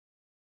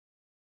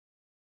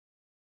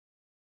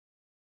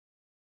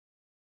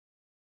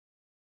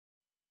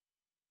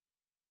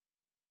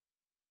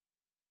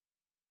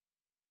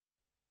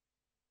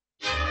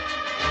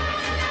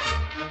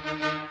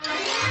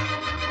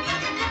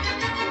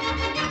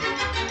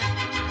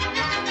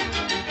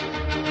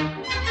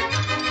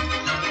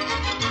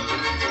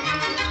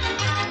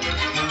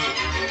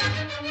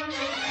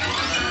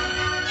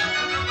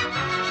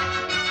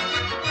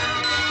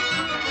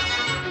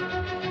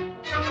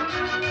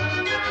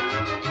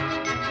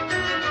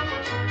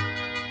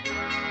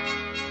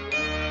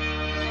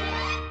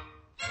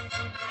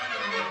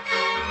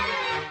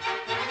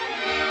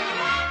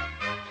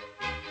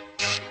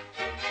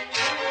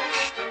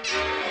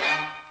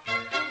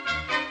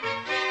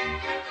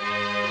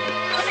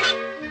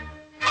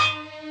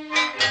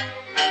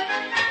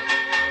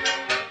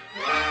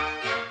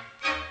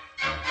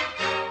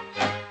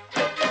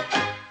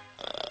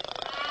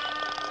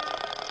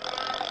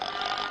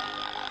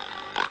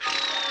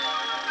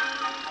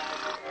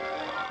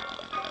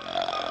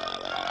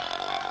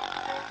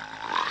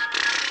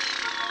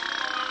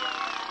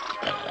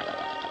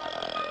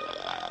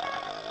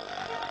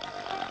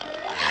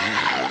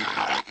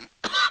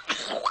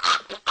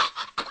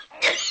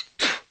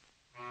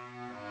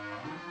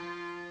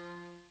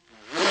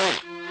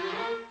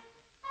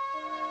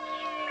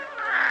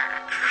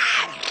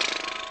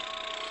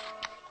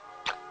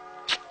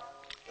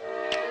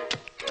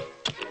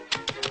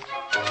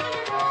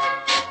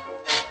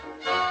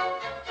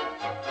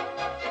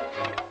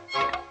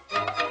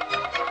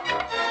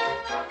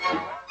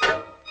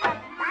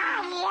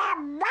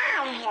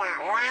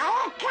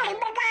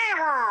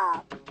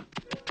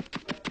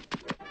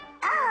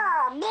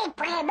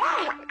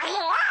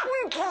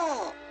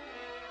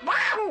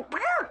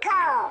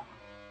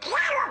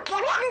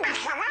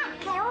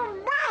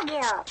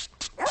dublado!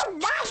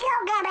 ¡Dublado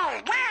de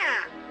verdad!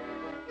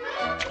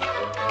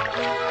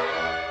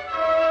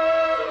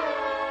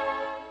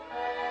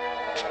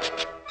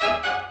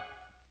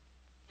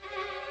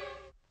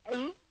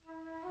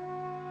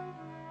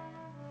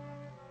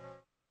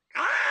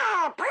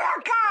 ¡Ah,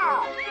 Pluto!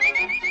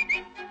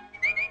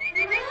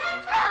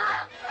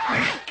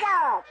 ¡Pato!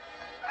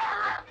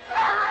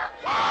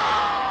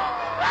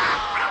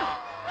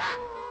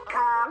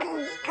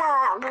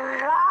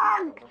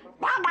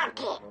 Ven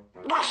aquí,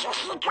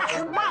 necesitas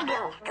un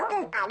baño. Tú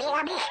nunca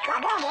había visto a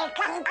nadie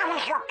tanta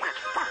loca.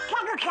 ¿Por qué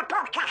no te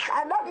portas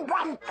como un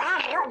buen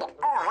perro de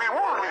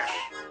horas?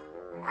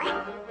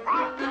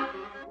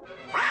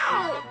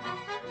 ¡Ay!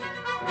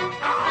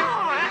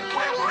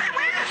 ¡Qué bien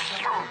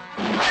asco!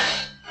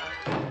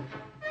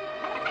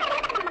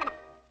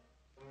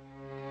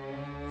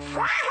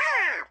 ¡Fuera!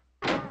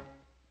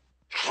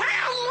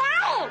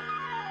 ¡Sale!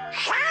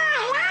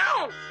 ¡Sale!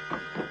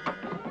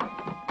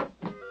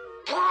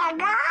 ¡Que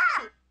no!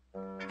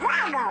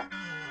 Bueno,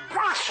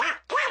 pues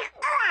aquí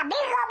un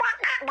amigo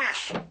bananas.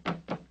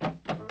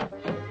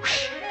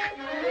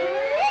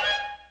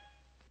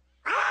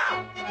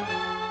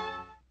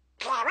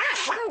 ¡Te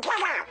vas a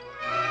enterar!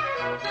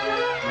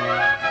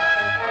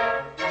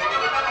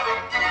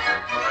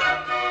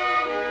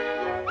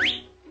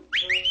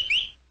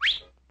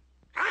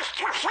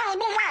 ¡Esto se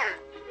mira!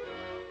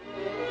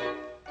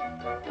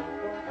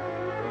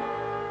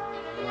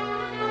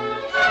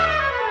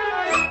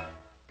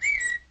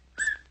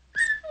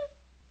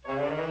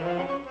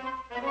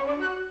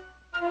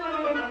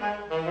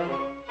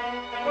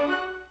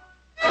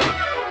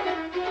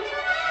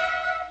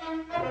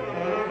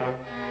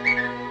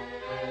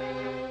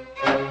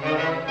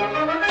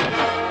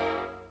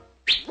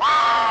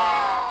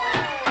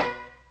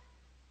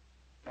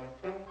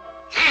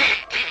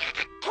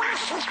 ¡Qué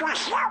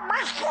situación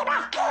más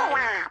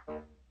divertida!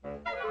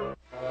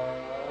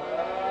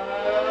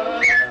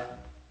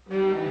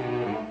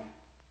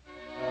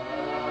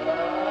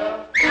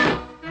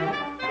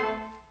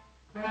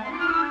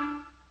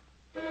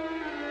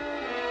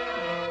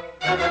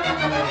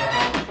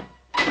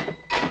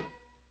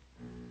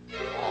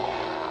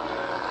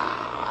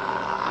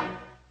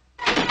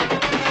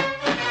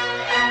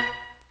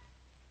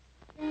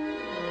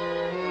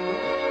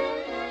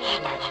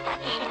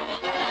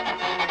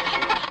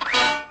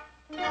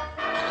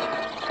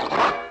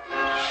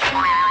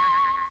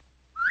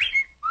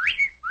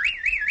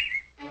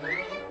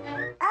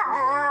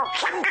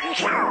 ¡Se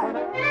enganchó!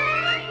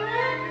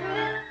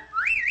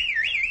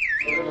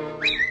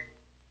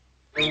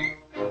 ¡Venga,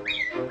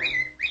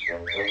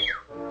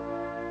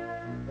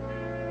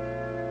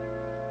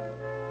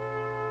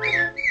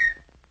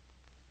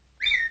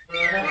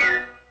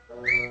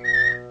 venga!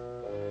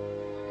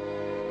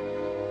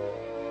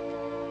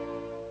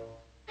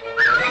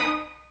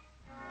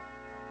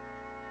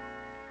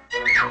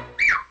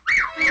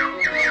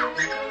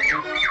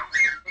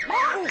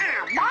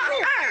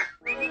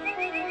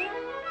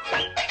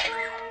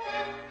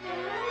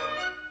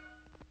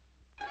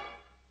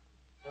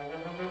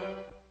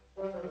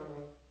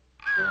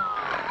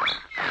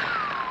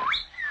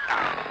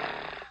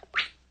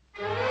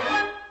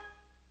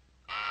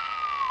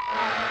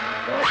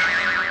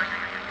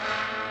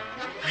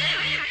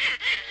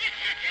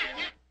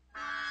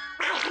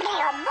 ¡Has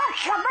río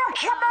mucho,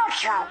 mucho,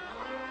 mucho!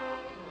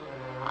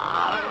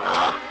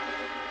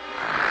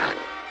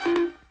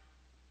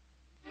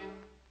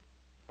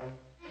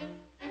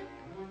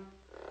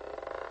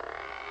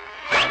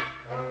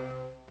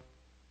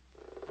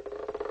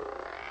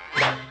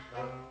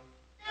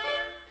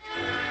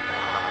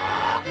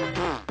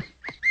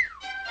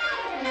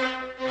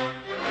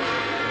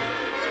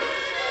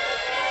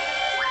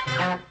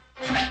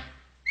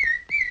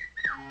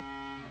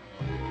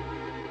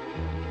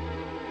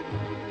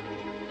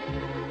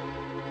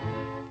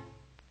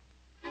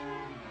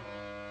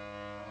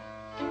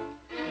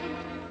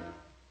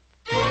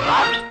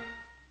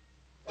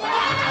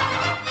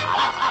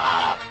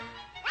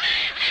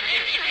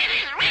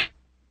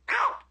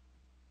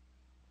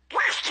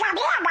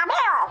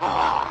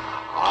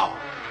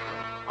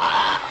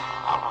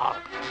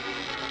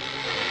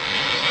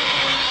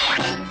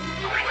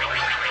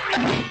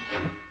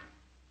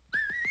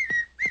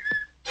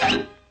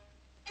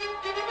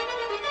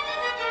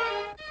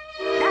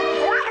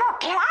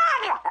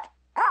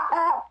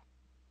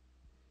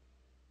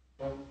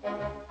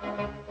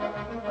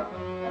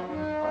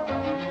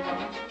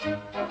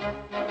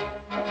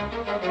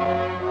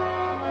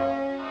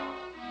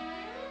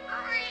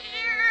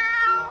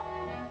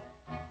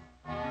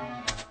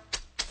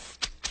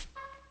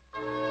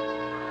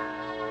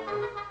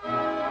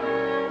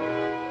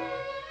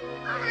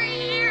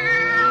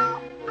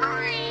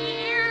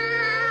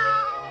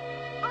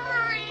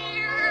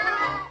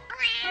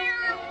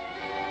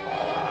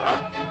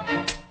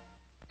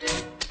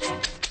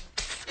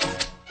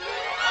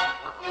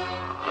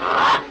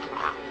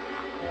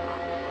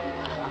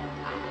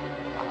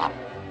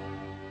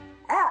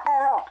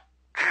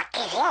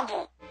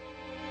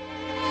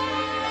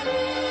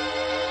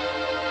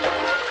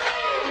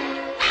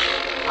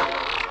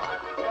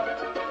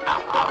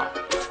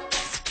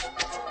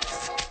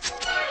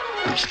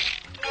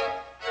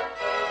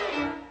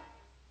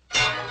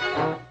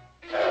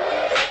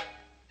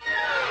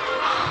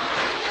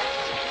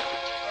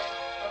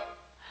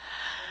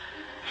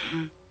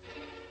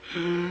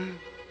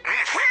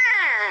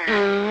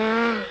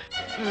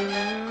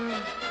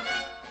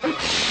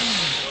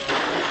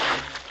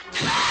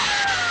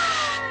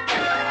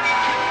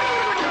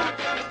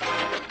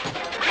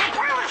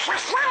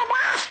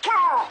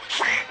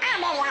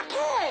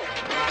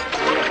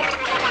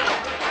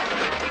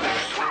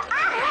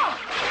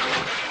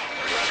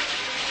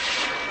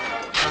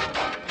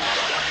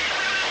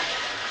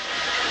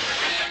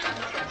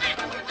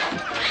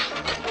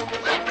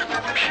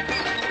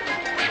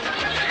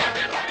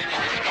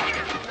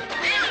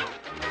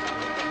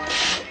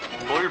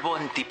 Polvo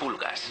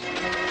antipulgas.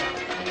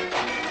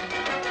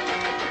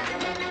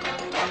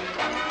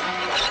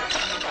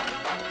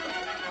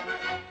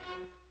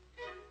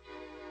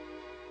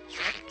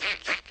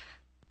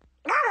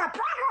 No lo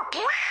puedo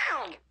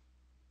creer.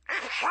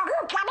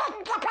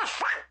 Absolutamente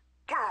perfecto.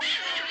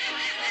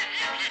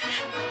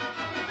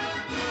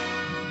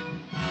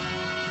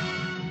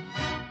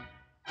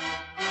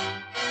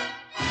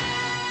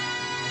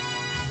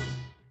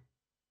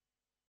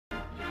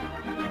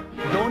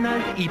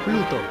 Donald y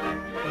Pluto.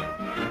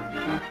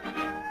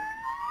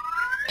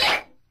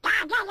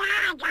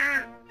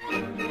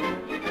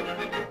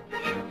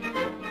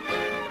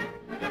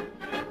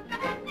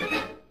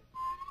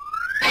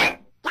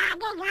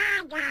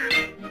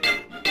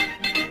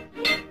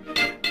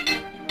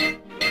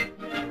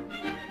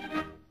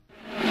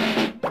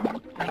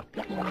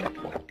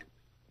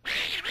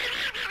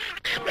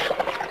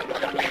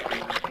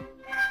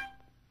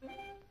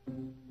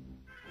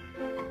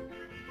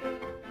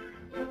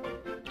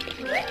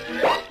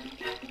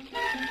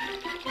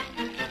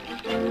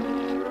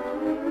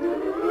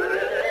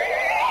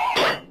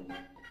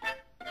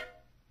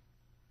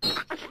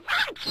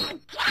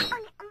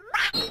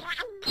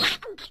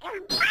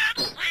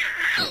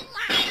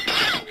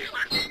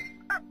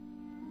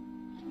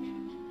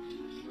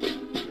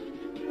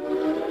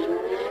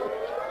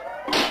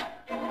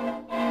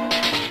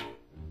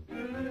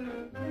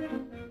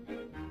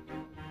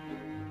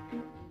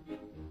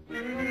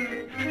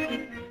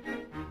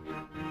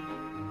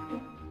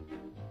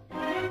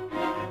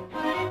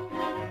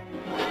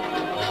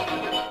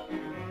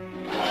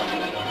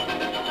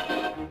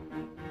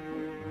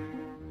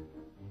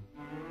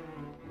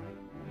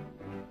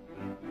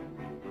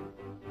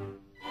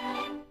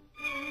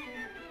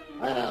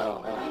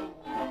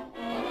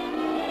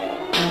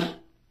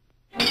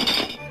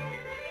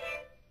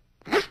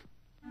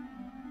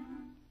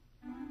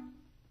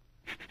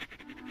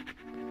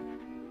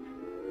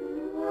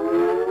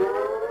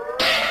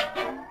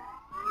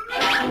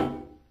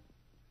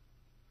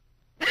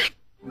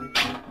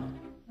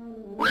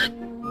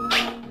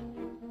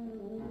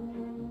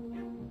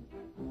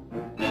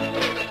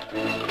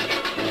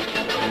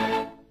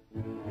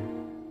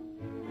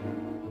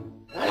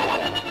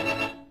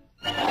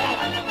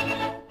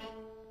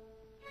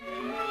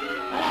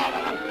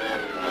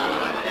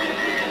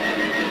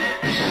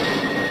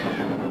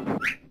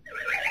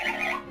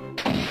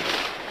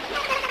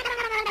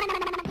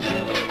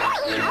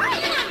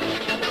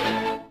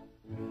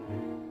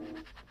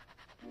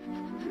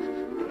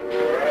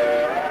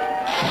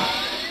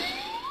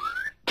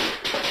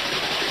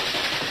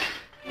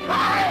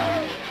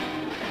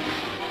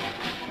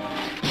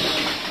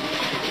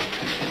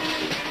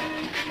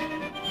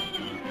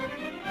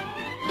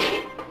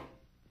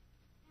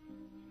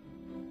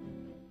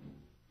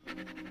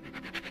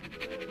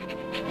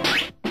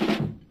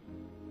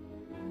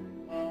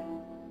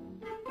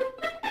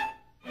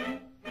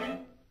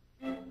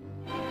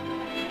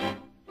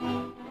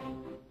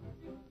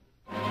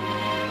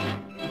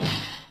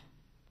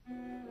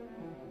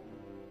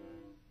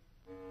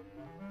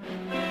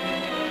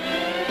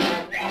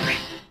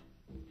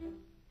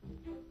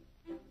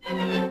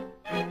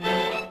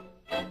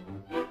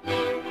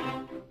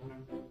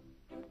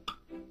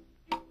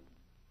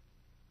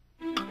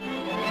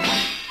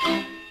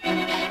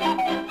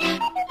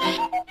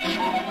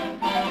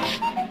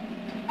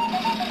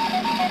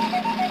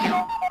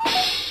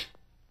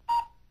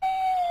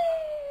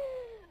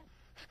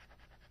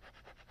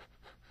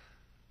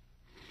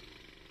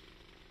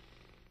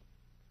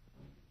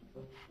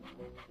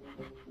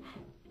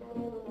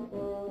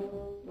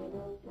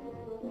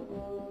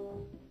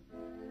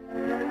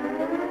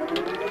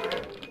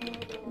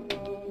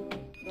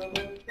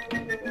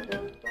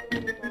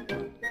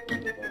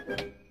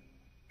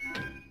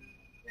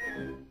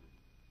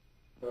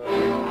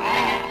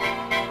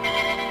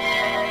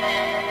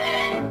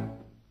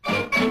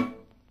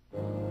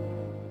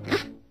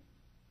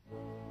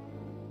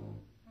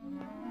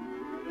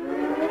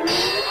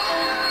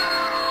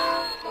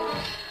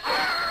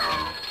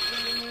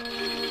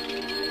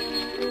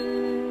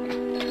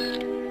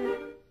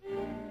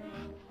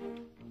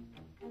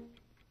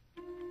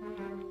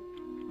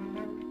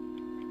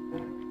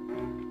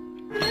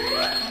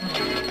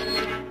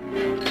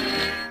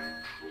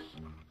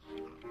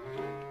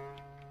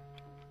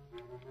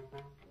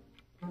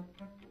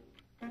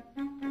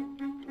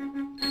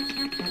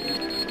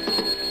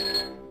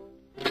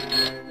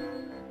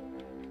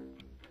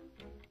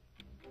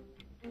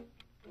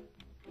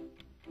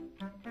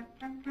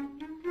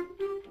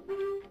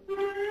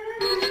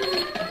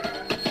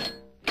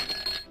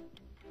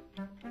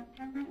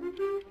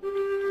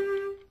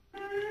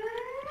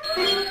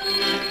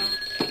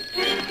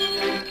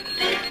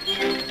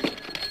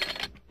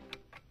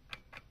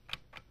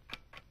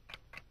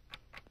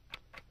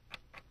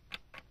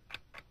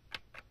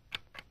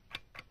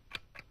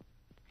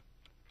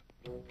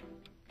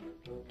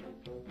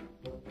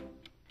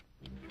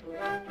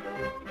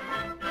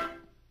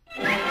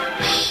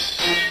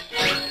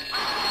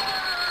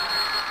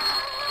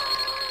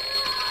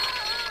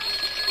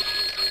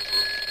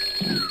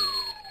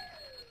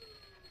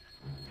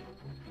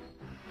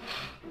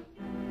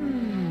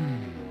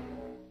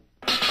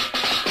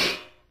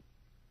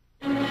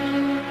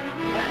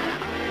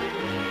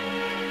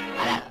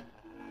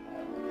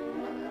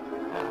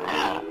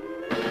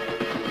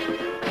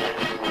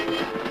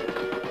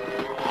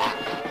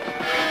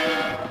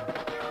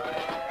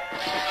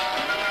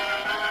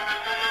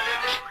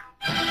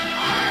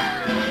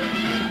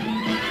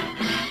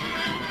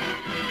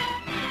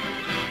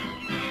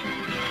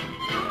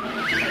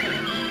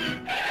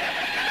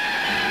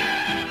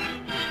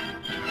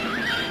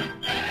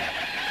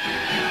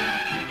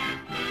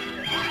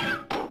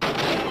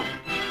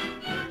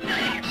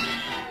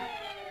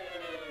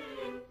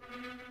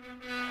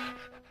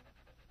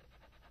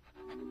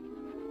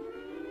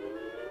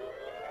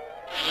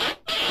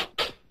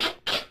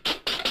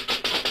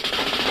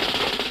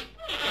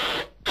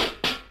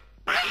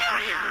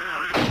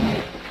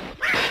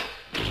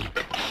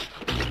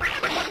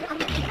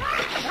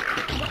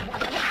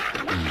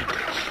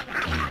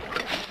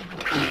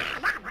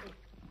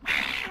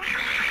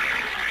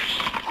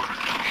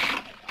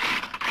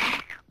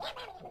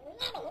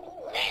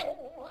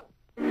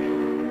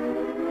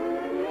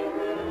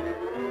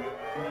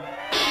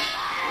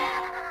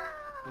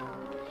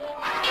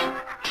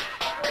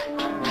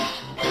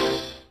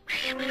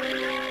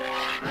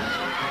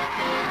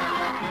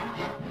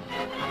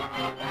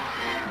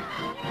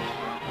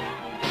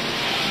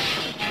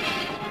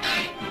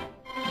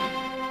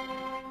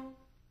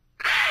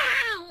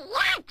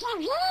 te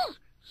vi!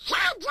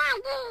 Sai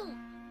daí!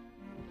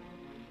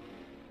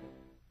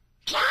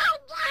 Sai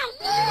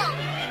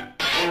daí!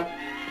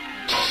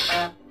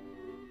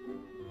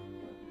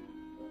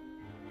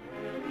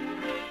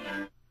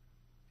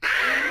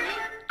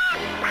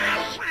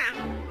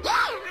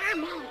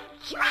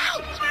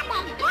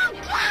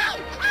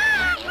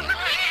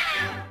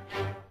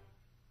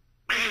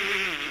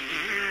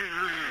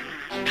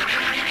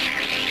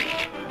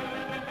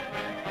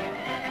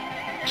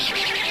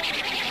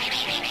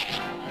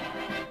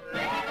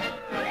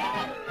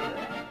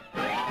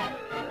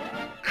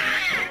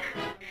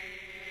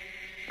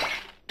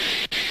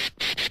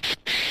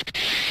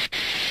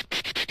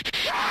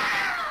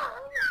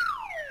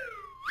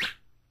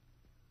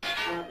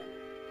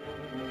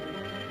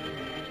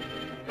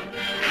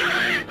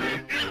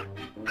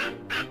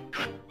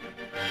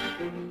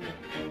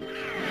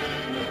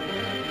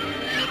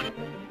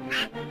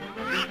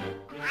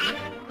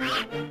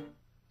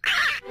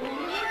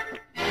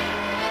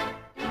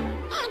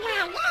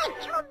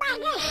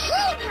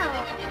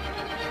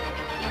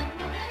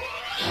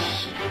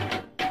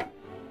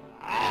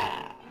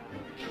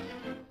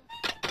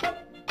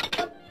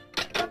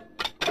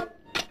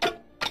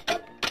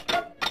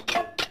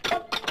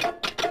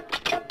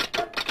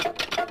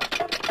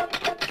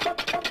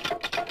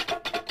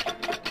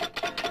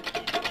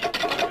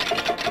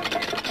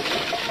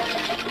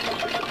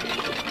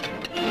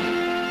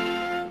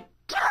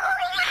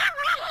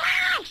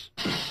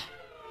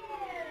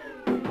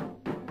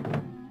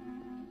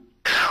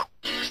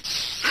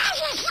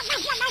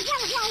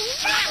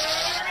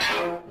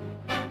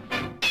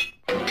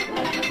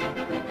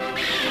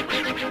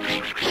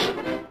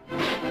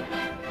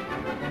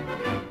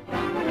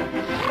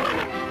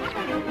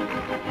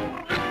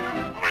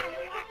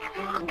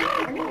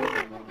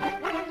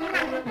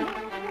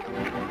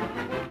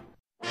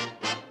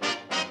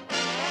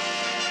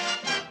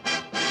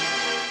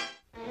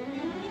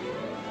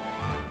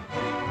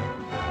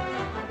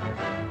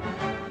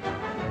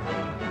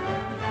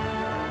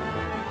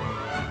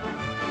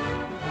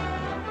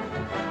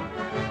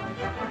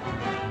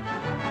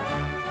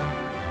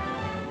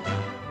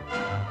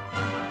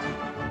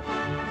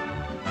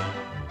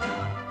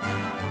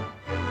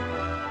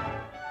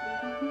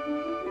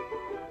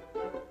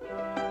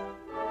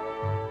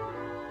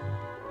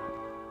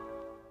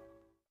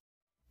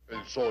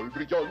 El sol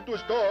brillando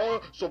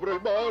está sobre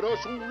el mar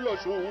azul,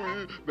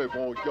 azul. Me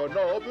voy a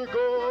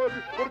navegar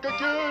porque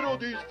quiero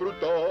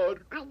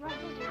disfrutar.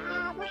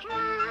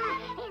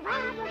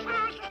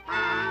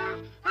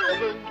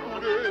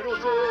 Aventureros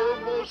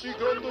somos y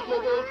grandes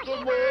lobos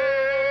del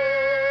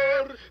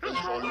mar. El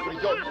sol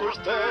brillando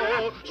está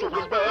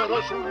sobre el mar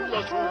azul,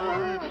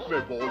 azul. Me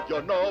voy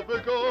a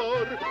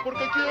navegar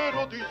porque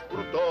quiero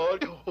disfrutar.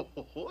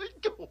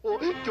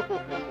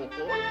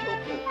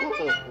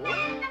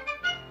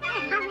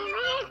 Déjame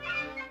ver.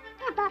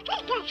 ¿Por qué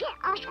que se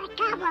os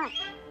estamos?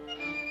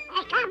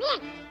 Está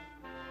bien.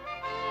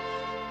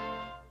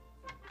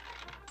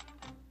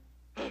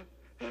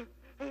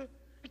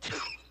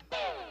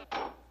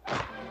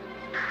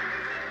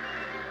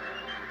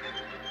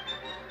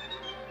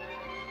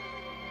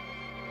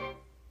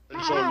 El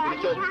sol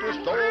brillando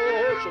está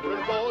sobre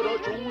el mar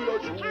azul,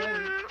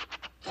 azul.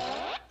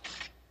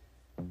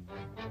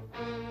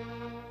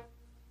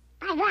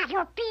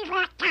 Payaso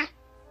pirata.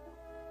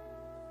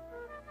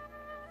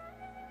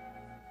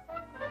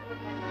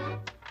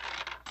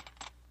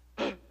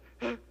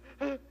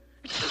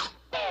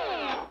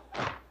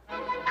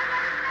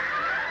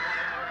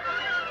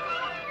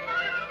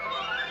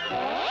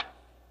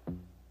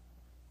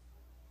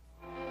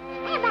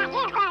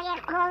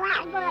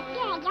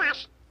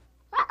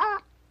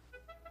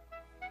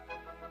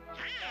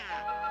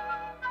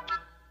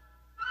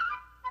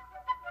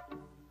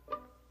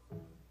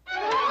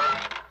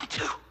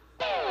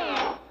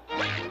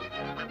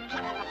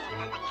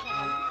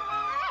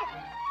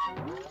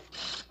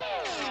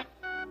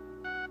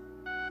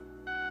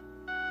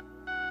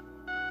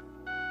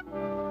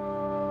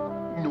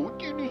 ¿No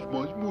tienes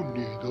más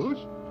monedas?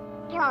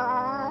 Yo.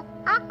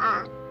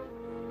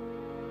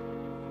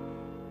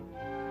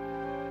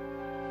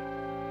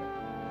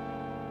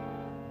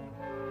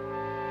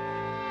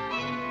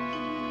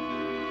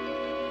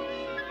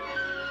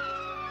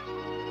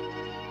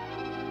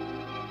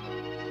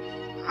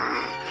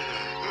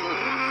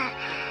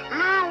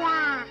 Agua.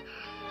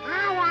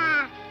 Agua.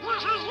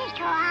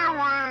 Necesito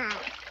agua.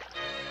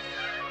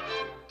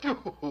 No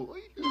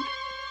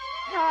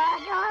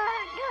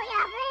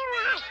la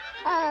bebas.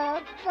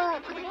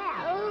 Pobre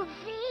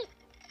Ufi.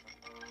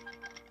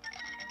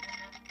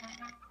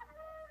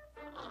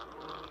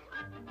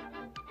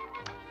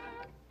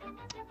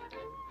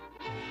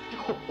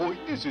 Hoy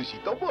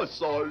necesita más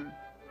sal.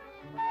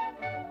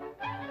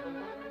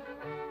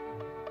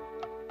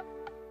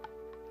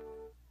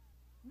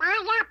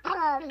 Vaya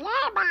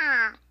problema.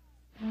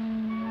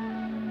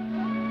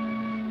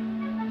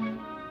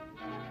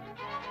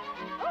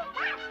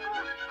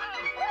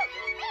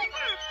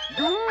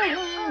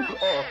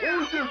 ¡Abajo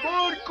del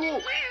barco!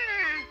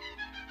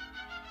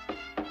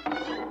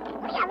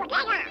 ¡Mira,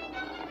 botella!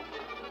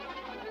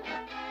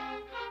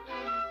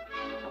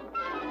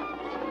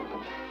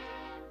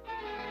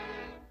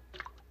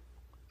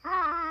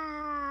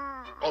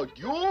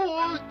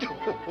 Adiós.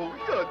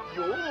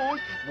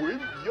 Adiós. Buen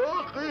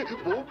viaje.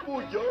 Bon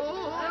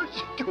voyage.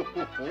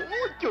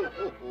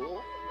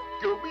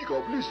 Qué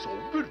amigables son,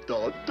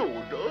 ¿verdad,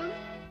 Donald?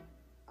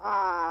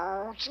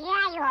 Oh,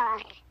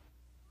 cielos.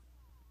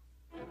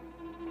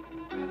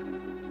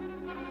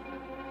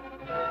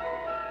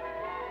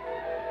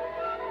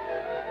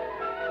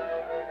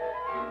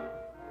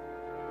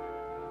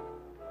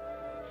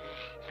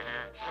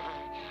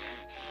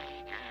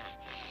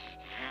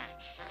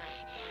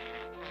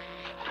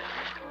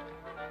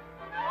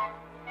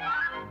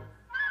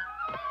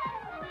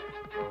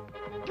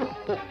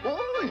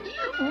 ¡Ay!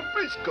 ¡Un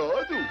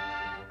pescado!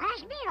 Es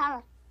mío.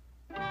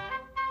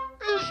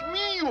 ¡Es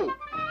mío!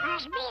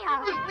 Es mío.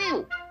 ¡Es mío!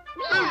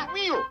 Mío. ¡Es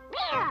mío!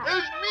 Mío.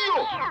 ¡Es mío!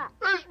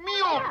 ¡Es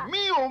mío!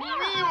 ¡Mío!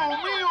 ¡Mío!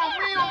 ¡Mío!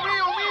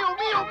 ¡Mío! ¡Mío!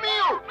 ¡Mío!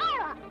 ¡Mío!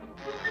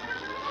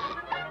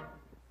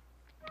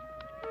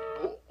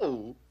 ¡Oh!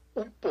 ¡Oh!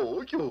 ¡Un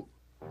pollo!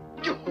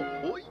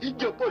 ¡Ay!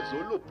 Ya pasó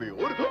lo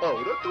peor.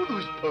 Ahora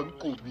todos están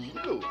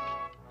comidos.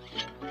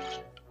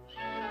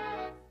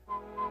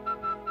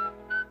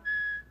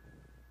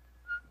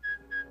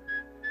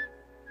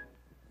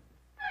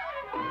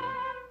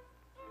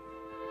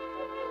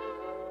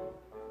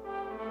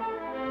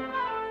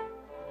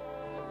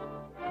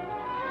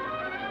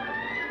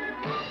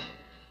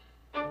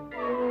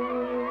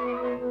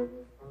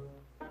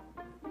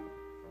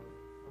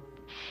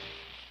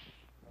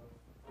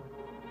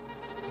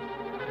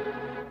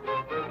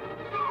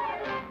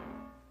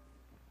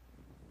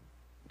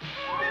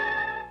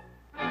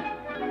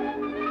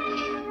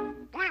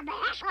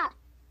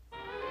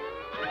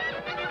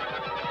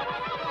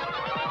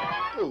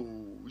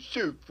 Oh,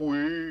 se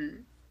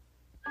fue.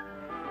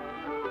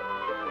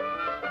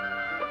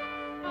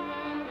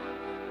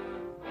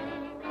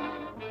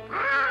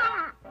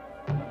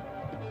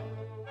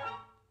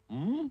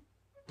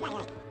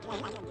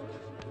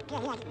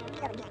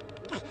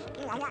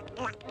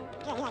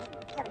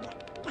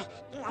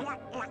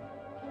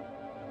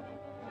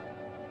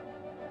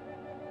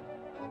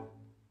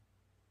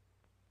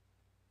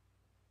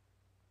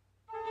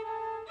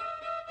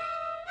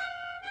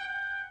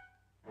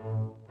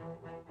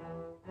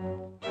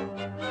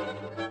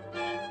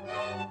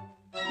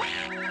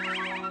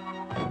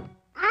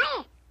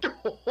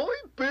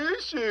 ¡Ay,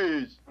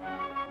 peces!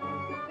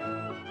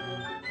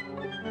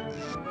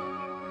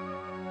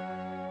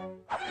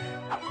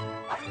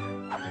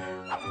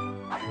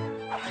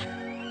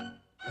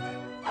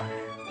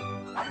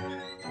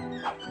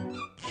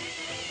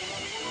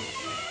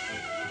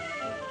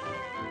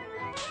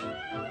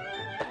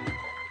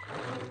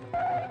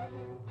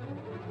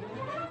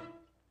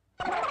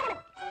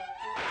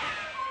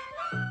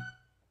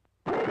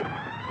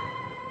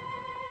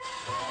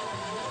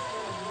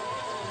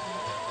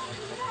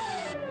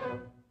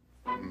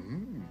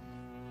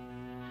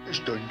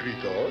 Está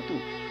enredado.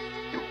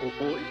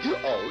 Ay,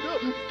 ahora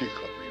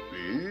déjame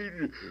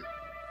ver.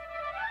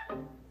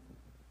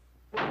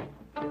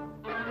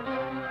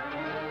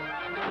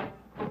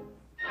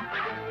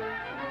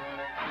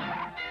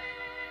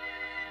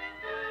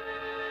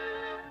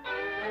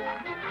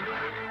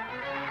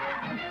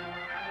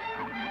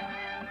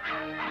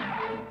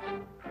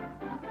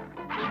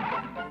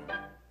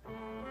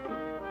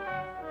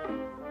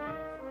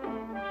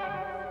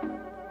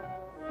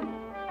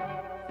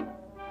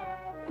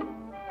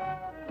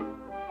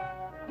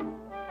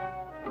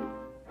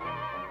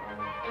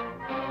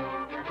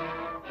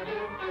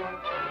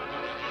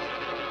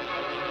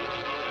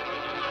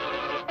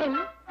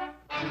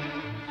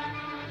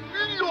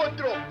 ¡Lo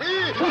atrapé!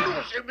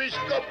 ¡No se me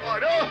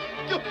escapará!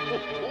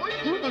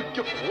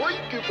 ¡Ay,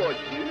 qué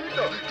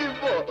ballena! ¡Qué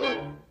va!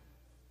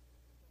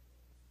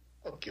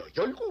 Aquí hay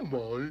algo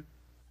mal.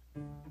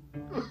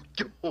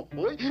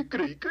 ¡Ay,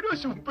 creí que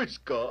eras un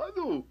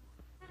pescado!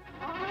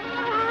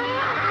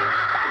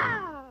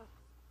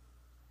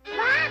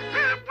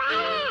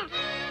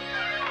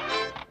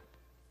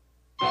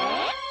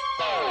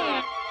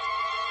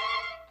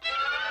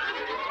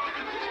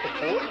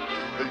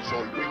 El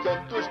sol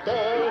brillante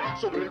está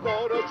sobre el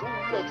mar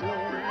azul,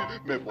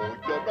 azul. Me voy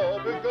a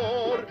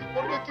navegar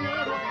porque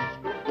quiero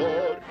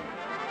disfrutar.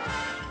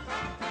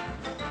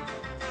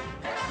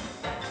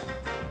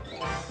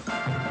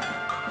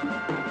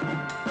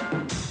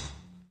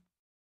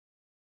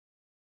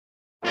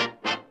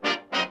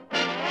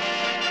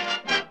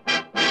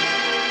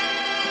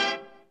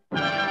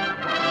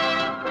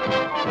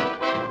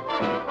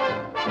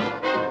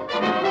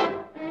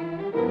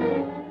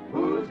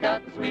 Who's got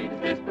the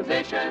sweetest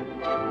disposition?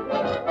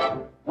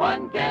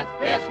 One can't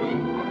guess who.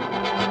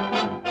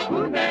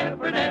 Who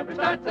never, never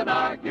starts an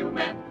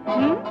argument?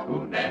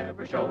 Who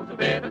never shows a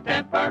bit of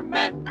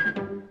temperament?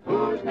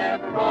 Who's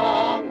never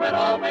wrong but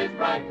always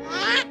right?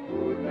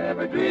 Who'd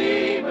never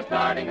dream of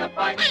starting a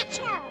fight?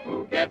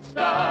 Who gets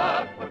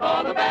stuck with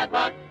all the bad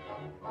luck?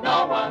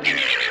 No one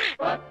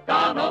but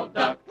Donald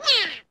Duck.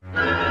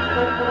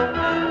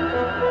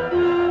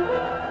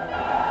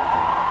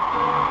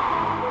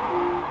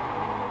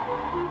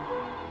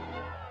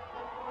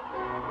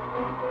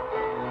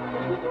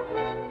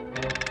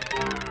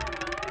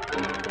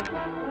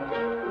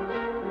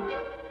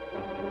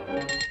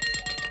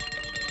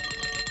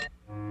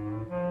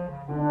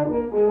 O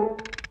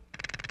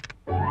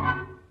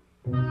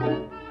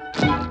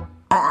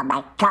me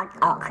estoy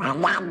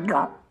ojalando,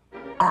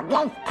 o de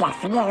este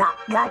frío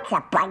no se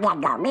puede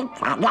dormir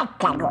en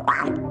este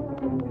lugar.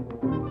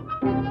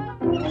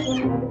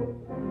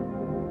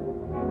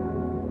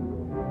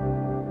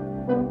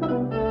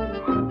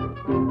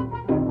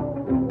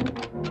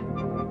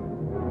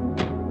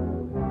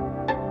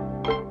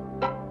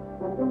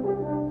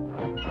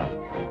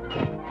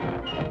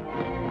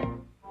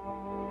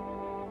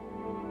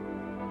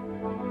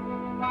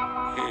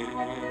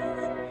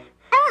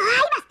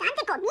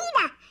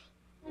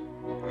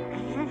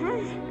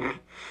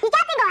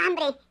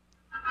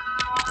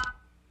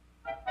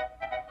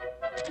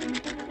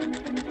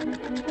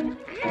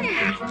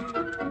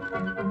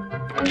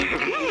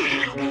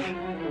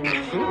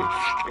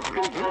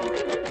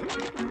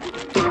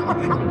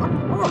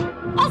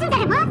 ¡Es un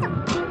terremoto!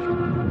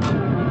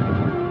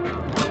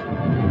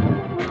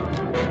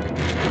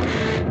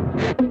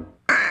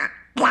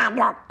 Ya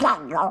lo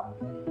tengo.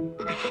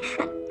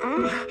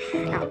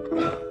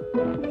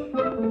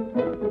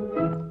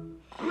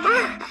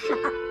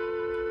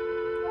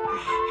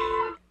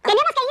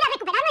 ¡Tenemos que ir a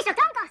recuperar nuestro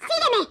tronco!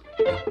 ¡Sígueme!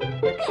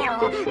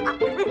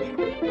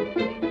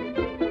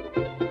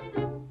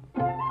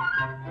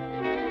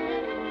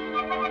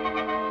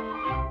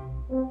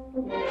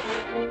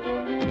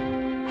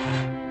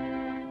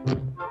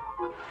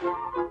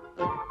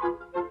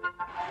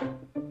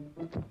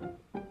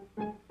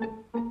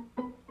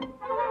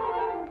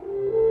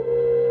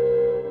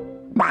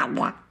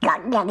 Vaya,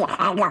 ¿dónde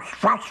dejé los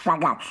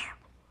fósforos?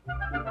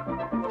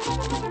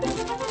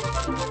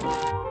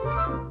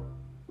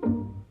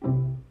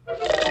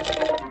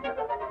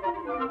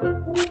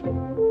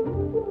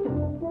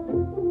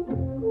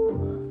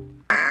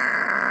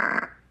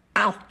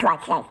 Esto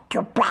es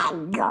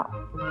estupendo.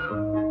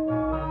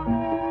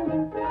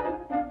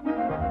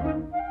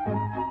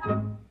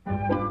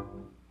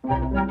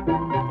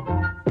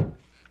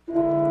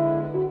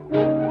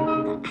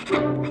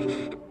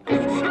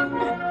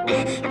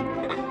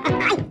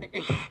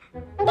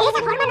 De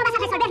esa forma no vas a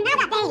resolver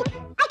nada, Dale.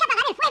 ¡Hay que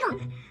apagar el fuego!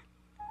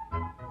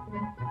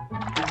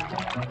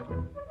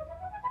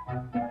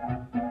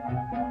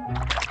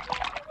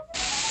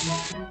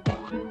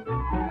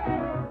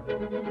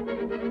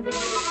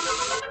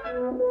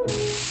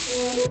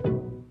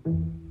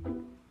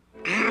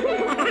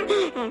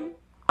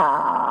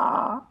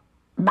 Oh,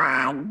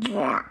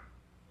 vaya.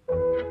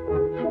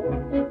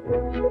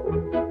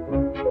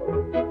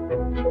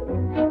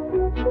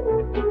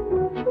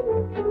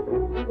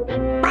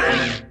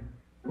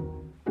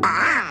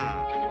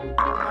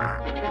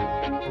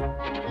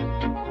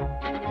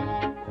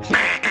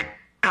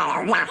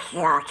 Las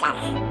rosas.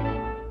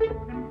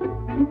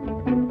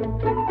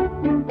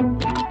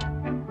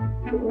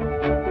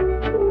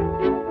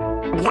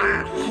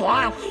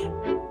 Gracias.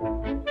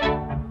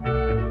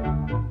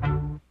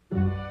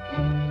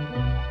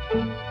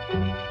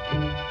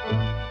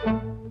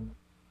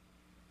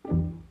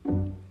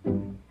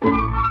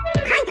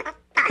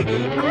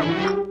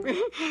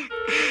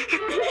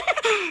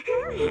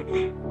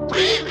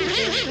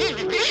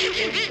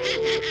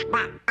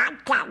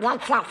 Bastante de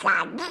esas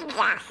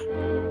ardillas.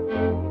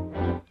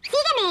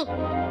 ¡Sígueme!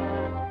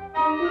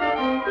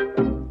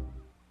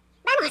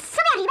 ¡Vamos,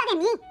 sube arriba de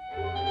mí!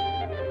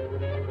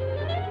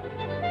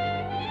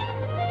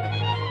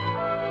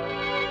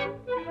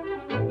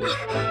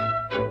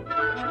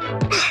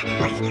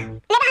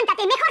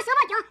 ¡Levántate! ¡Mejor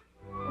subo yo!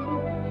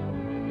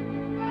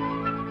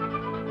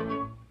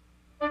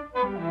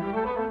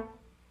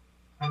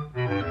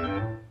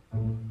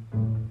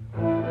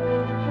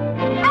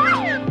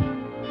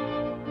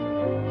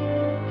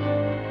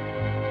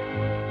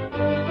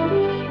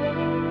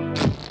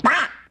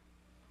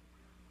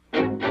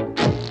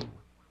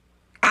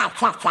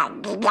 Esas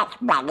ardillas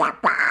me la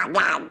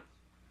pagan.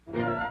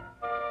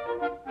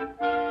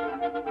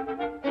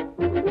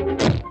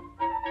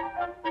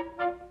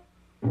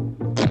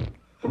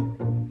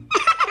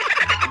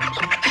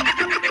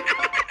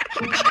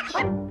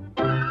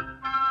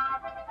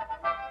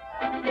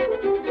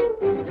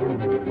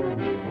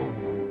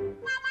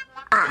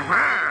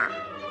 Ajá.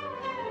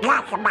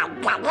 Las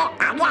mandaré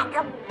a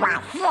dar un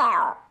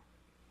paseo.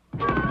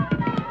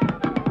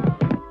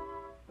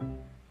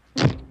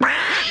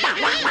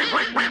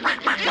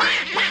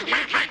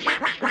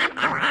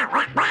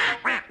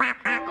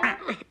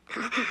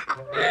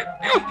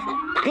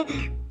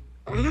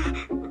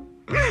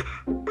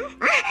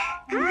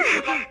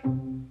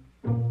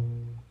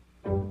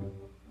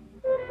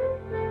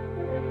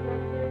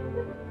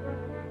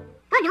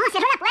 Oh, no,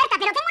 cerró la puerta,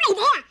 pero tengo una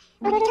idea.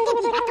 Cuando yo te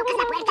diga, tocas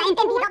la puerta,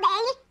 ¿entendido,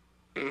 Dale?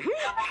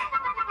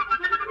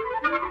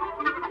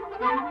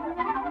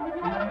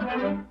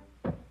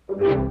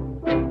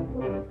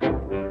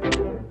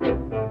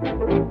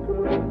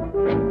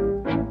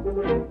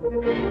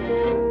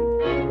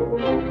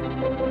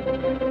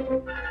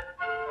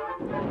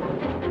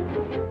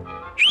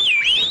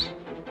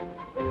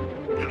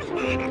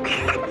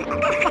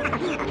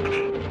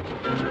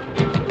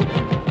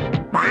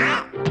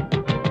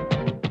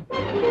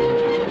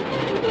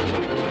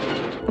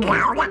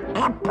 ahora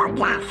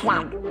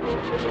reportación.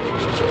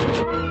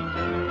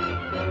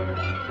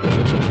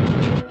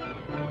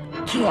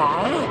 ¿Qué?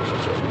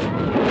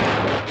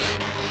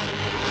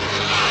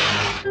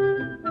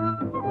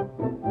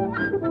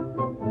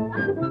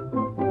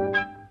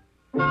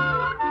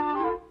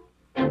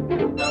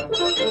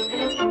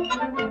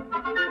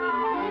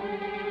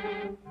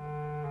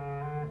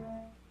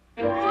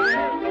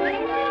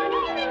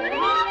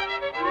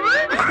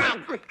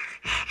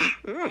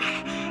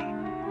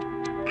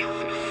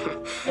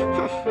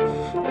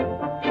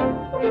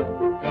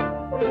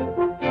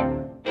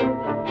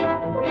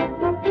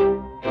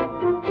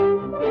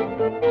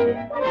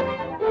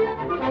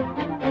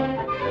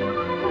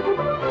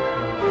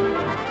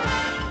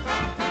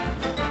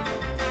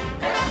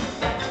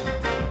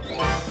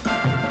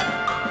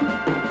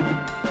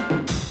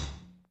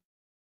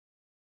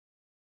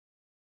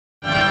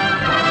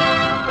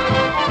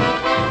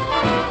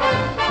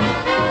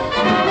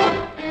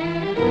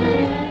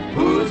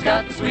 Who's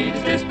got the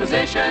sweetest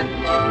disposition?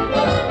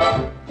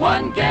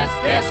 One guess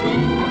who?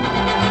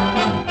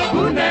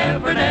 Who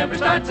never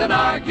starts an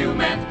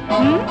argument?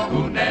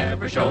 Who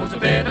never shows a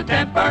bit of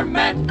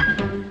temperament?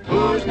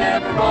 Who's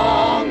never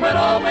wrong but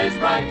always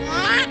right?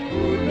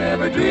 Who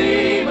never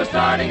dream of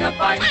starting a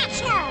fight?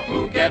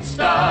 Who gets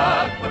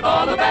stuck with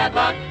all the bad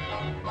luck?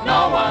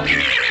 No one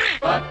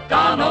but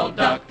Donald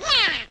Duck.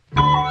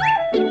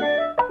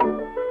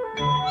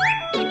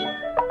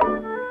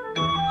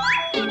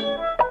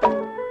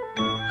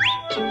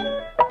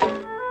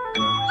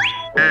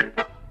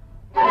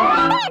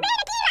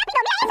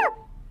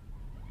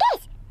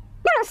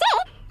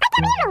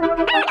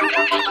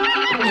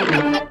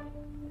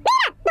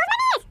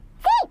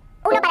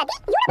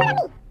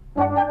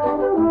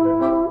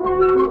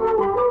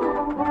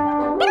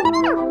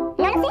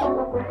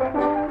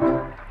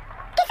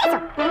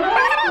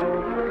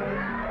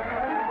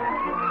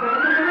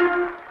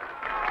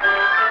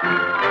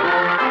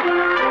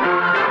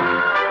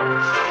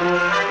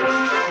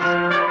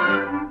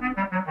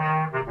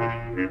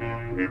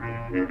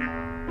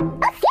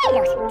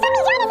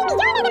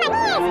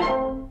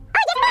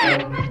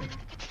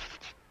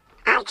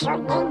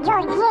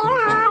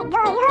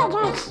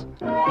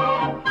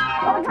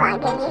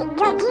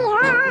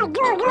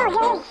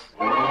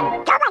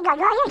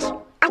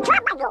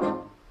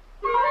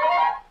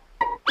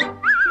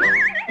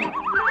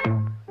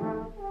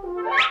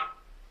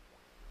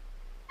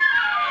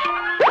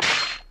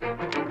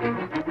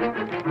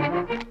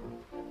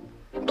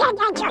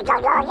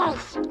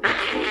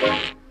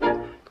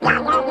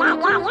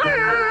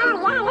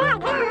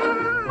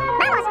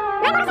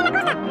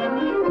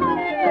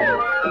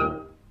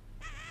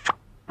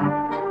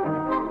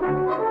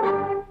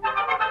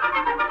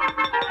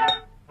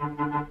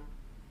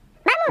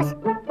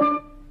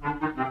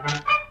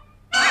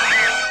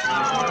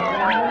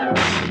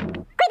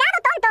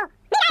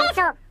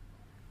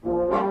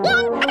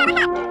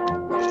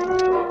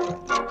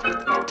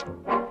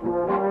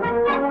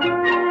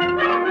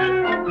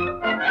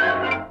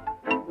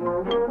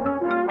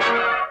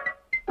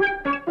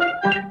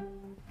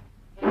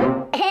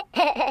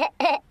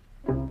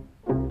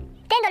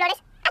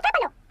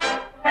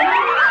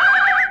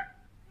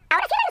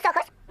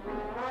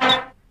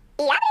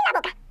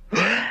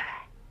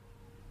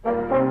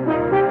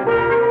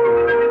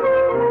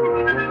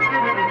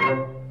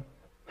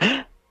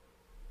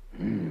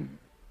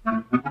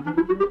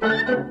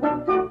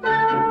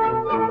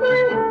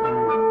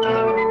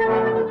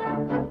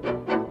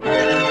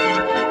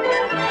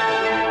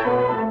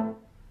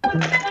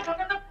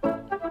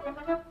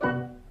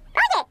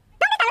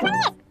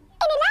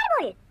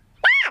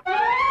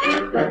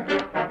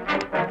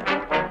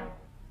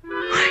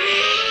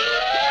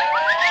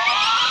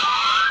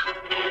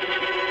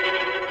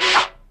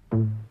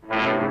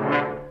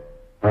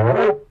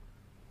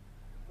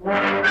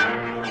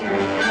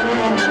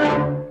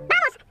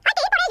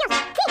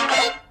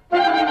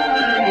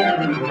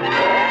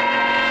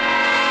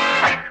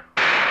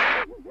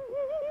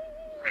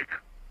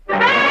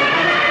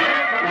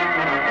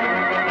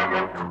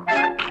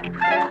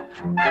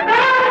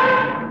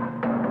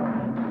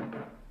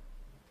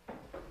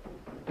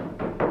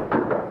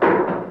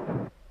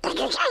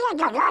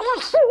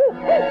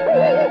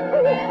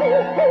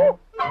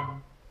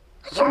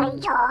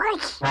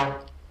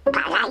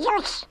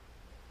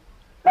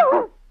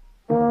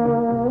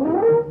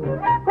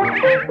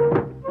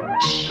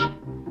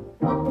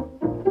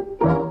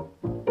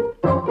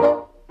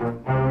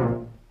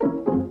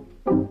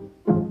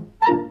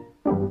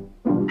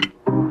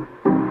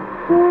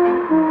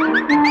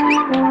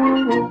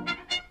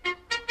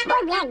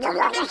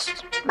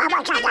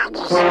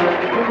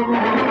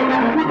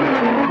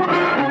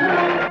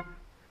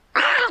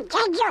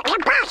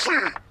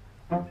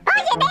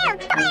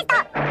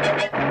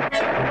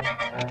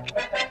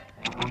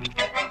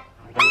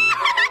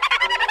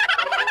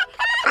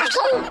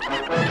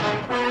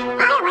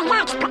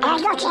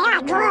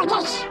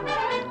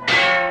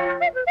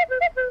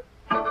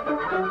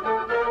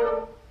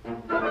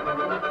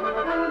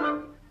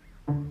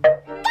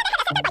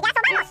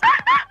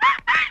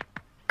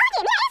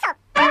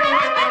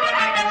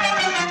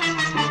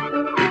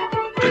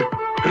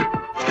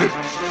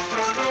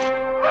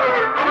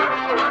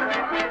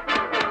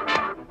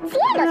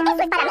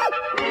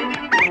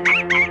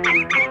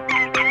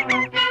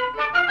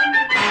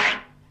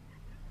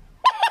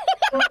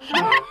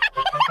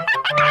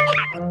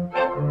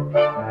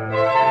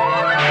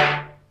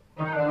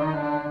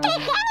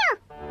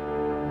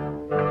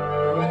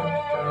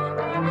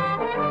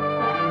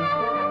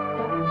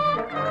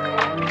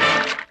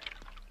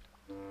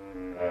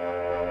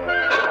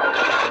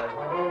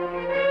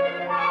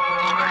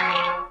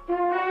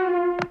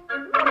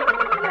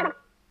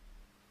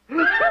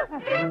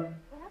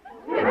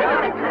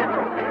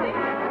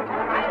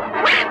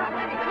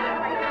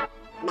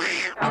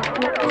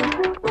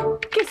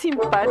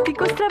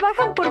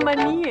 trabajan por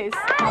maníes.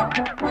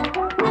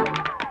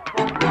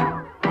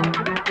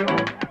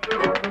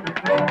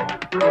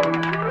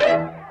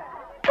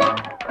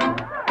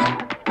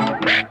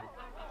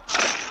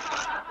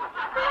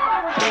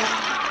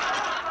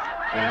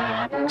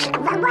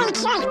 Vamos a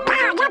echar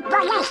para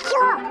por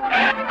eso.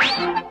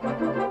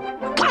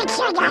 ¿Qué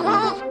enseñaré?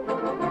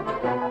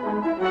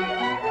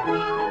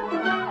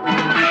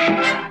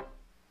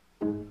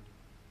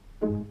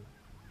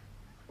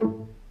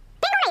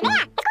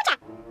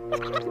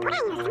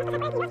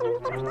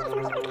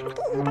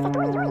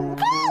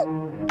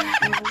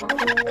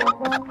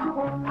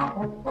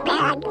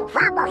 Bien,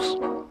 vamos.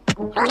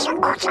 Nos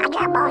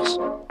encontraremos.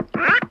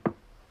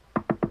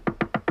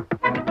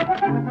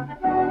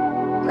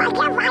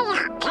 Vaya,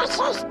 vaya, ¿qué es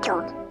esto?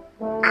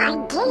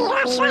 Aquí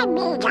las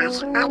amigas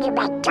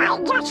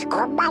alimentarias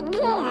con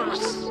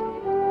manías.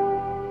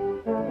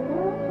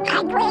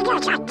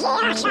 Buenas aquí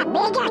las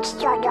amigas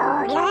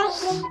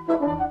sonores.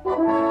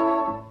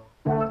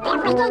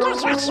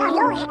 Bienvenidos al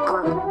zoológico.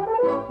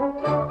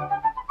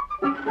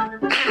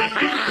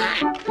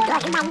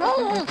 Los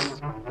manís.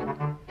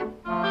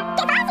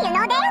 ¡Qué fácil,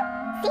 ¿no, Dale?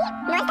 Sí,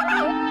 no está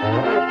mal.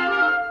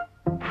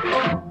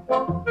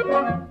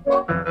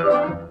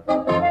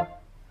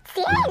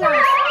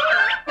 ¡Cielos!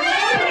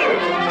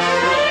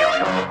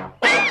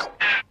 ¡Ay!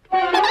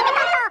 ¡Detente,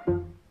 Pato!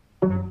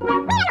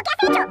 ¡Mira lo que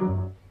has hecho!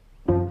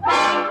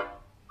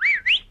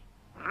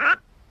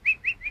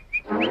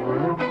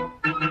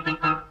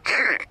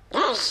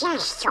 ¿Qué es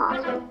eso?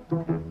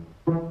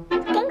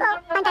 Tengo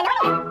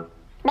pantalones.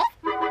 ¿Ves?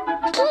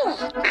 ¿Qué?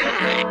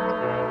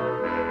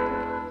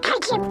 ¿Qué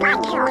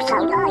simpáticos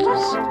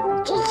olores?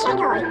 Sí,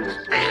 señor.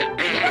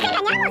 ¡Nos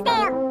engañamos,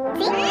 Dale!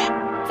 ¿Sí?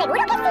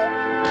 ¿Seguro que sí?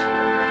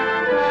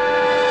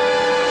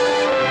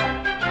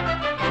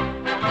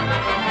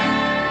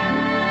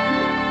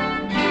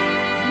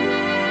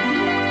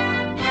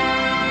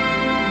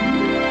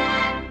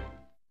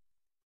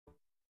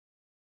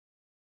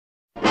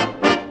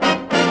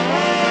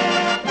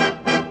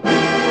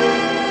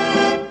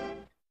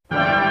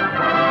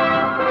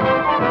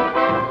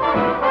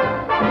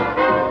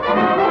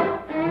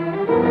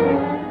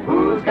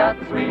 Who's got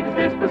the sweetest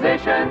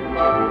disposition?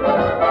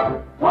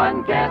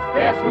 One guess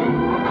who?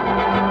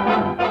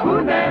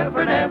 Who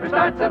never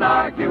starts an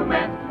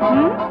argument?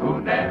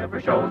 Who never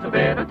shows a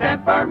bit of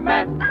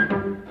temperament?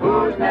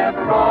 Who's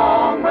never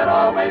wrong but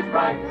always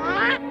right?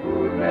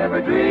 Who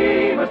never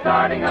dream of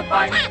starting a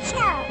fight?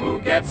 Who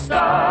gets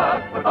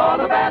stuck with all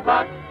the bad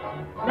luck?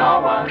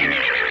 No one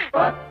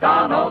but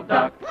Donald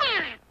Duck.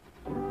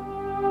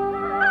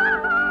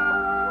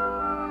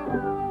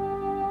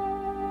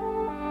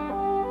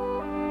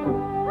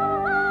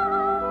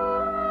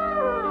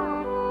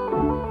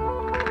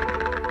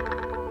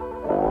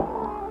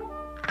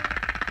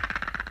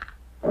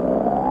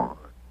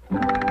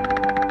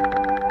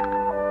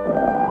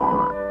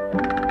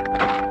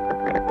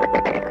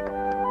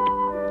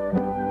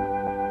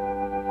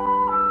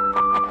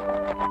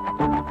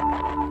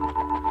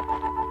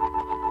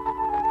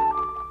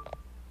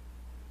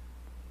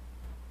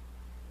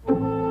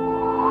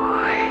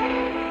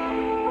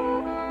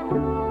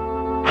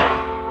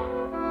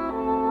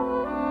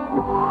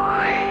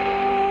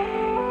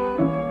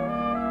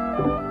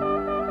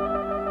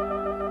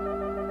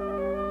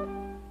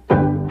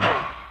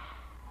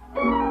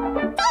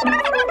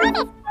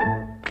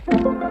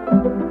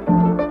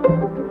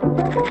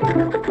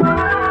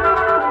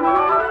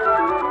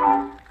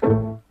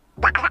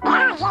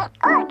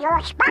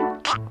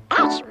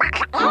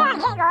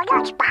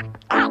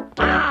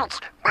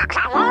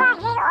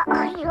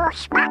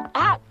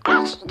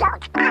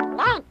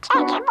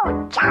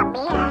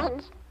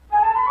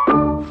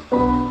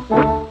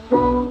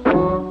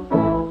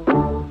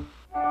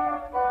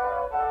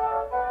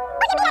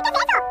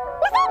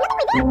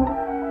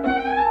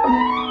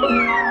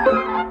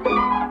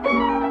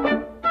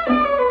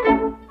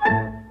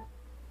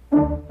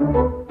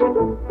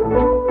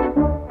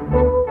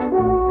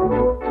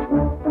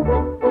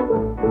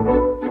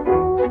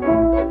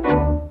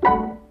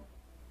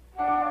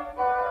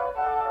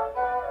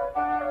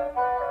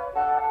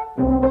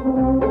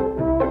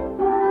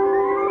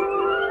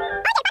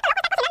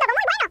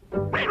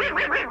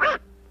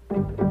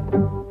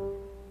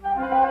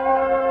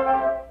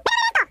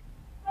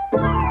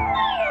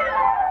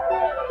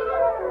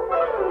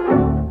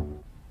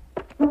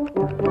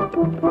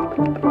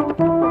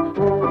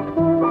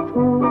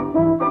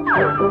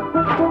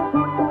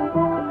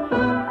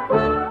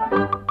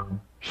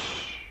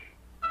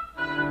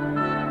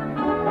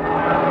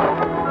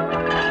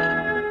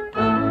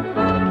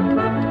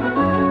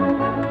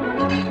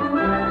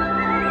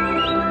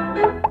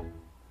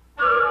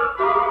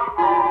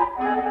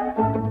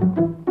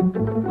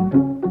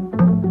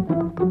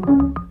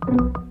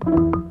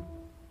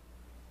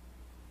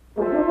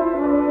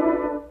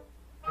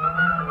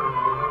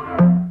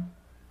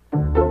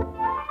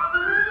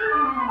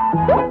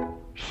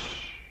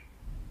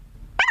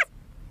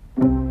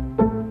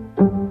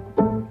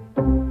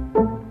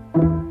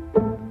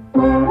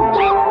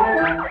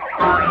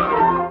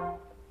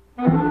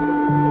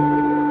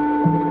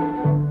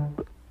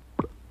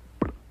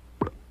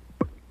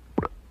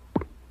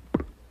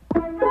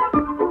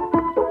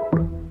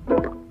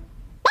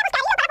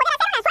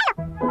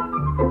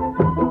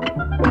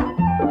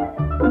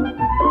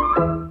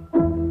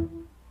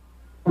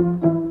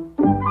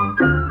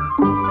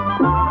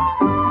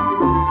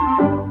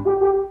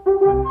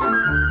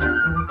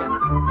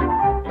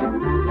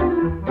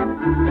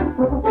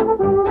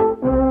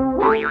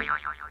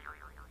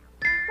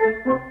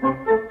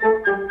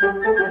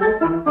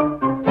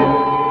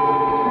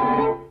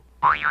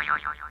 Ya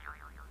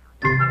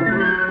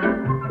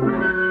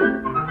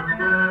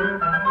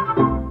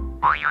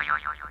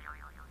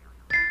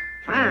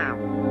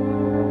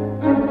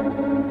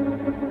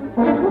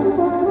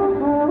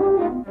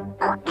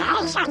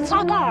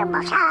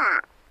llegamos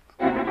a...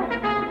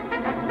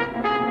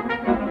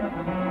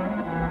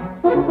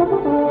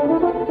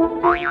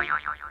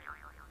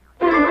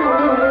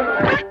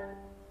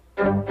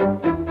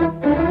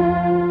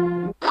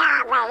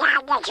 Ya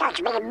verán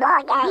esos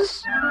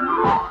mimones.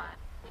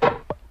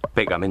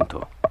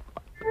 Pegamento.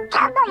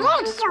 ¡Estamos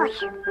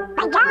listos!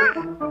 ¡Allá!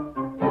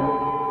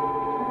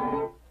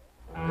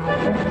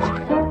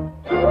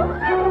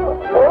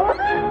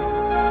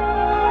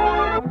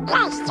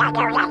 ¡Esta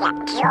no la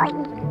acción!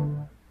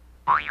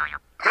 ¡Hola!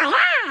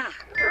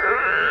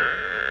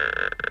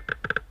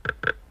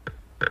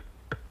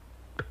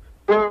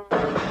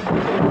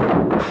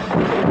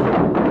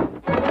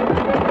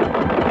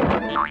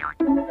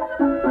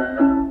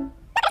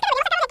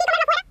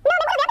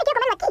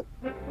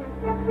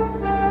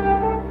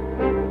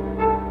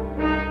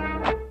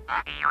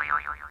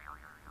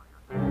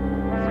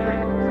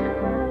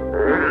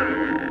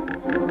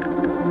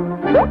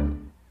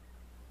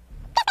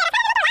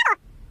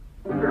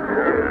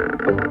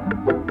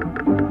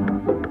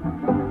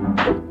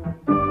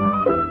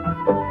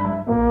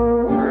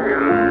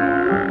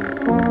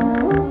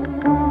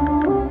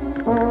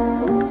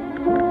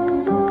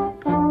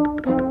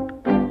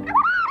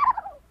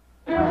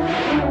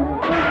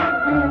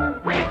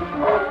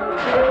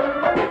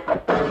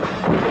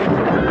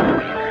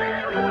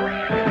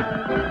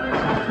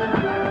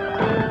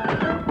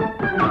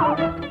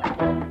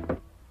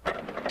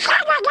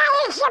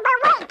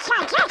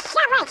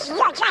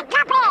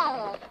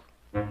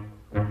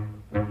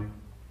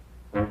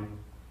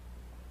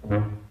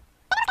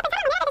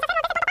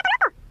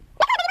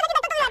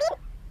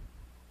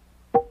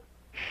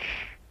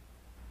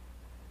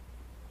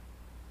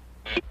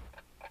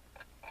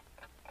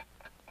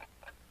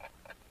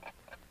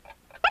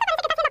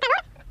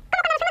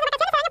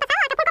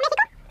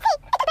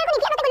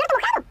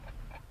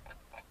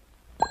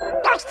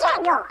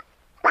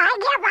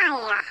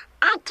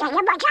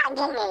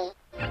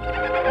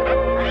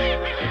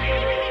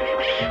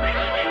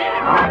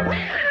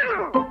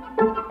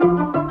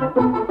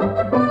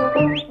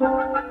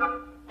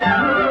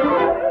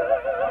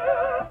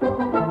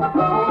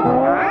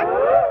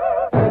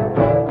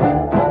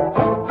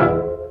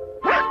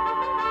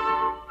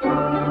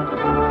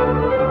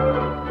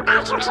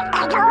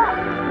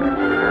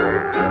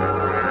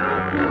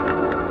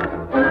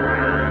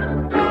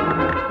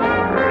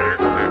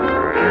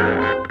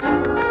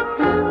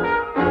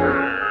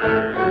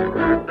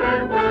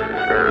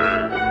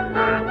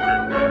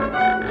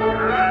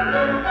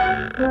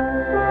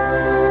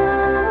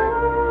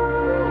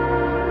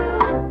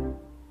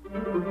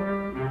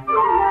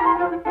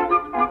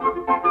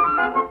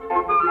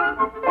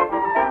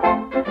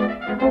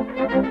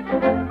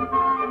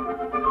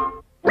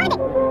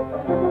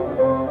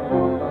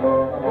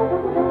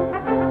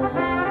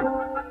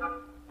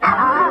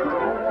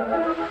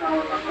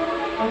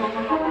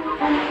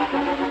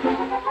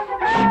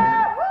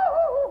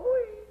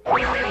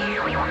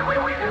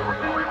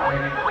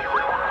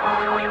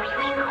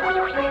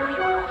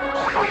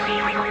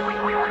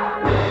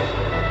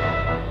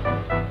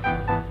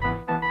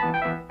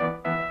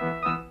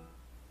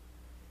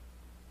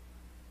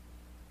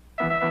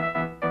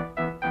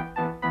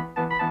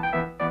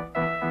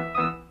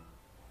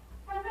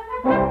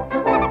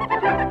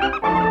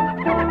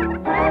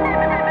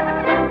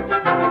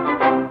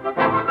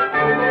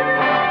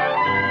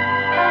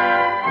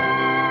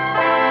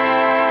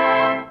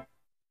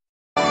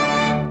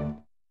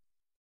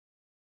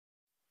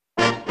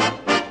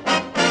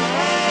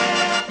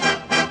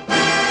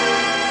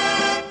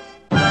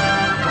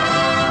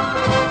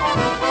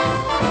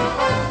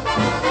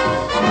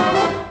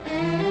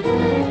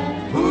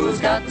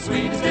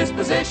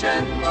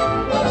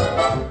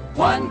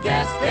 One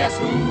guess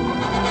who?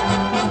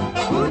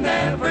 Who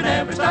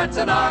never starts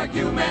an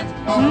argument?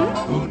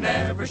 Who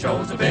never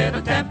shows a bit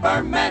of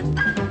temperament?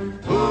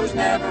 Who's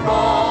never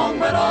wrong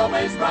but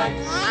always right?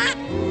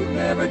 Who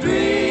never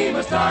dream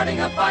of starting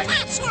a fight?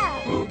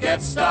 Who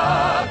gets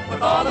stuck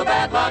with all the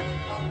bad luck?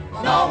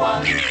 No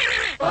one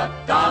but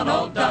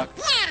Donald Duck.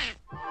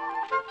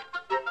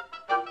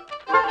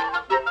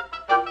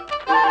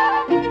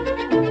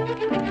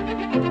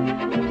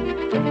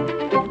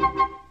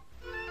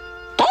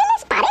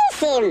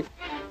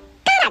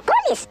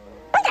 ¡Caracoles!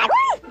 ¡Un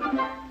dragón!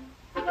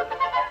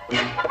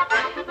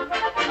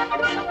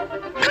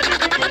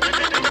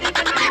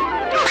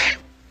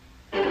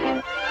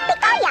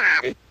 ¡Victoria!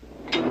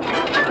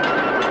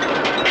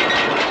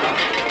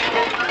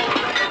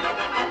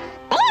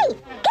 ¡Ey!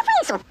 ¿Qué fue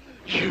eso?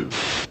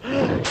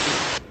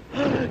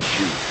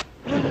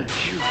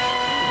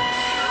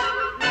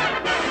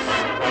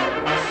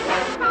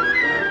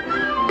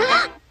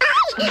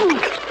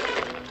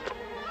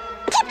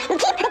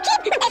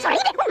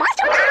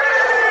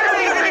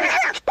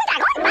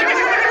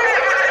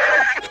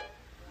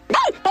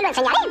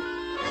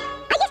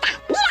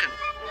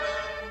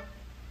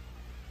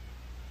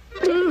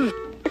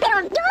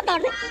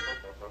 western.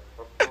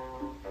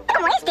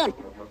 Como este.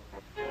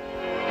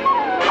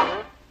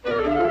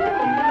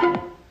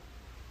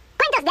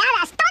 Cuentos de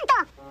hadas, tonto.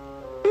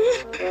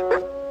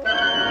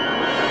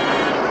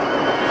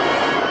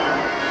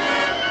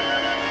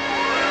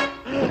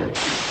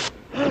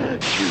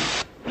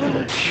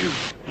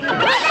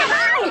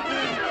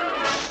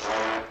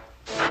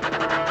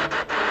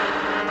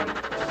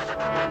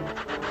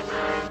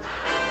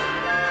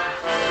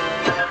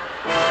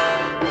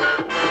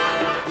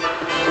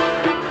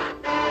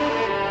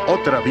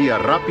 Otra vía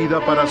rápida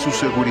para su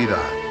seguridad.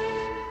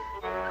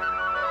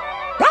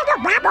 Bueno,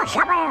 vamos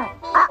a ver.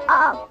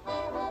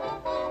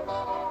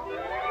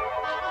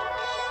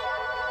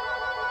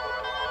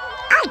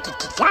 Hay que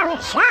quitar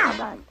el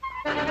sábado.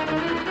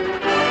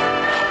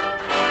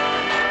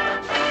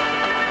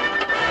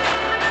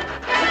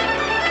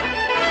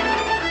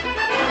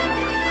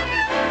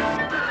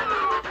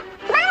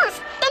 ¡Vamos!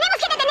 ¡Tenemos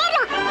que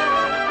detenerlo!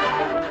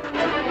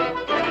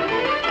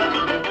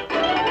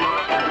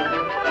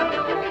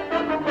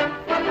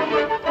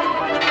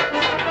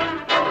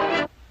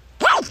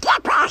 ¿Qué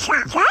pasa?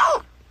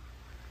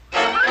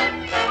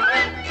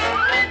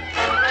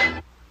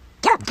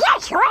 Yo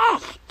pienso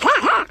es...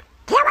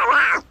 ¡Qué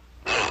verdad!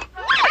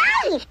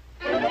 ¡Ay!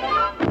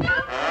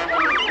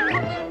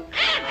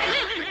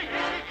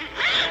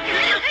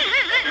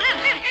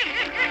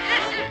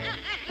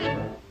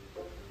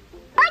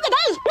 Oye,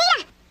 Dale,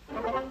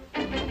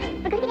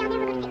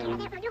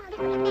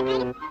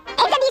 mira.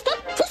 ¿Entendiste?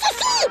 ¡Sí, sí,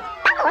 sí!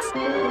 ¡Vamos!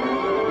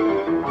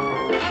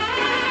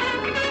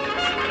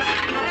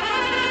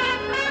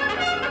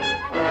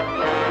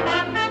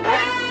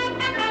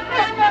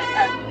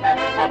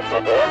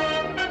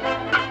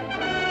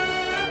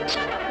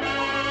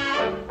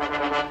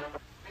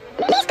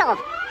 ¡Listo!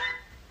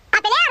 ¡A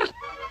pelear!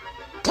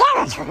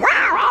 ¿Quieres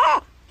jugar,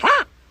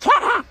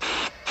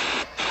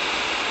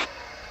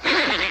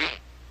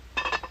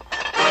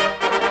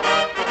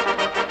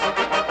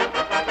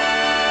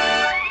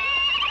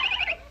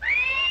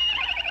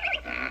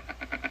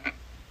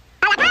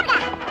 ¡A la cabra!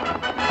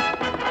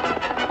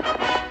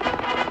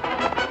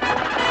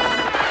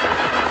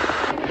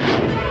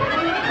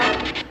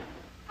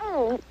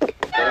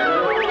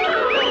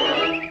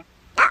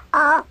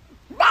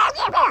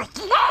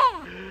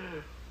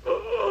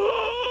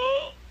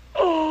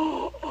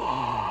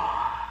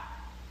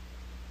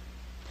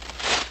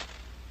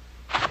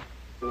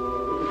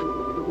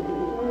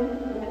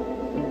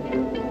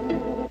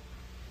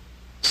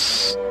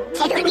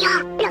 ¡Se durmió!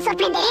 ¡Lo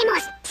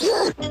sorprenderemos! ¡Sí!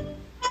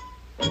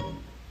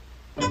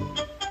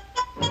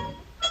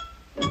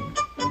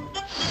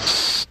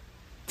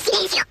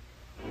 ¡Silencio!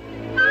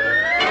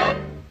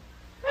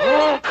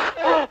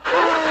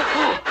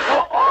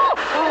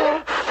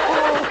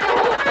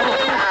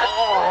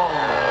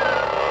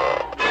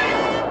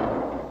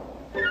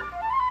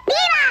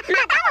 ¡Viva!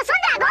 ¡Matamos un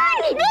dragón!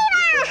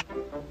 ¡Viva!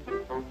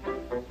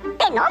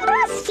 Te nombro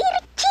Sir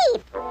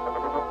Chief.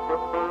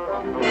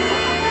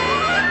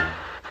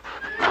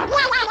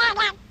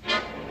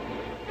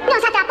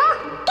 ¡Nos atrapó!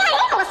 ¿Qué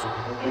haremos?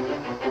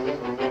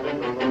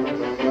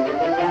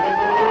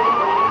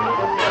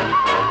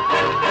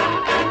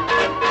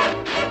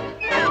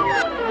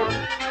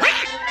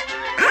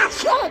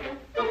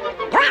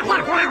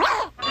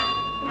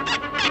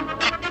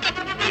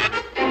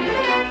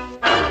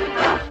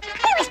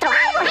 ¡Nuestro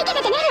algo! ¡Hay que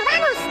detenerlo!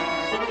 ¡Vamos!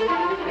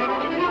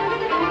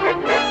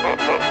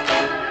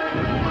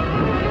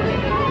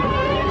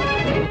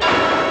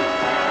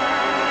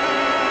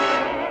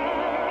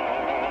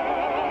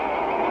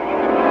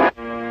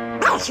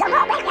 Eso no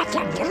venga a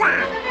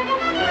ayudar.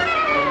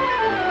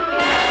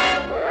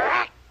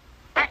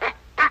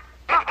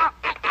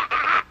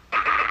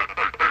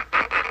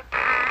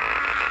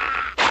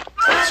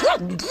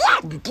 ¡Sin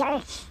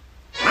dientes!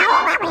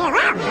 ¡Ahora me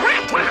dan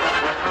lata!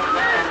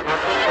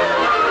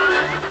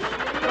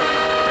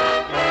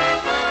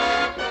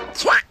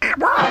 ¡Se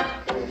acabó!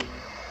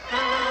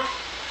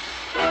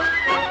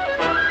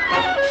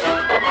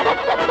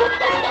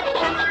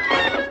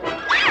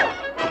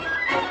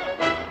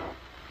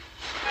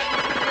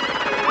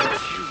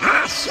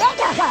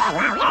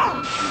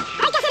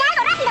 ¡Hay que hacer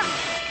algo rápido!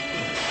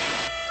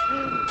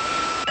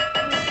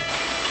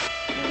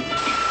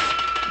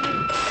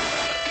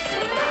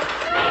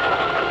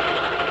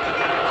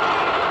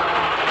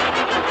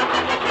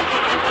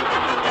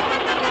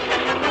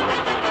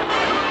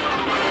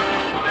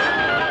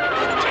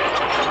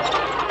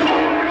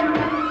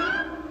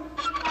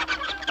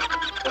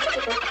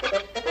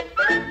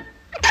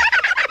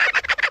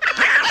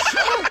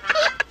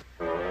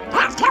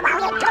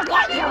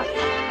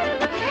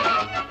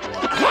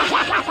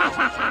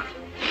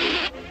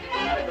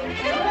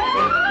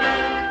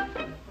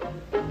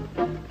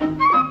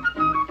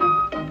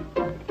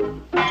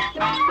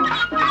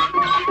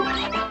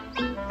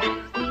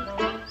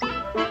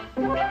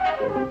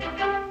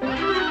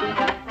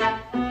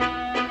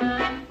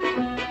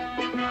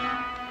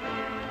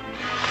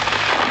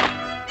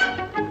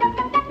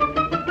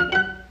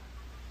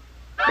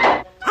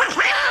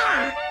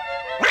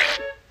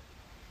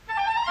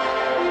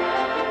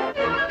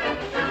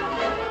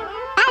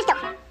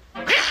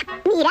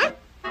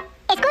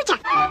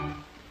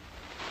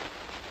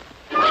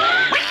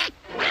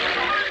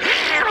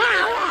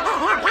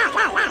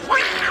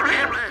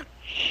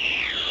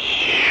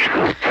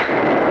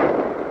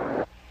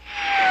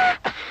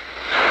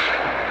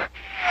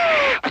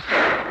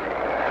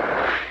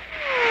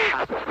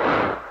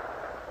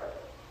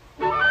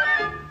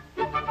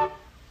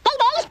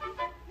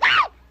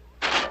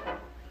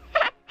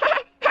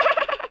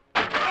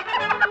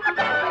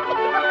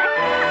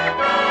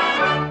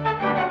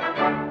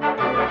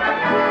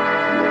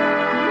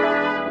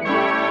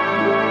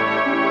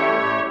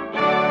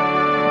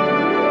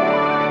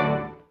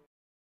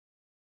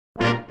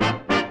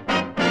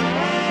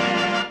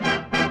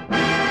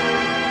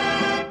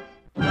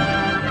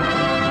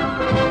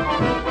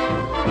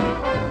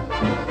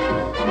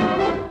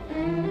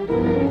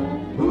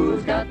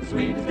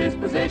 sweetest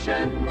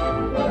disposition.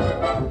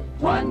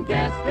 One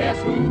guess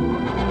who?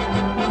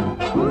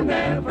 Who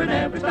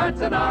never starts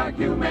an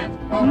argument.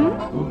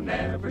 Who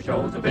never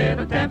shows a bit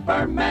of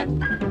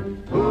temperament.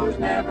 Who's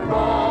never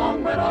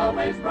wrong but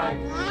always right.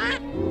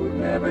 Who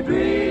never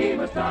dream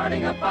of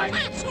starting a fight.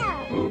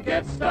 Who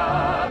gets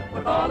stuck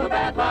with all the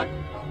bad luck.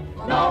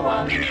 No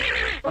one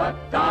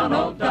but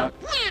Donald Duck.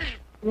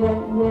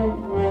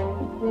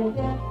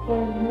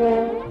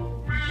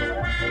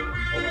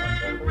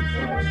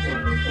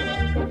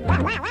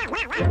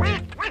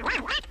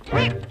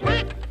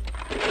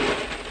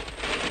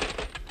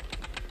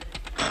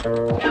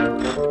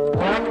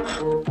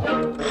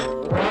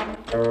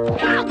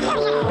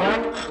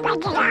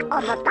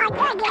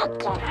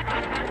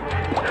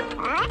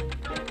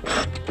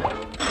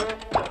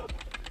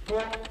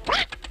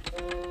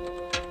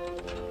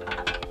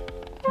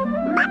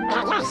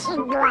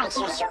 Haciendo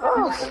esos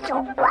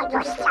justo cuando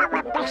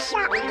estaba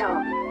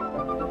pensando.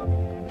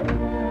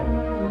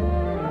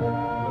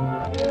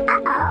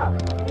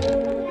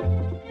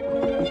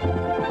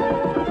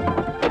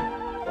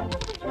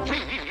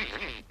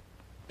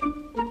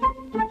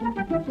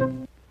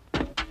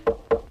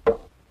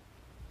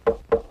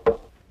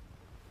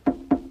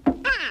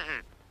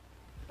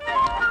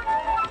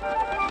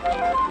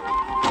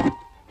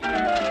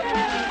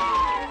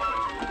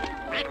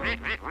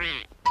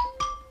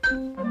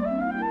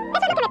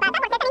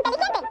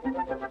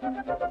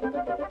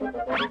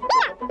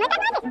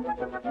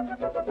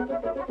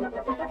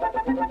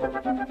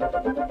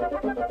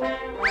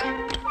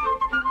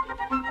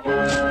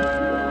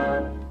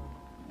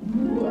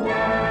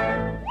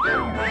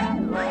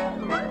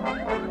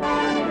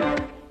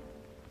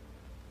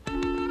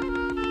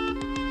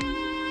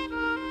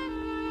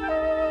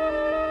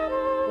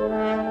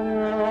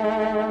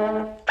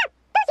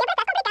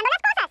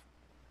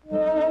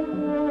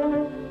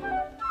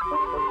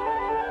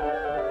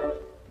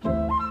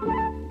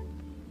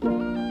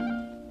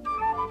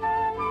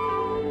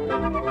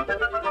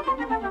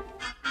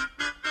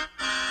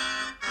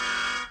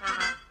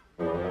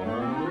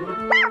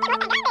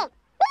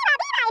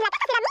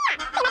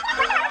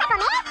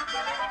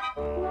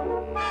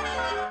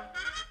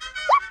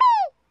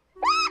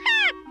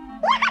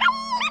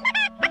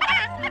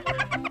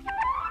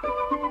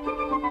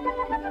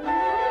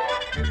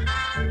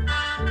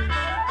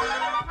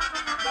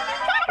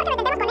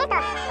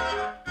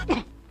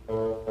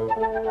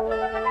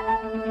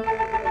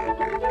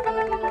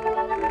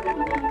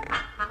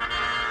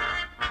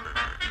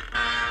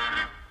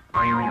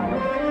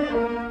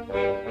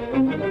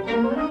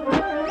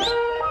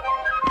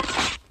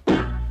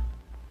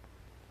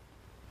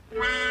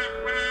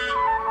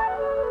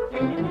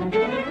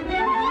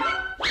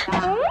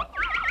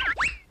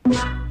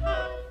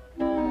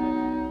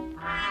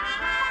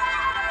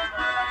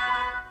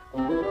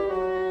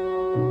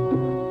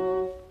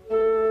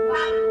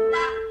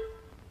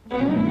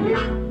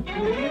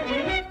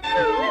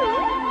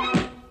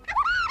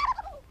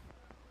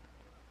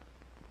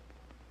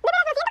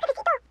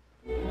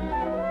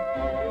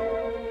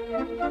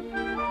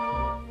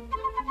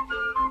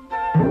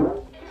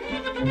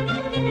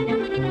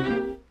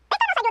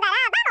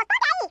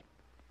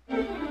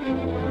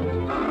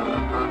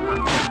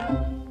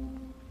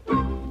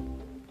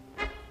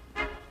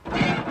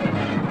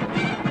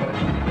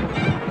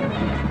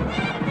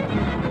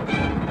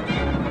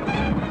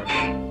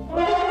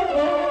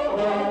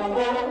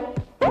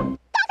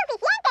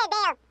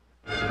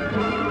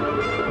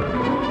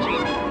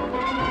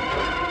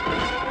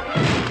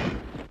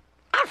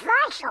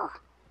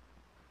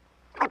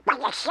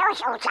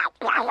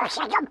 Se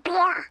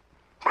rompía.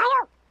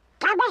 Pero,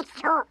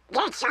 cabezzo,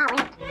 ya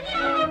saben.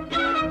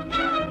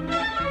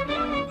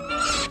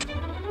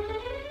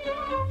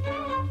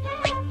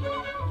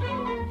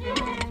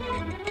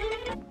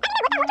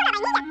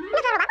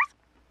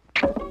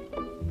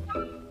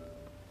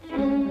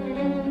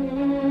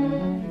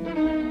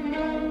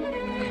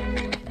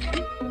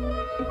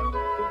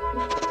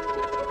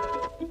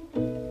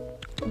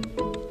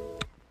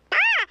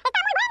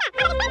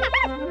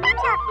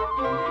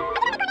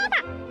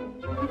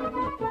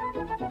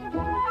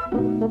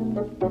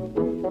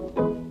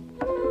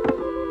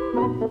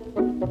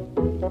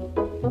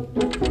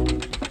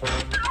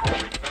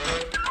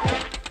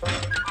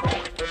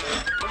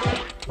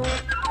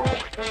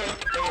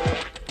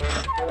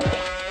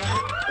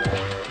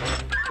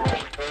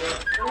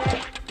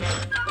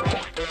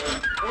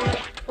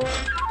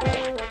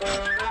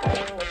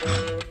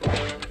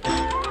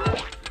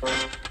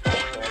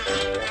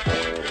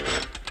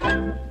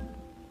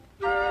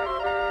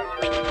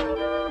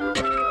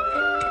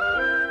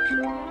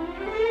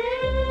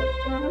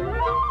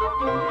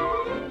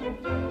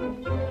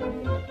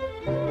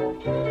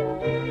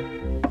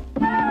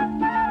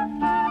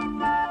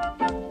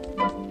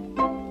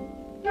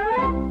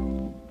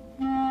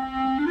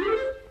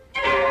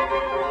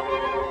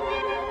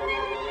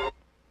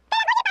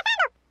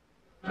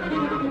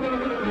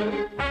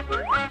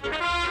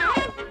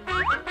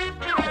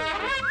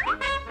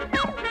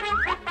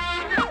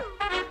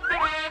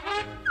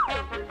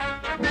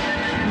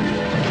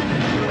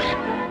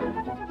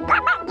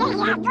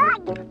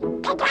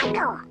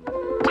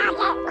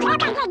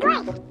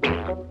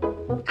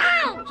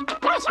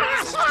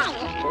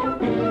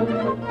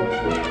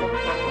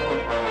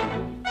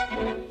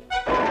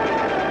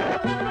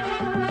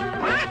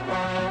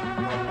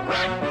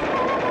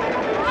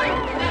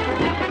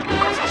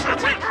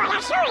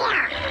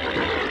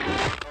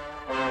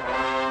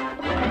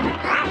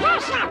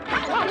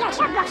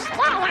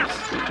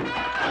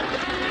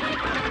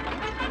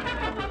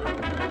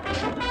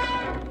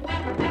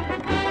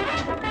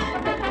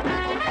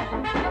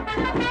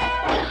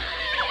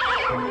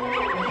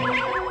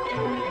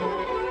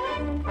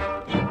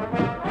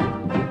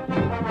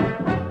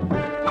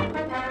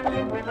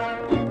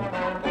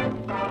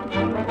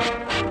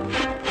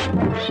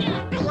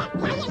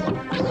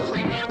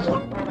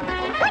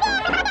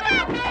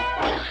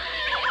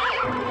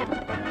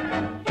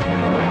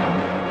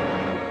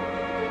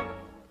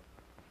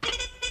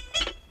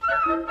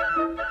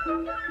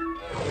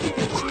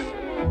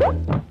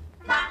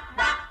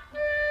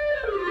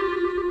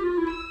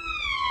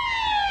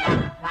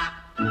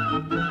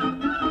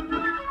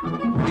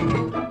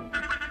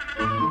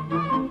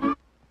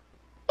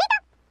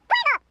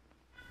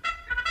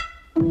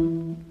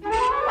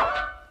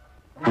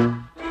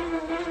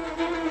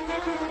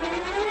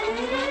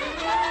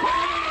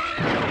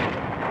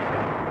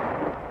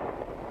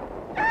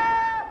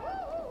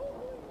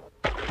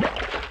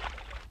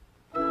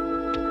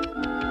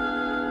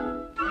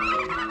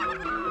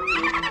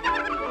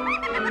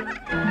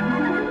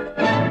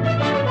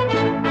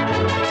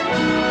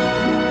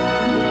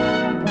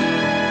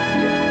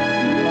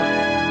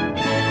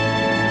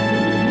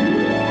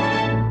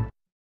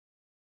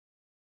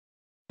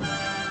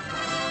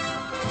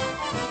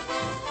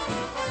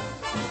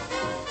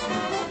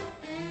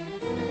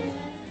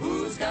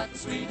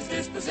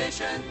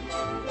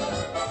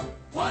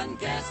 One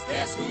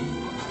guess who?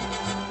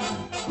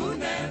 Who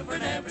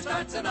never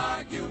starts an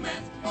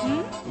argument?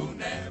 Who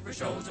never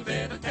shows a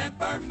bit of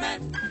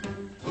temperament?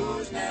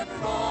 Who's never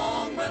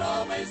wrong but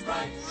always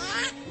right?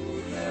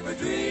 Who never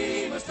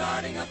dream of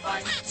starting a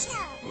fight?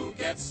 Who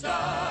gets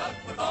stuck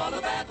with all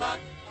the bad luck?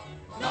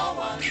 No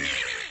one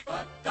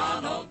but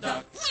Donald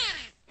Duck.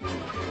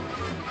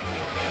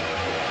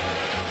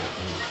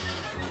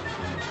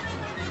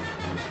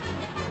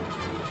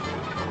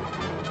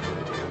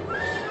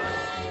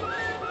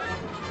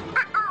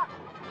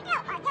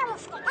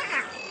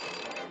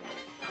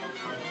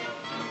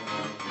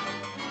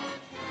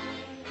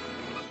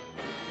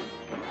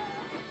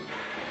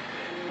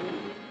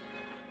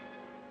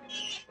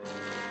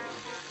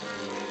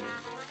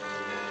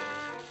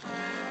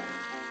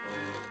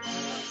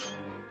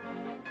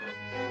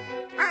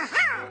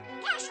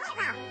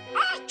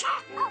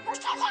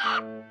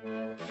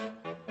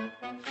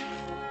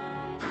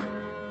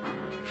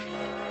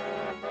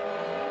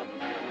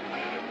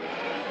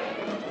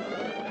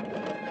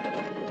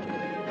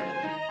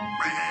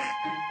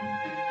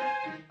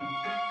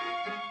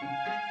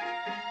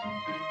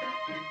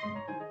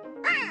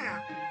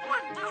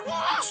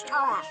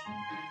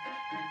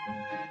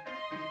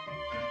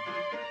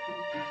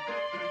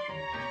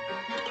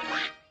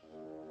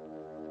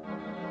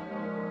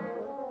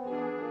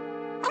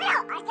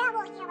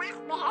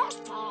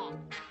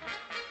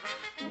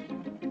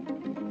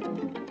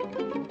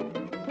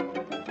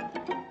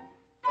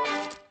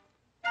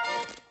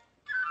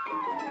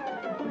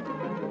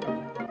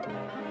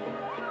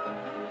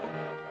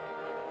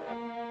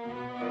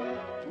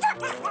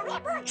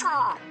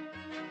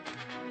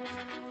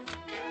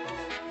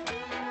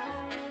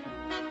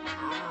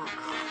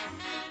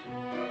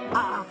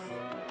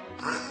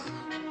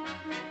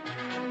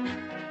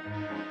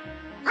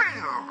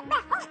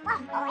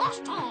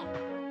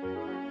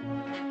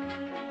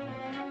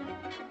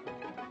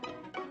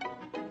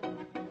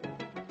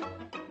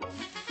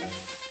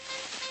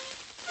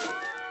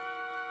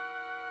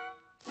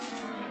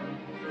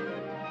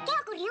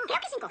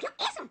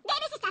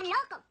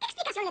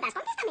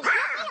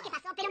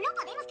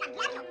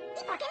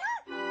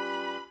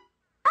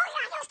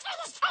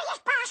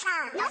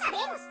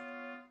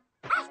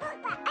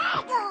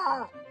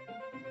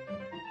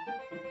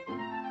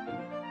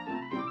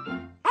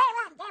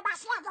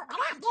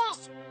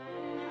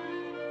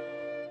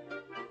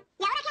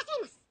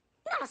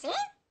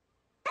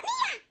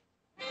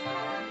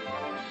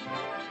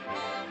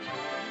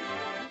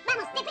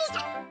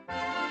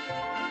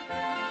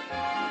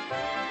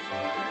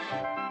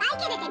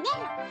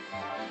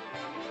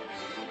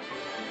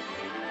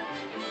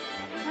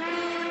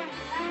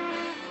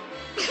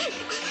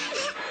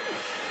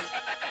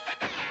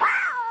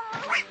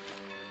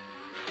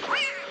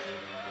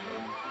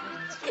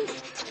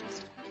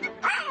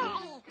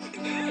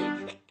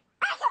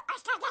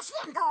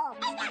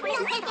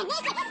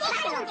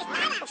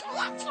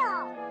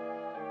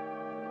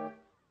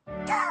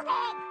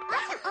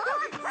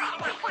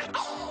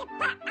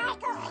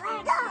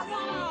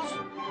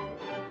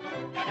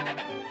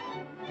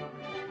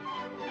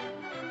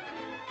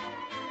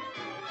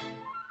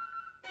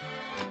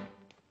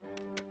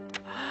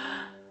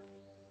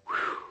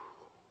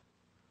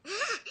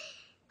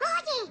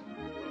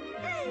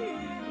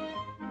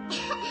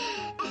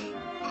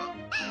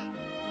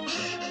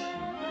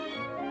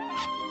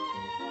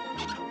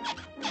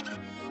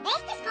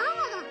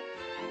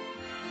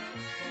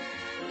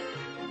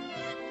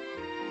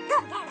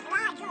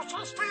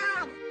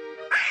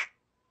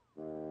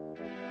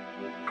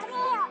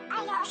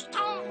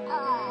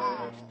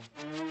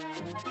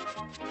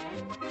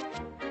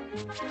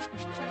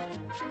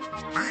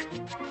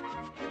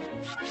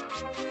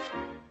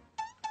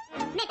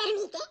 ¿Me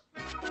permite?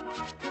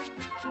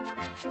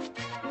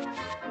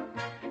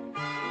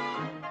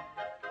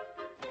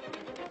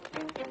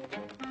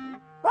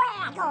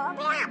 Bueno,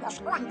 veamos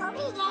cuando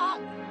brille.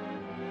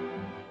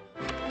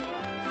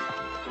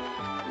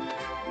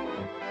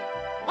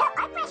 Yo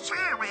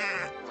pensaba.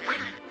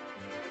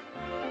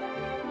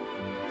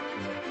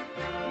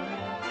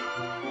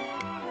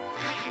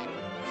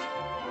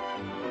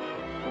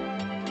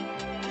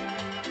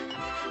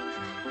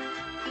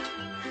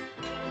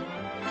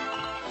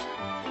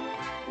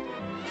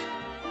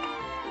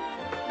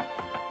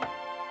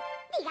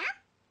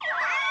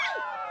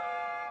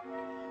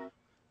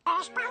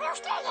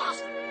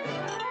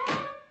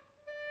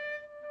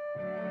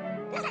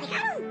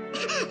 dejaron.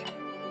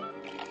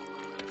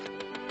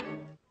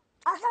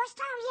 Todo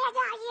está bien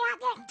ahí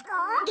adentro.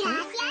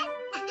 Gracias.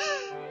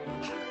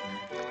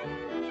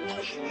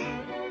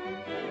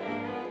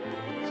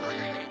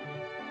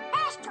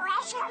 Esto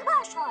es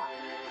hermoso.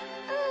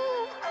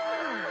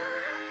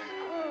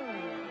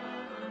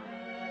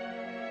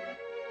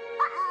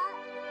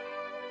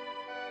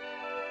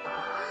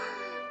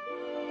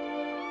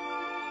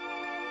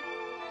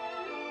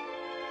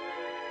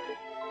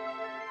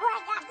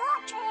 Buenas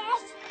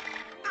noches.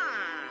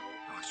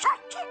 Son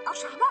chicos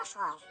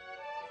hermosos.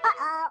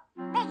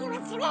 Venid a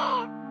recibir.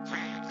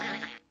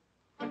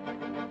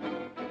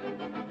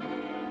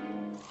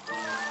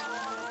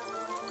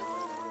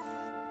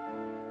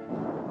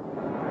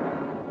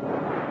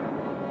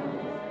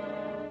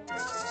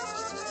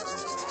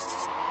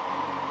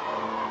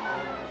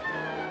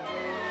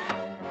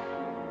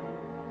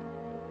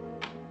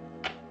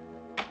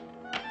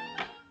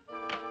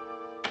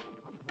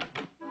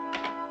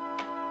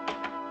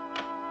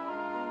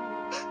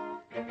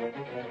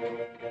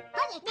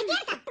 Oye,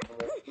 despierta.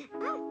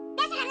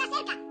 Ve a cerrar la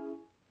cerca.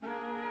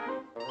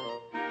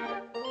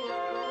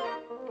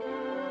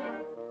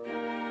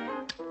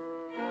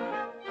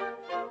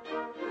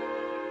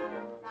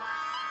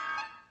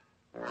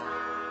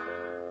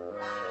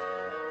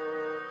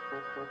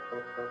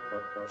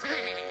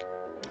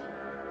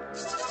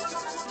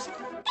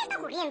 ¿Qué está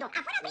ocurriendo?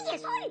 ¡Afuera brilla el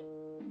sol!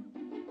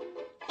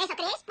 ¿Eso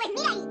crees? Pues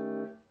mira ahí.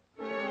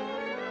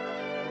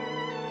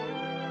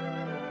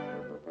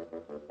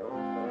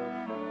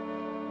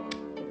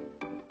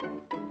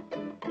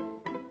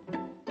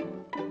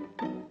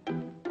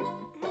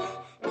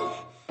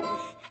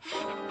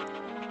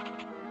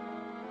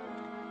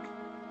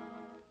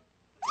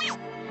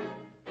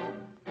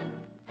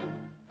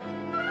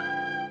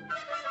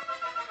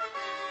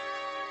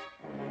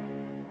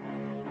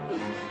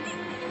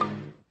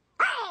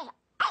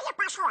 ¿Qué le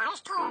pasó a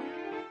esto?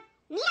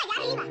 Mira allá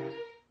arriba.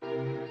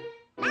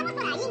 Vamos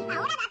por ahí.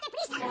 Ahora date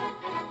prisa.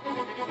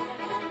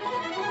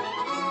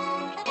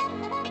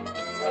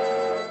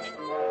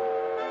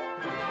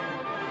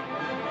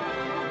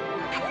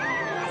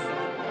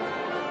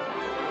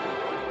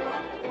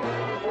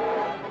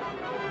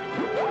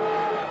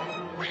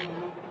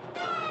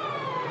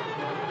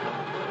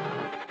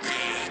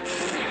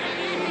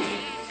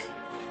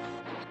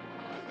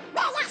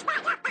 ¡Bellas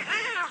vaya a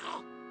pagar!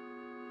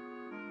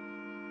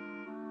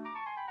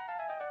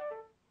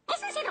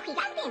 Es un cerro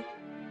gigante.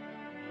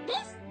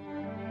 ¿Ves?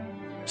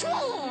 ¡Sí!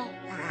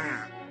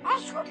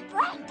 ¡Es un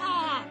puente!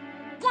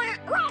 ¡De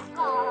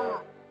acuerdo!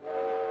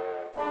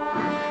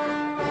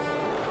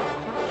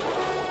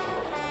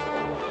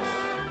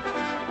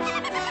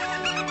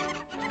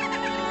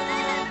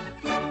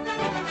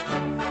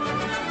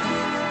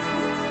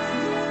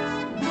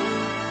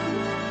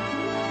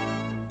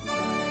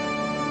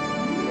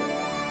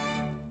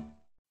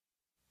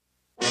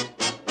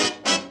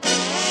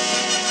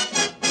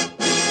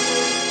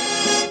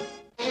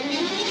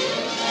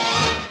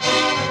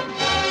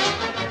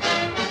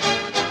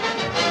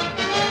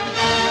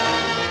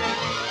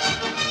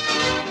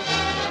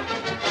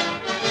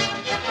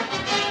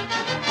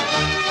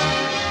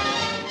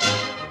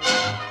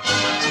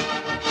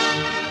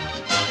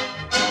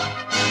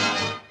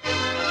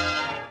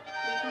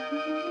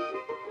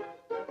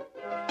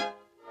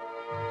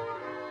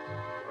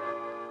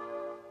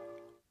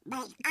 Me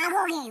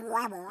cago en el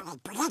huevo. El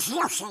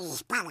precio se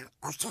dispara.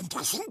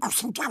 85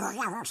 centavos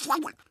la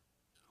docena.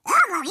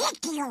 ¡Oh,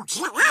 líquido!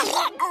 ¡Se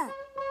agarre!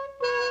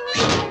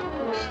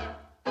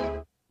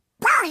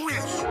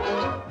 ¡Porras!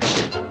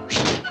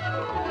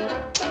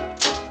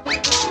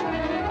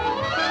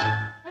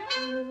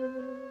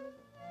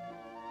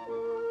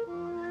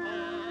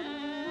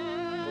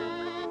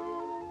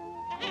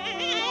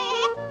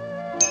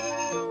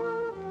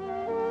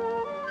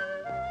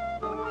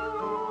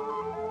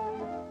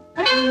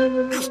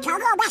 Hasta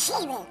no me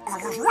sirve, o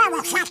los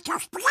nuevos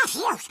altos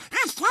precios,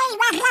 hasta ahí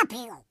más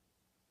rápido.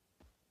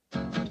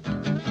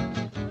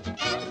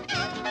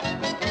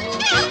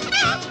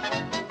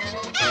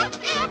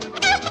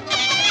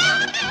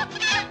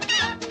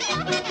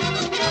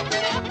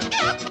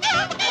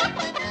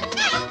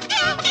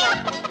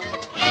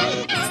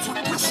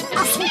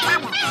 ¡85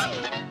 centavos!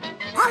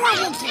 ¡Hola,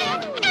 líquido!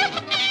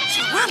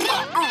 ¡Se agarre!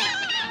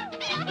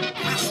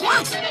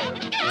 Gracias.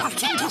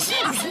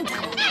 85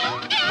 centavos.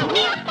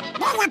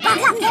 Venga, ¿por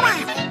dónde va?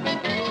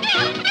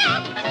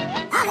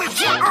 Ahora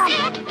sí,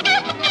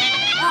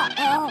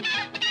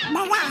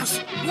 verás,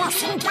 los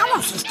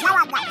centavos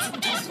estaban a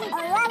 85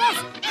 huevos.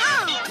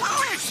 ¿Qué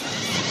haces?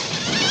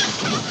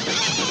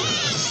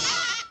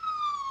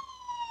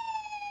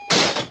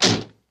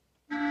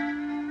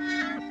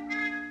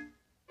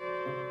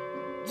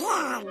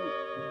 Bien,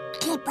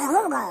 tipo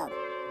Hugo.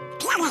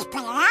 ¿Quieres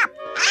pelear?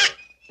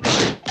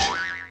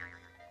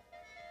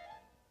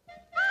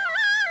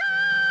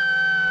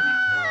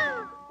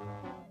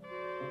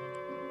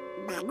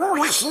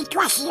 Menuda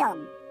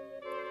situación.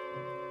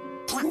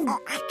 Tengo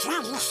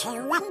atrás ese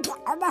guante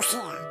como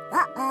sea.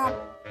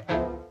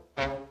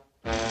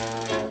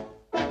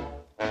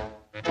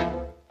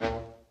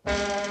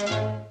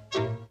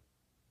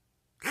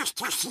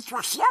 esta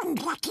situación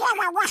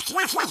requiere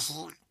vuestra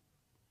ciencia.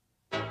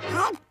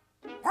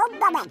 Un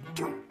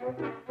momento.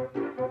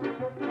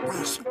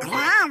 Pues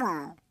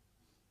claro.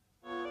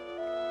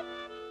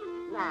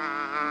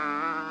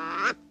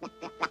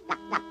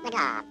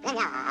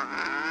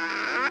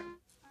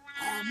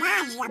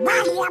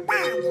 Vaya,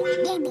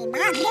 ni mi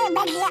madre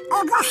me dio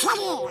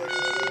grosería.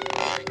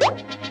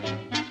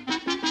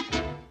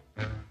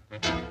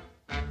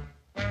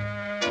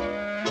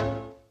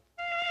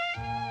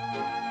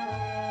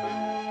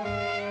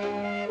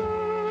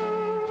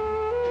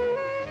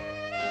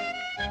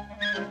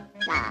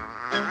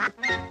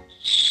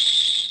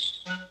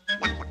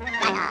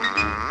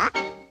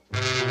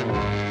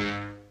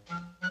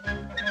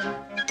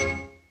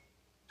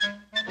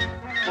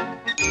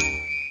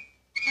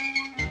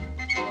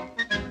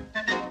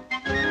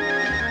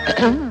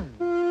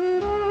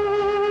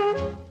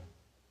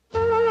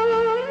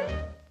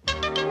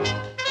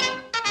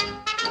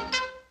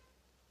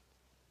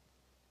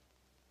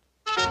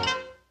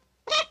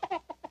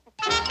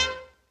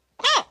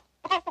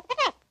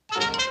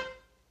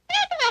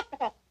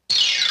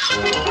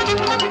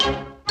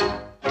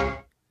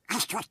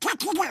 Esto está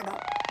tirado.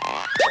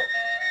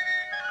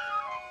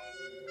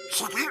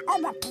 Será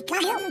como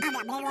picarle un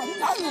caramelo en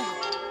medio.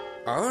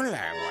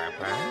 Hola,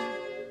 guapa.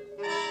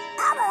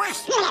 ¿Cómo es?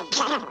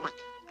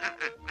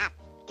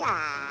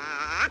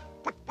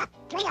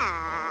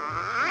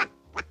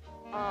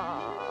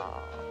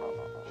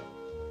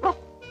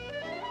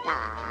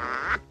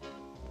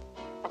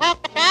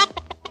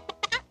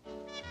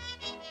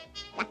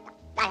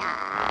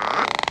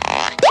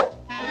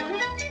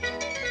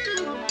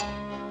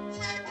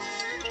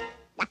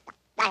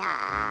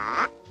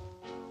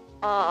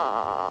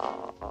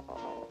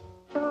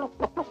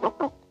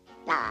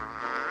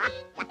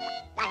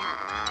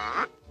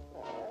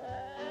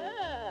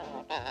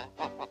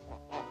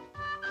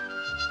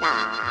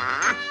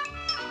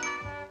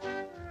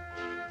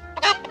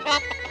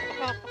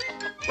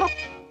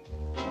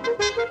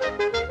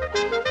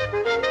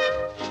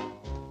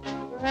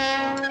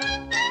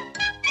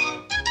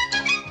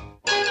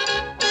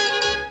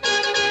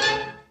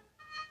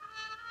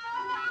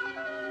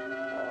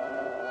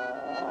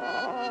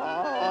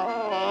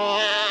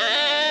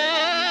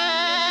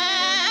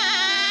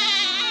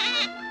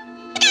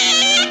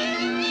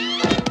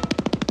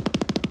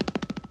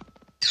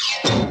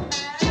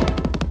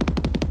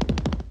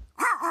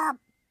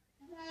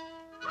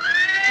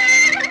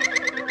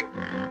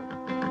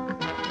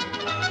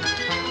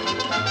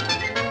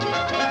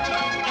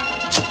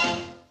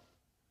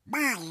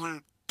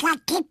 Vaya, qué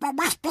tipo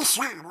más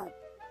pesado.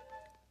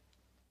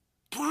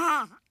 ¿Qué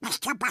me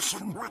está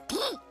pasando aquí?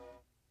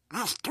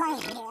 Estoy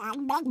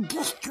realmente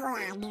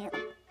extraño.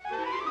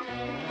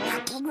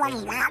 Aquí no hay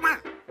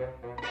nada.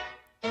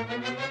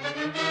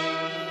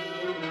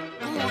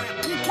 Y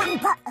aquí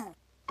tampoco.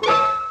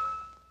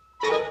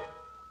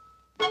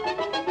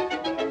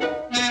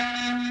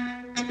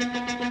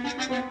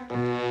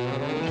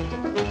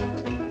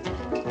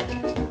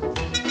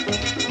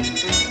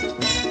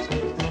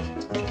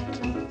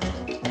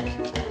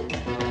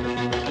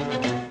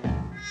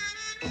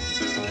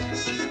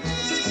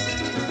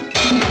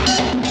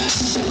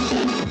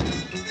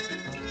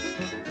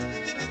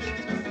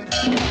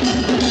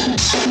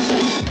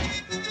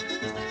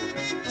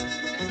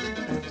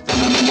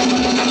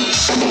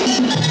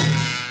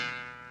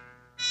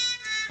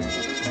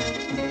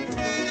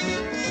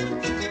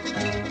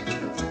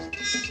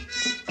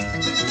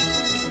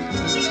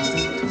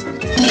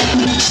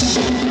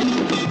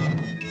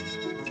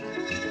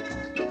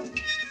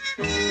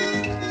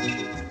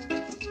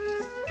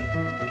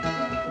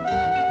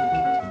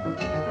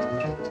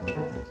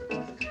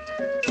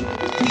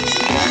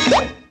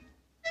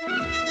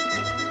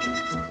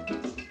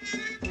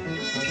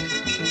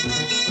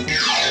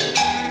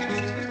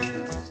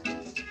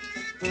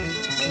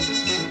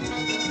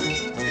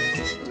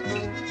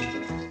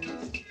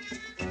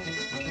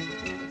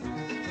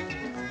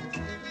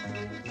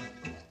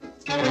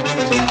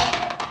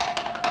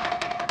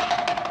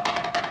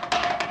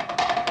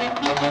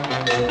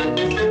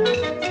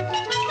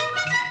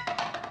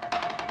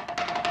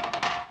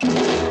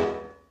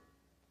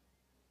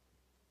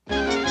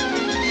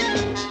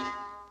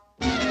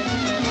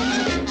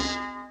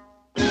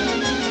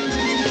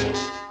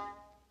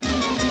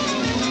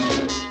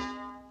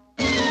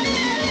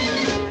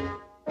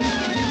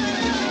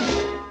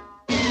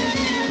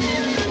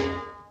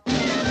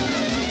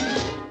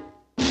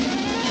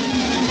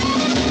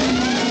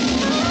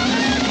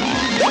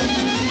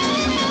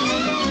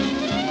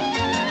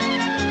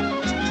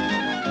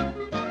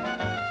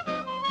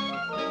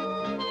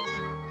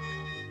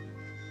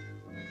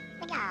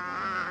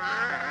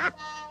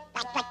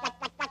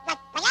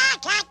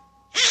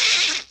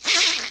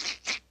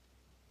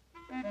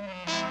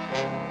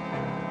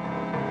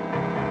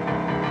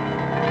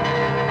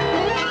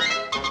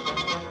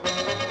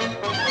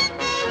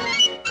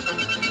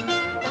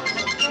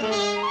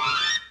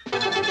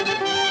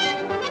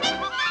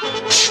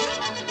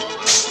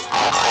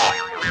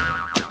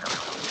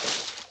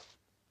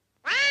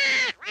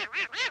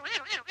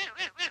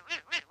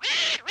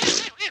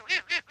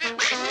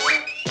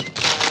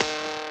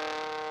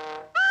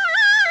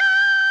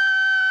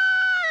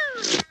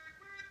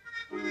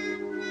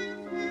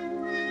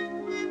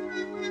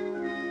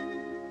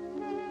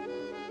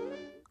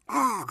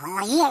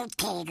 juego y el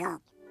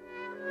tiro.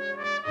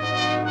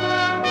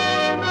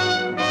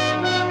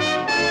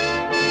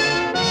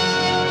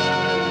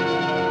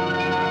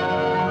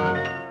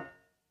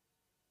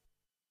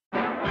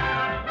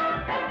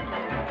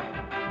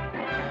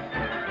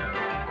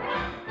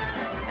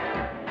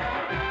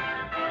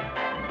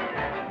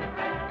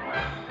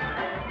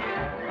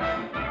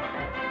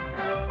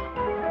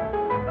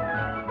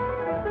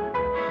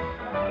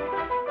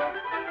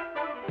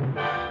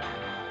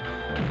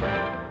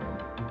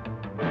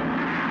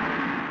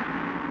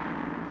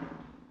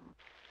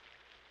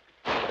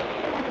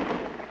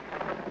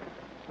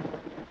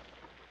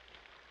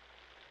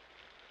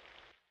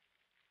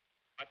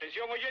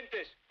 Atención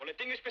oyentes,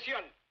 boletín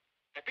especial.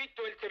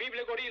 Repito, el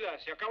temible gorila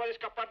se acaba de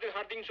escapar del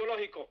jardín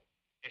zoológico.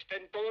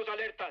 Estén todos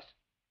alertas.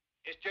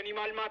 Este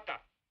animal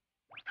mata.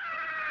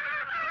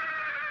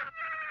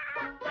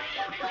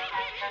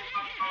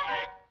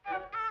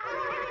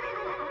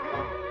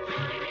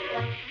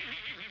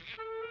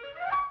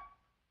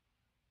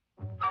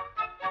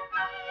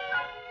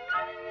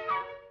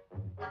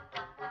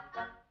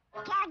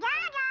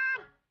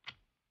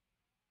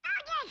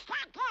 ¿Dónde está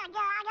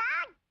Teodoro?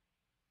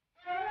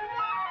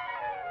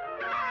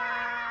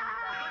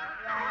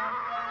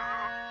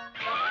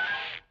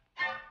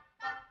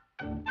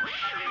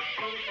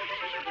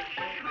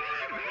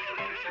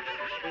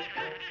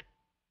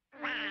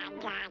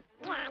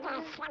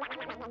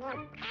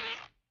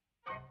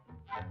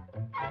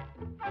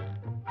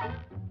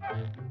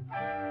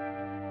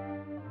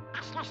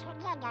 Estás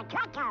subiendo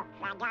todo,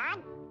 ¿verdad?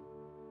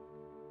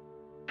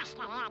 Has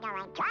creado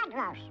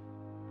entornos.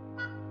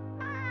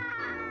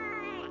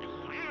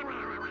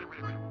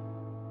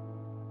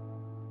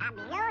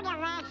 Una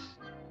vez,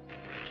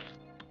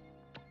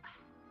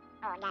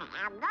 una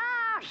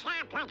hermosa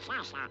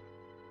princesa.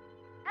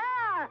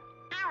 Oh,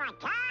 ahora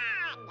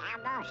tan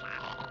hermosa.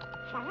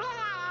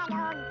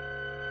 Subieron.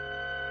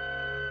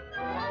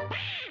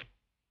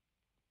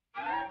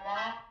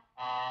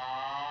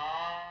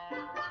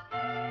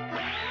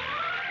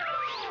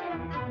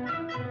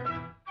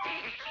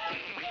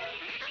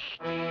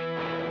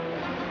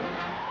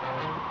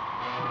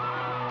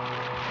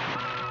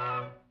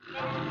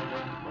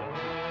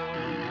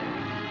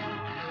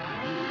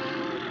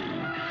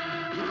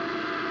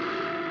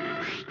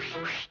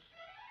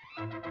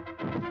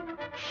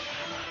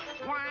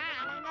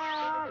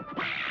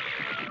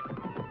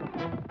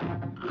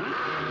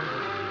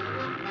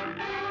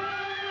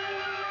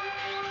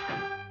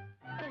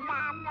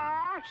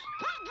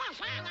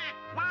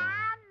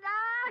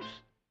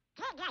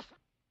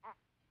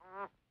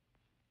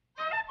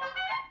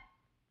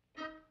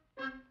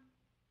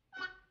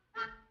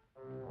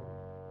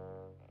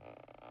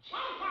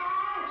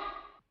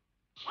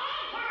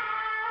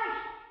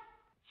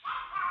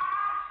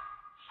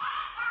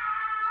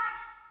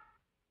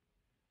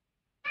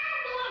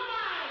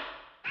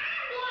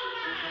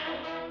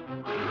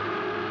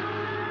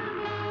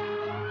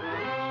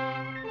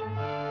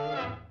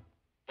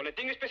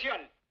 Boletín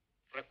especial.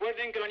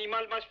 Recuerden que el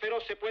animal más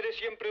feroz se puede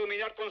siempre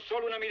dominar con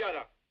solo una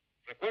mirada.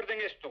 Recuerden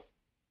esto.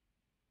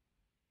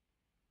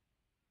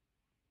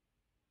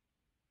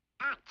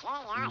 Aquí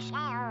hace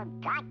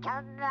un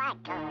pato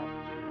muerto.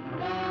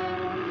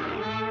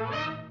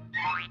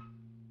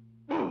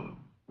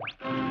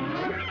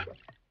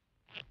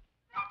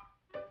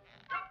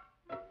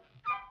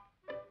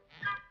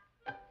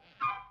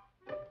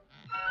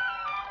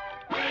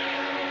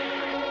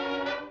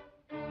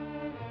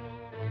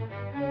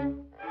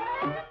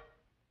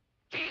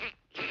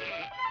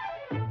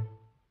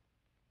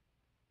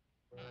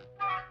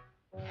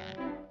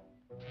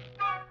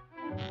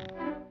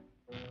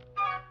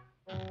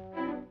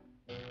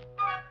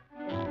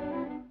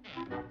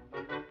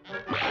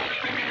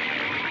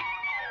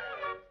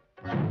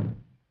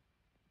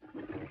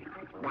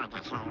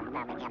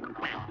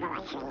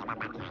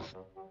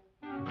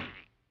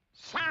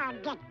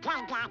 Sound de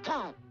aquí.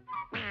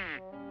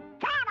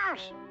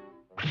 ¡Vamos!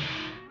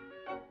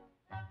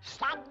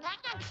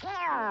 Silencio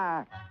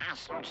a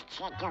sus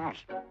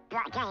chicos,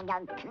 porque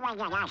no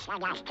pueden hacer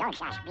las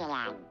cosas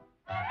bien.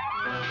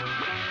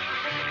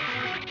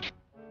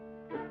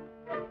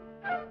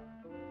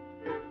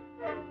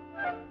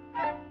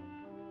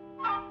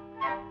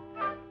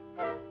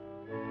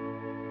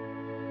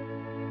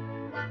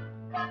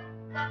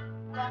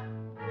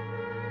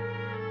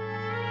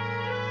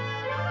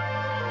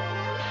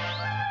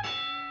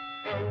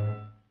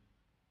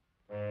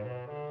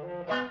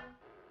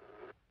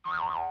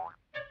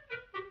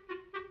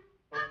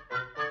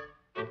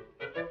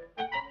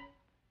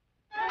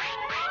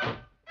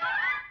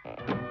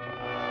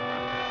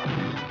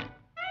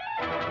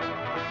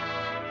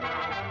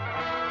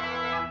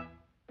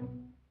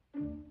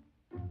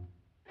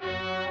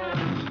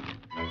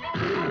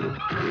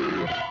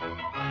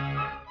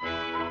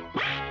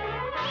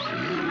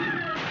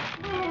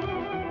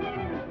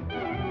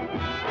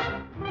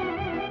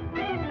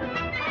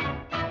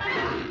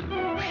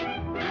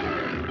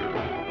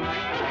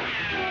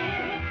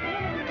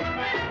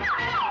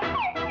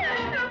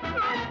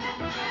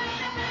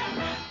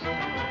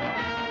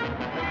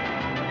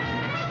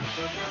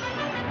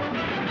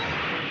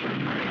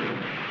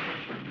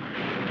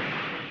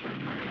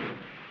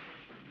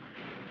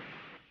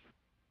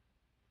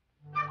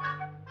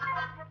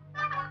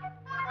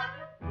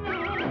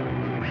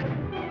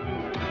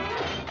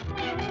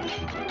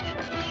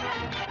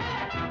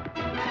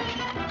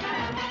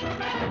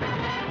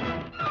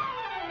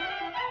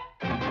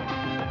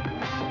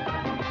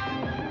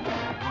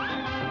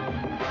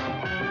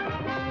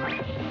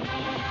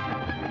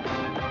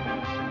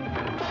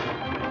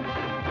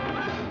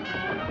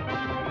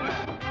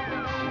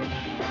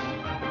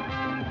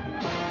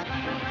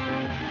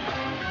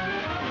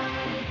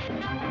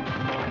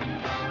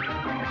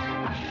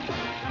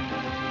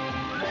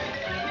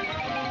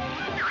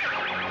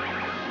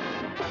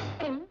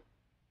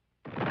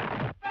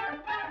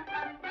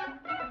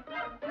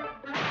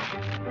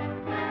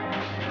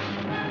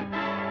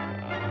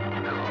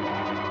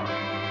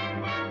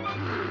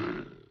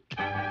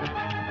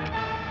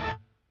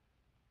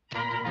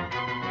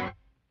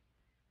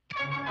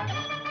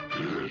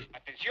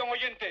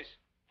 Oyentes,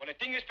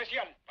 boletín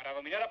especial. Para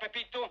dominar a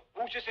Pepito,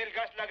 úsese el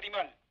gas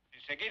lagrimal.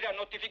 Enseguida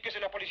notifíquese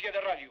a la policía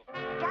de radio.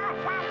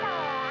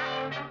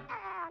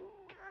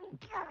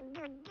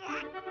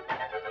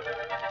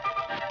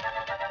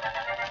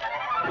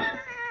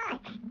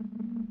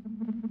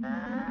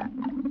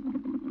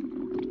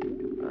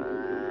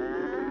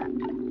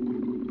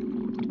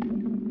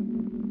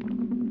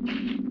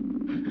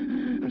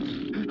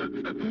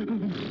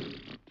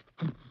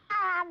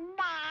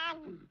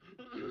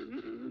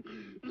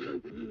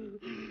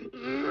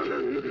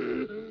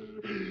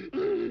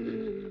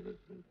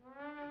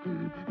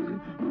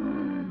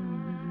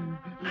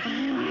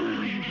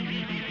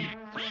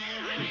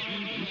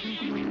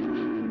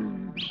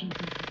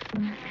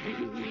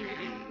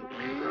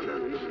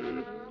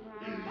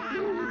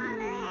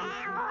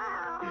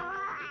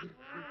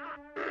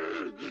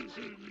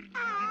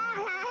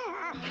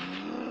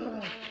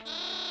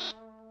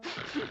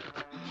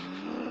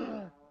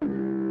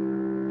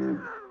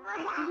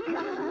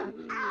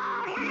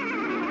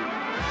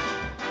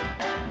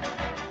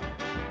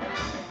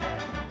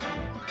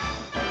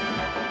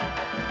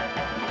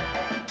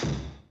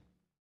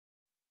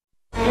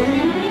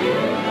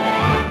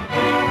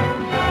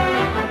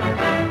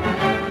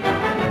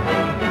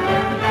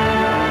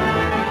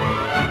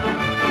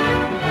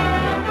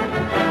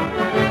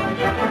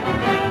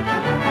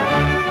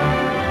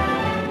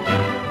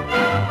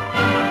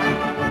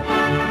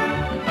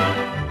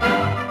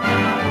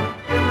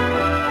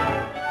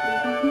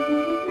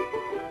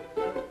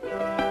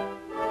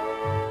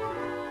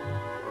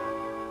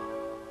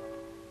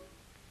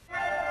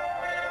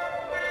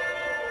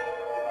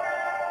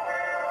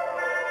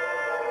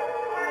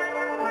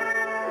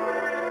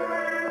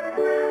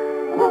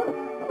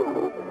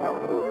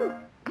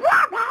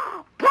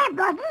 ¡Qué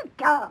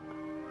bonito!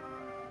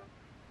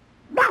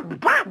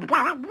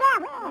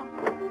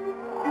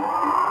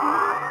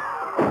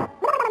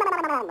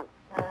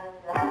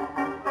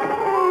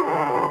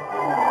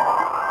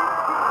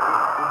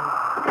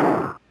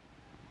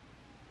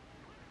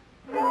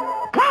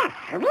 ¡Qué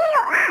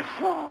frío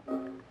hace!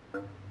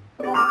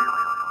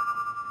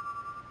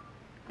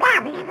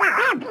 ¡David va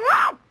bien!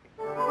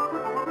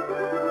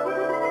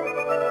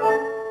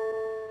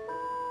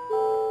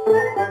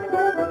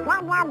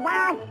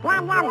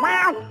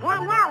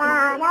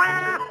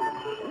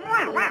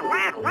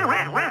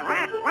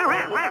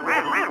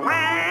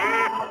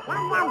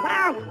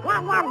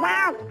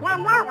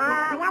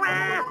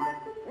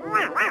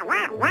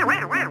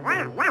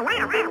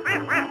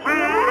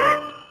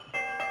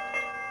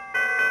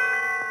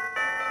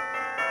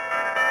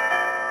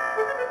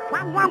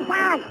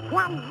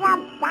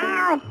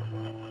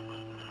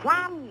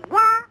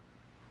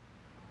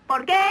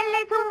 Porque él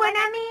es un buen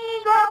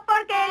amigo,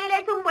 porque él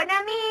es un buen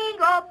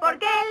amigo,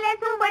 porque él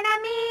es un buen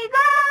amigo.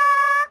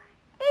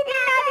 Y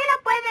nadie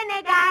lo puede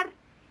negar,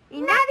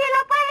 y nadie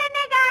lo puede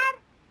negar,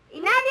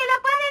 y nadie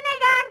lo puede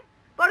negar.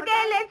 Porque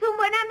él es un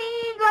buen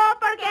amigo,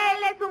 porque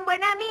él es un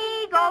buen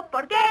amigo,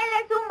 porque él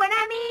es un buen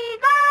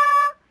amigo.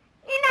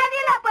 Y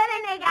nadie lo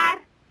puede negar.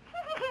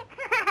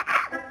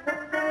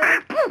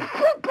 Aquí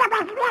sí que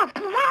vas bien,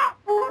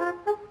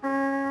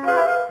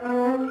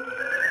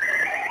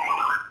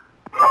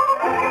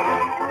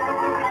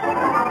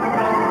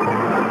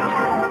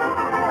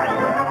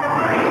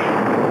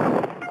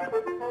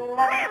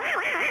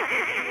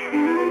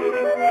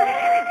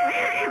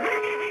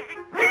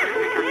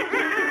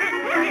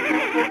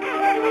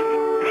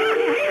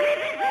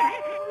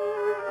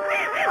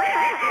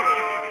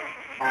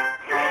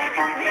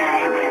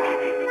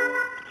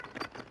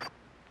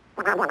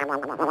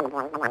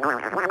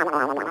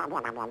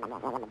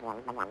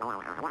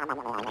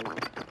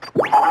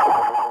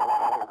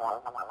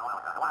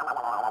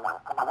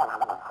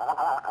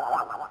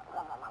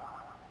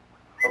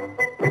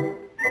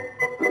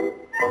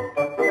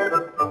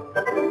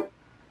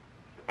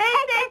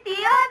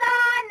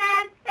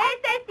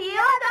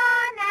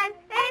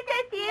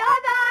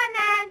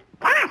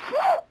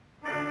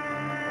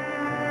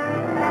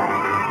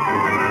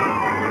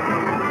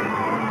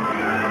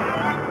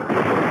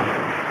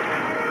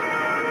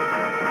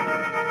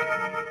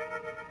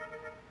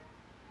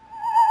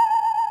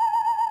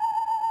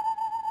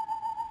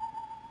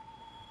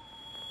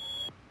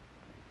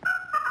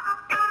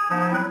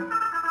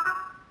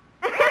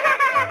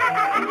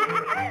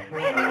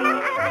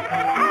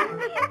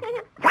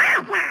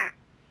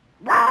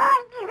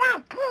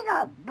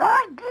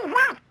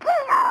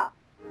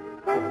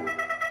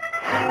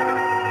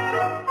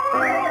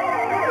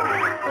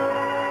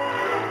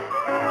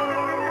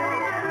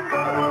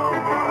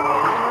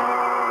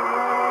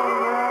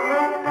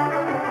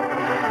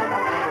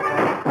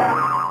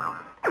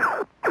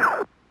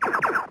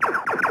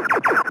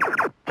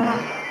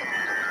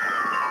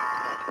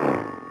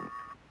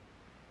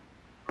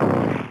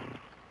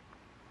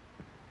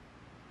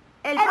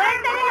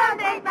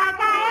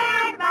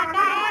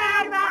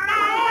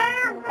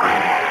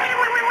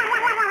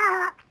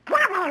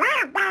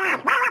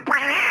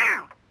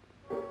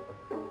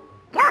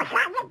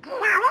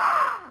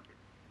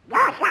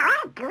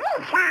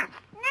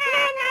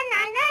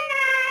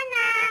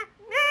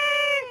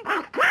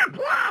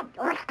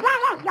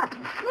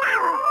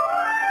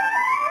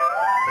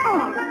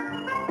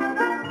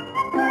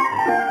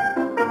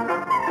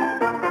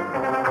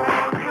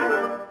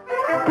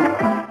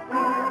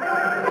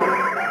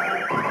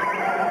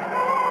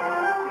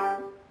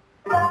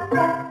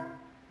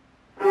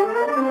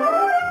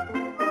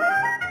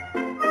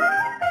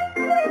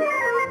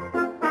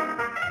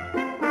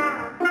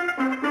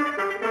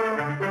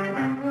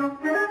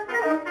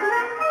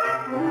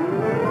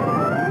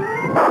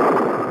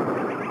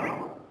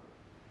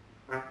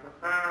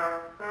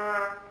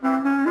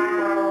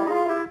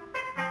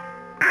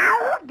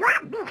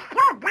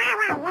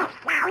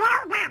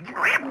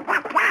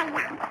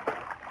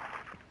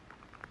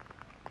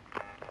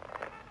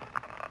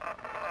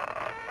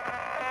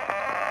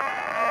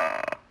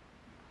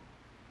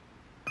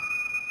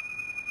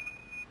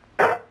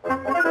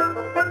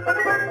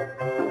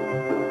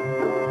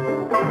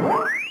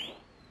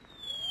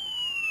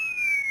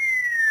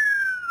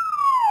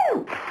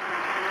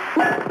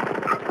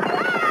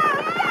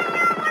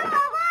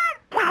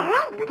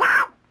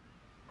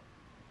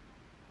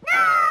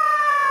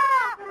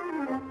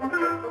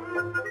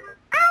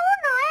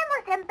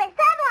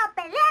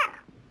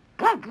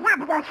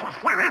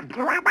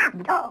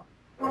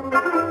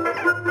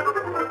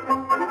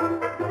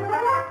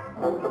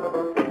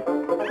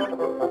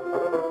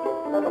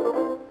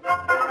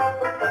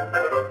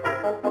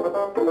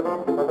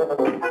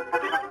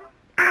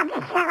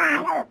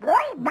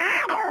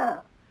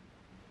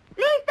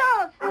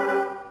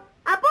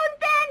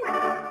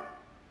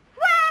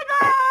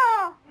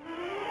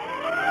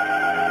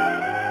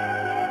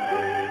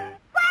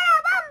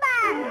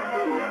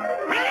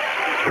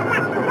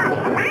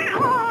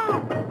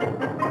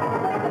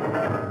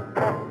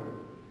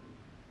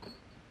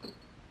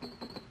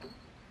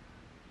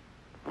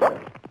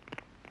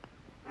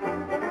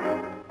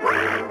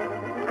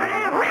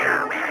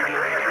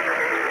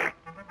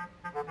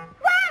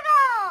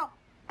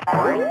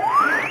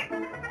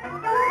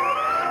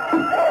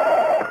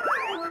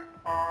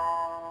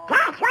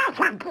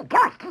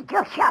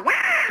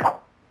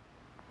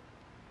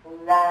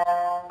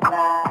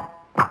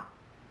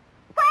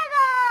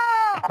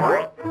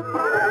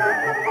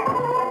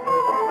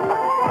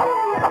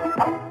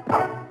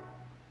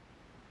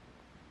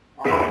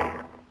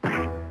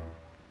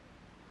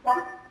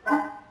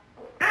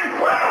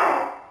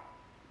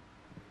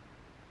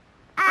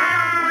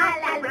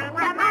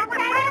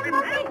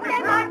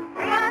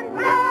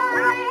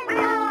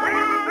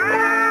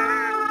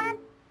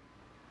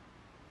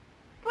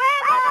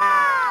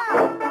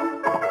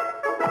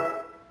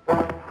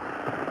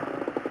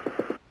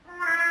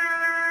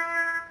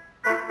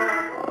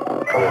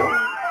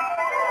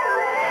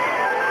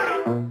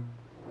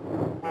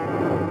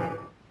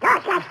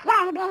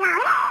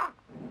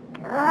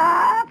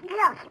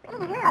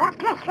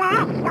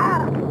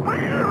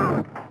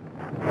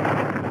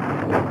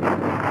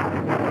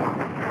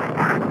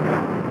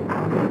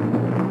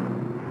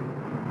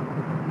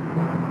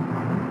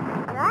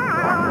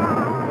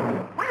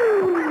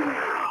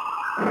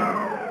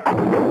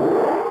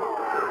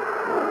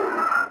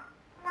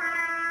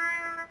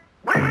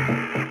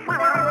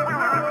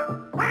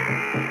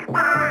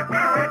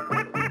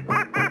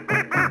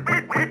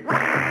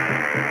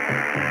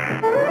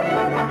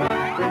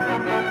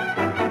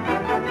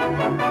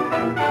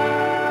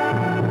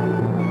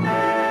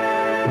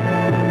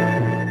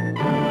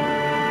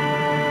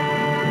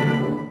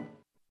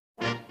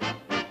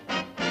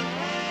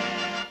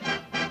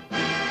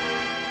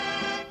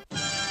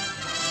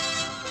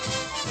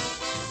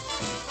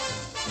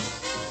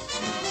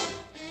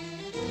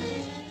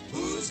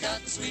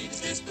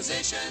 sweetest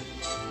disposition.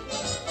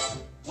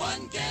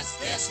 One guess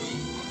who?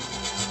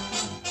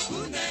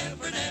 Who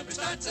never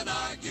starts an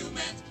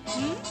argument.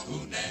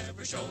 Who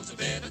never shows a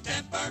bit of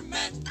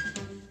temperament.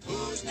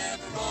 Who's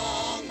never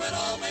wrong but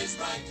always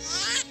right.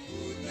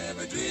 Who'd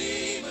never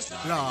dream of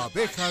starting La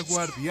abeja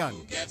guardián.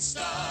 Who gets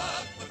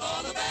stuck with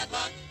all the bad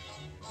luck.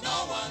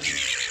 No one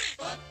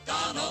but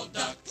Donald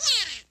Duck.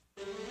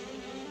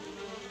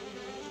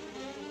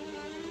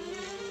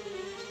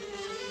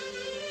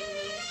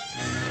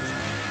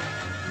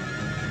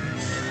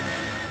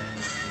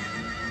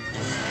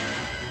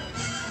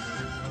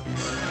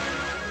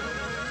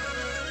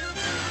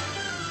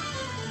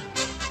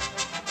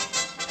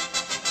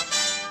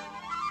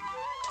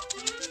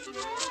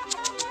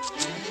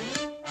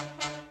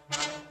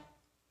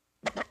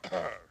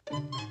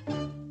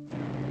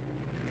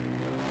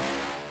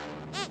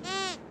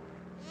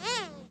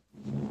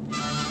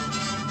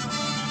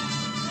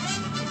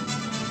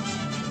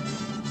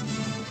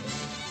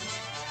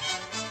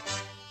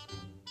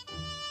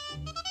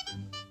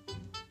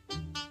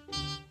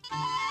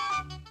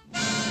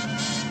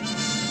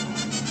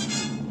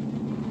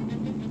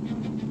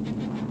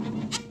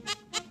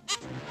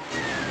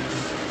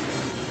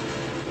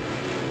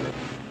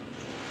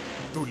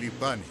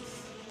 Tulipanes.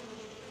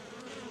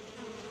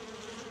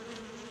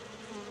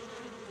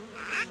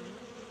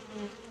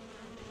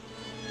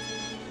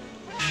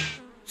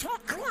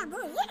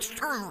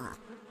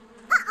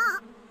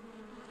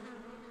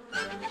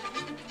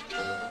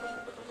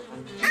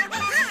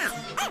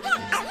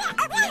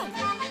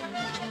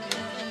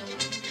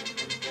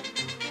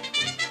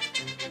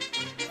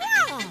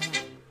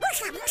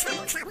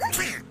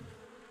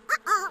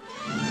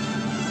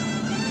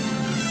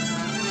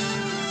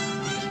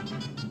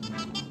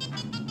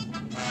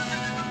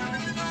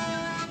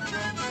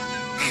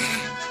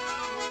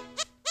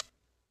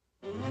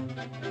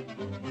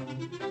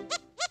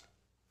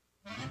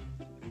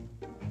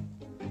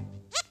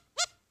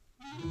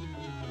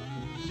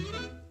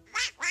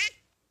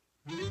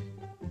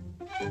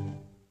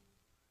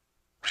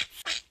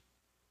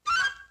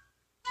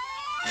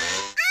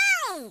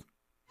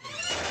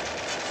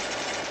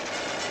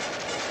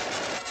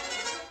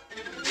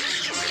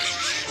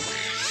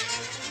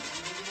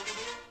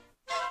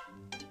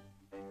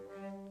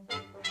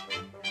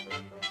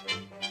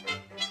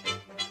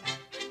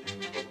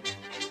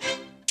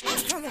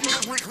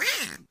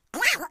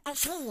 Claro que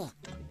sí.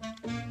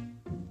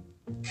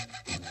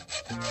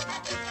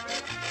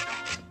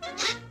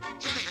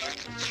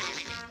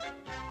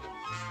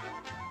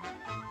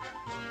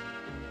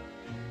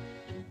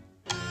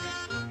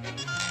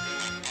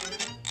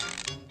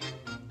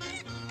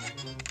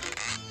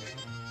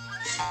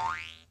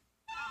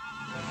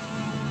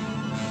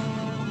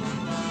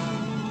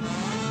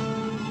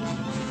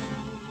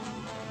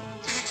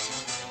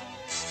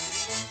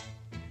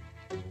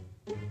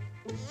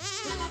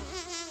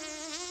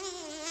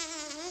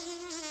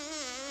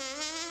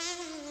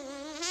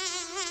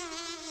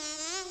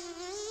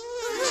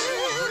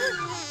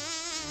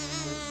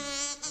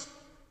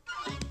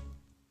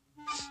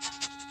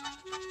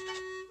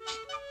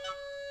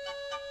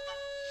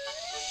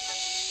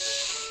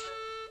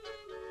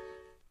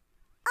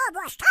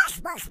 ¿Cómo estás,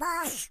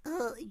 vos?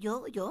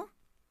 ¿Yo?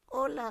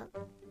 Hola.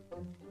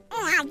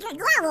 De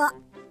nuevo,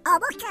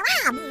 ¿cómo te va,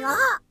 amigo?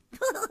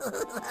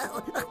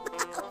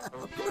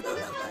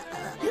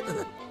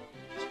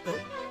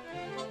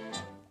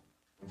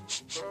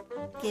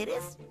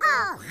 ¿Quieres?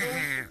 Oh,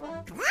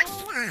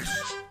 gracias.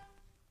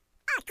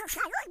 A tu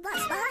salud,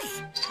 vos.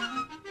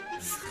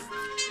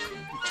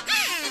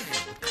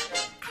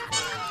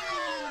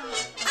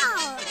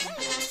 Oh,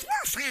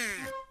 deliciosa.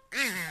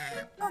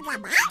 ¿Una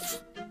más?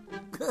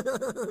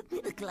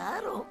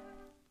 Claro.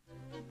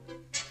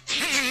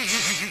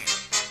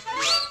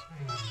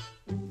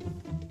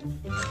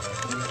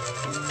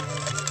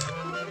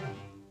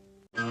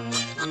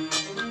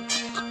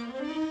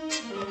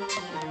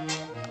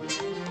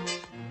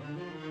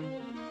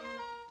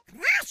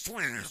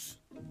 Gracias.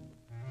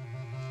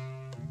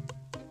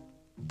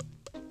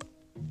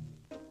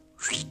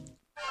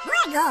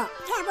 Bueno,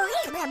 debo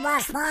irme,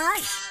 vos.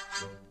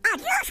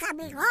 Adiós,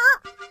 amigo.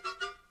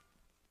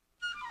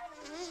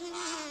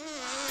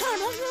 ¡Que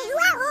venga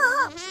luego!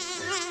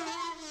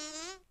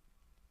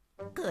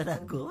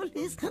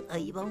 Caracoles,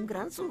 ahí va un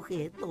gran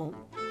sujeto.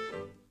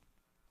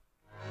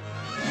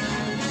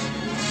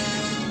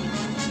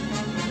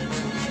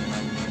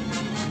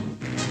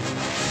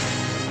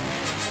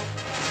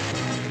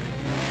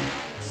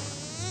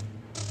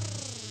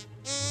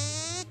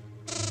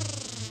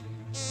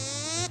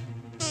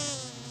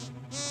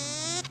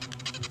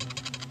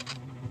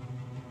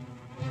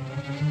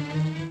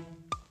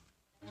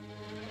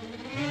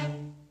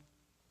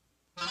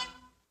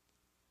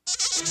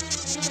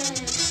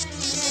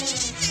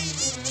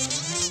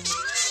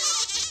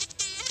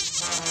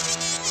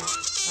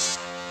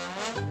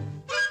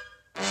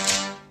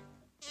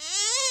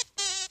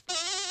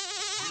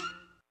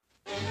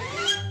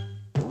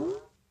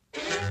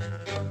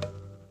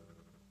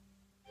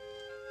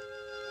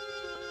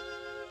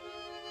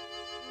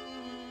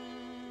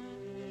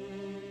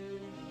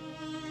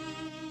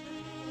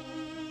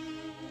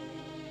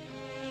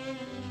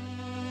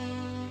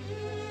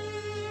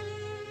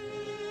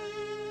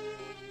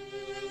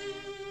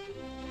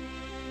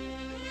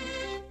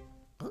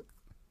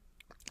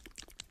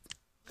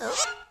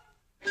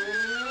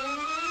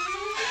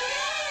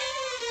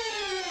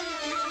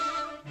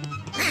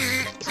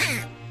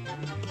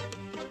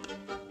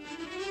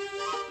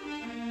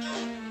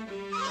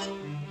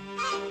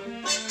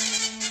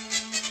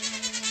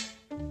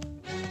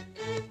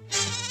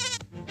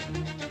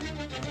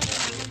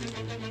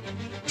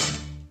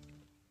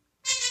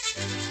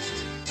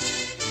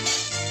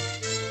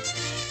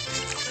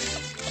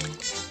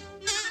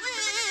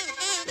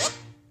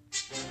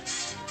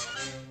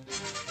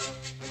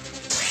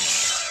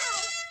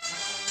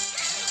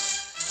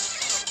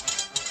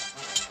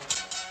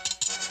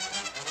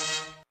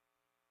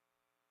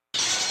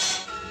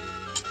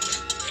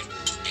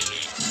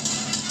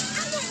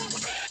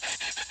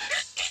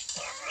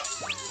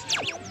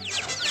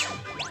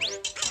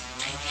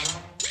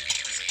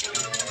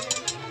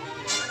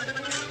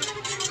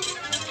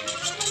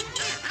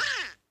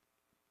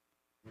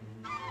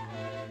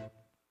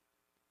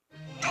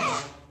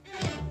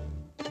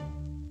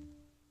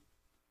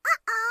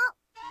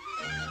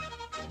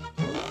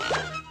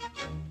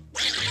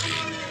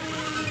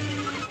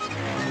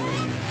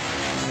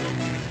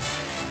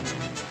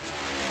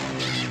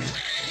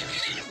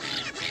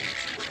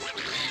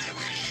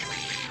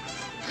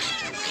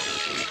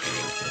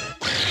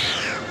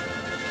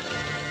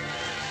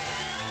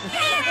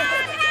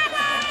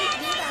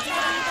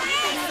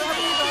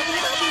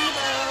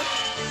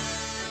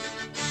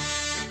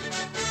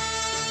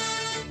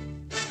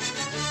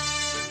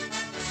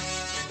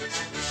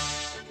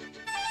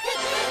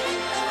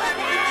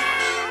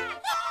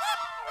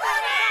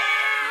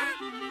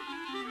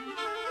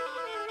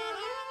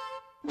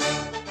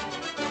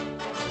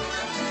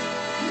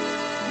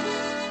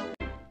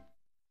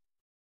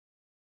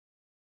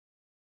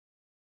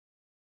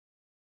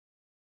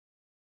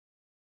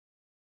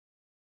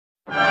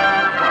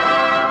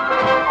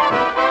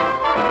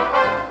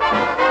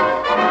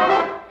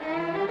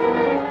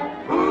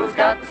 Who's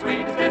got the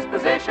sweetest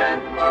disposition?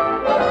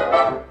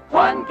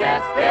 One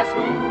guess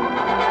who?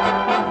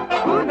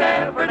 Who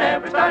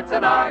never starts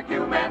an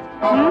argument?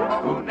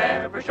 Who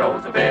never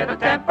shows a bit of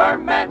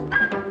temperament?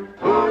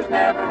 Who's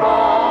never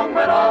wrong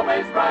but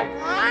always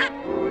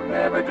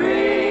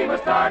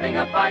starting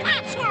a fight.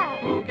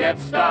 Who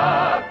gets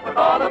stuck with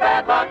all the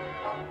bad luck?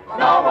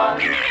 No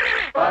one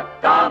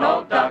but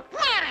Donald Duck.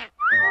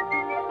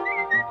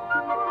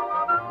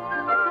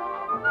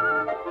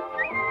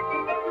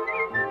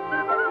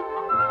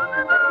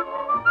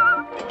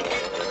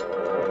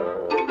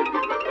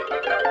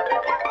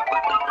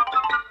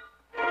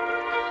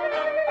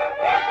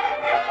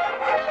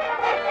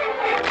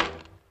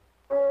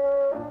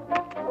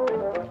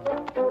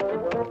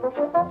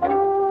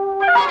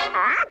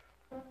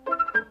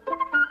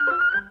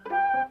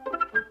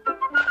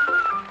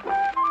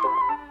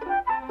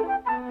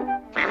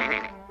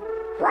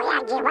 Voy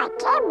a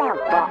divertirme un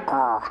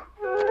poco.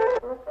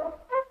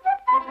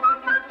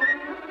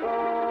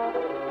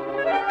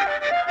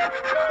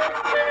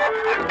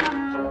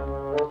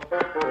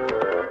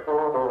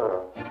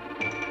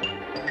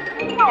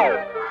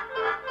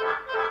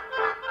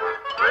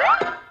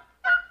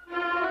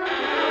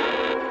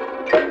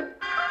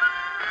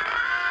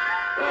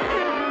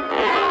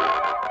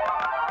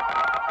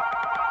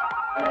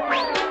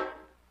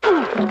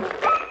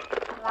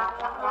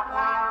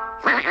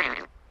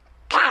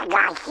 ¡Qué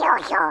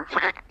gracioso!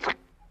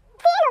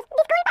 ¡Cielos,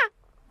 disculpa!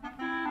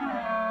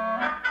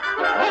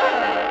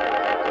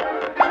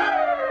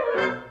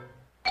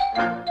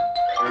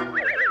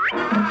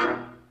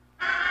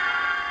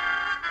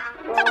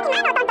 ¡Suelta mi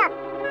mano, tonto!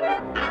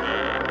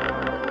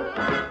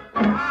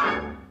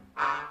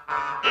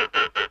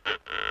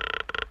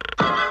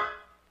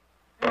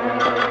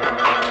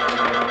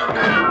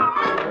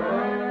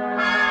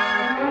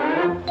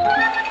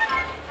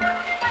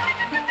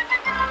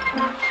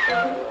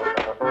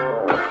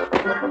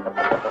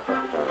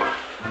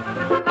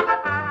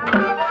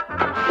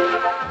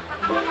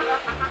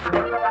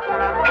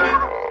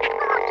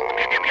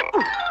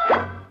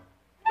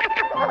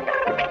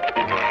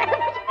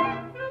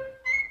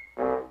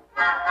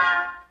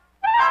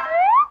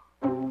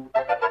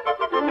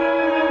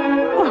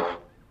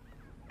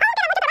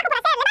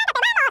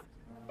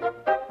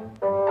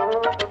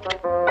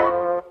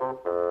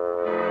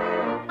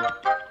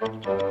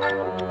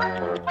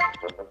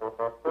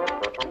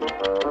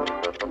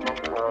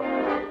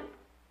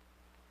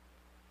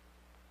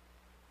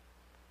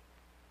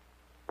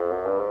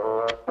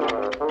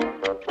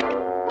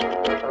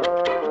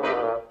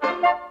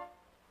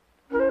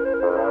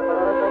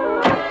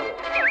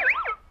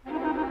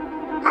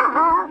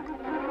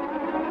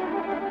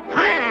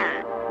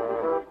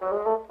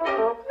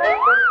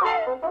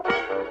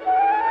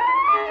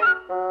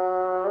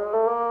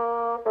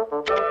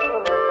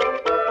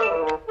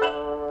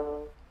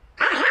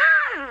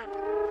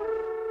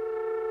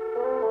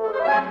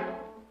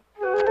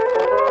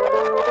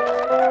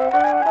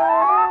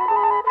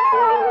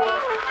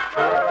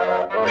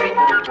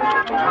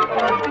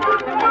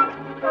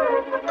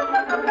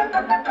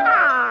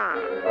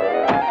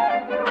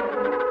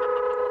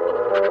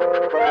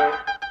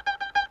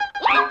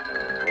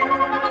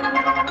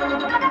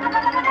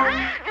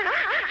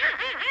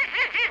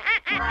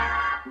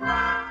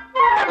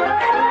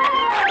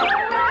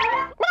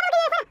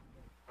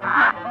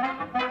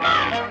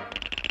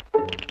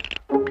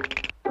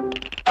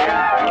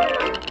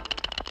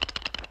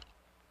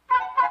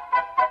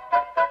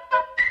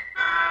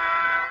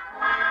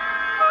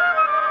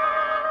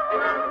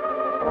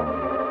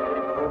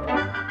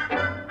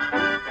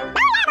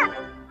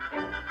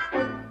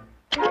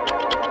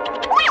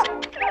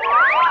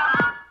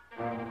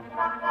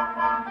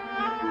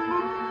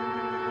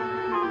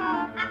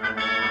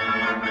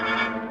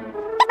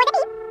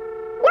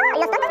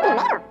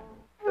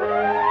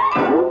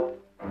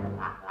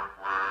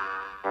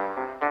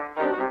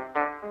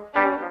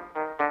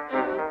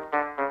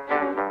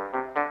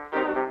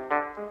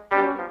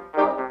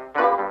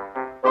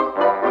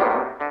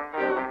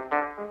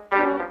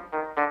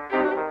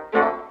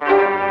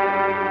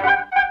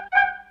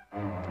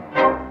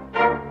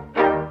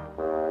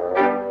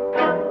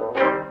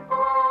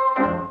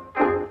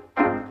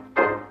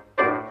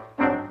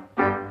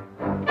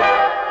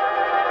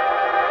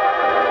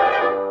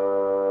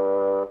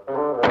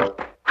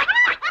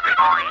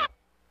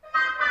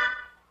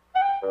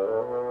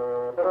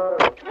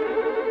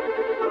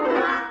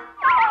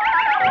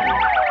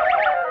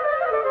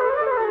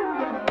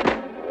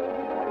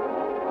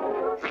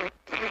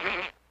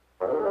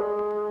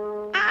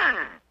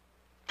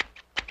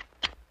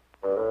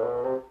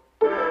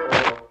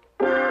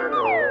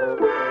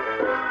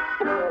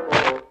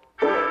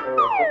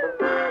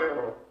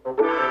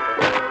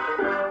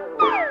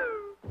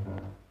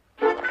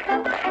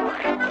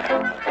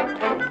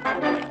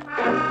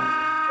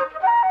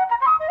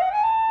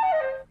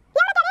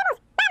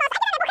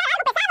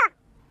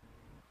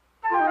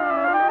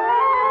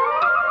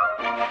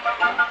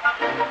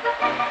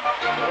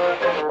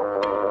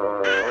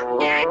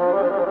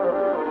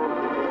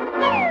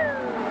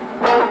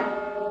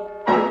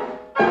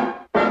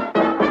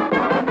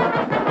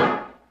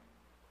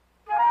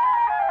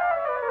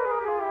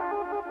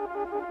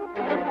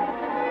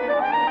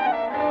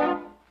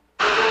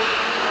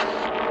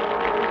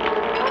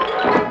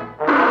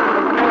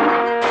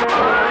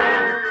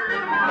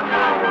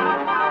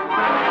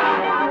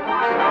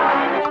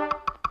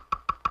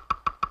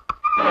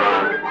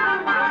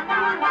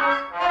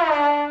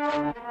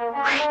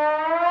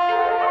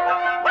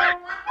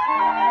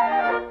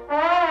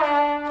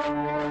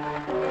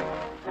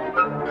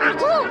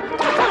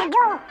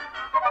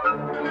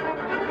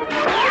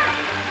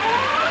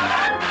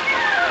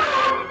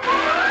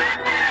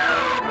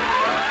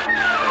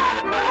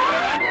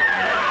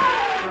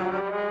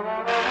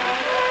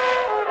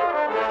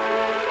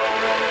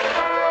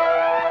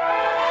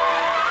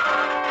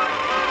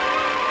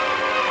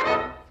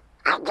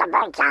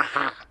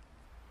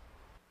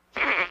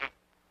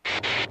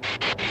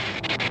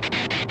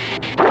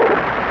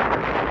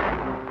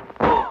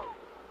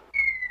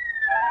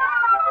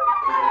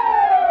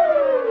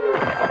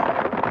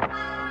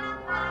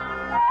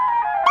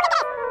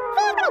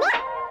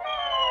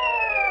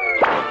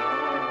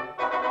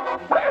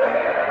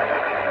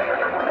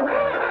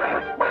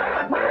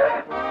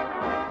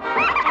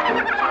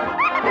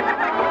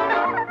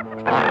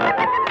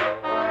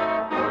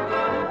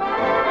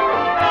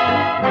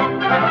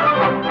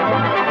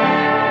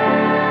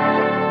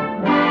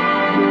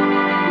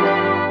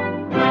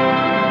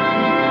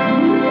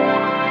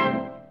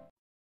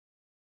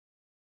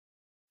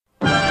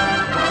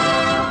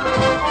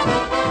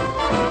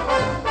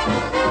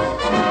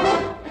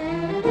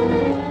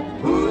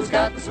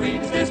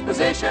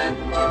 mensaje.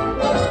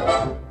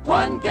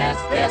 One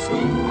guess who?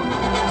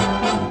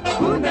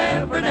 Who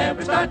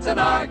never starts an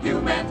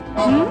argument?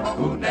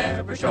 Who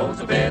never shows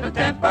a bit of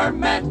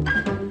temperament?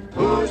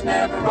 Who's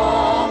never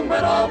wrong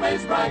but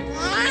always right?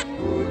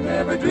 Who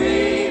never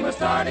dream of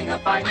starting a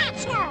fight?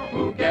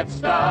 Who gets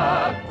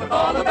stuck with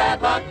all the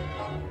bad luck?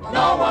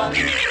 No one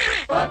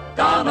but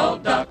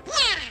Donald Duck.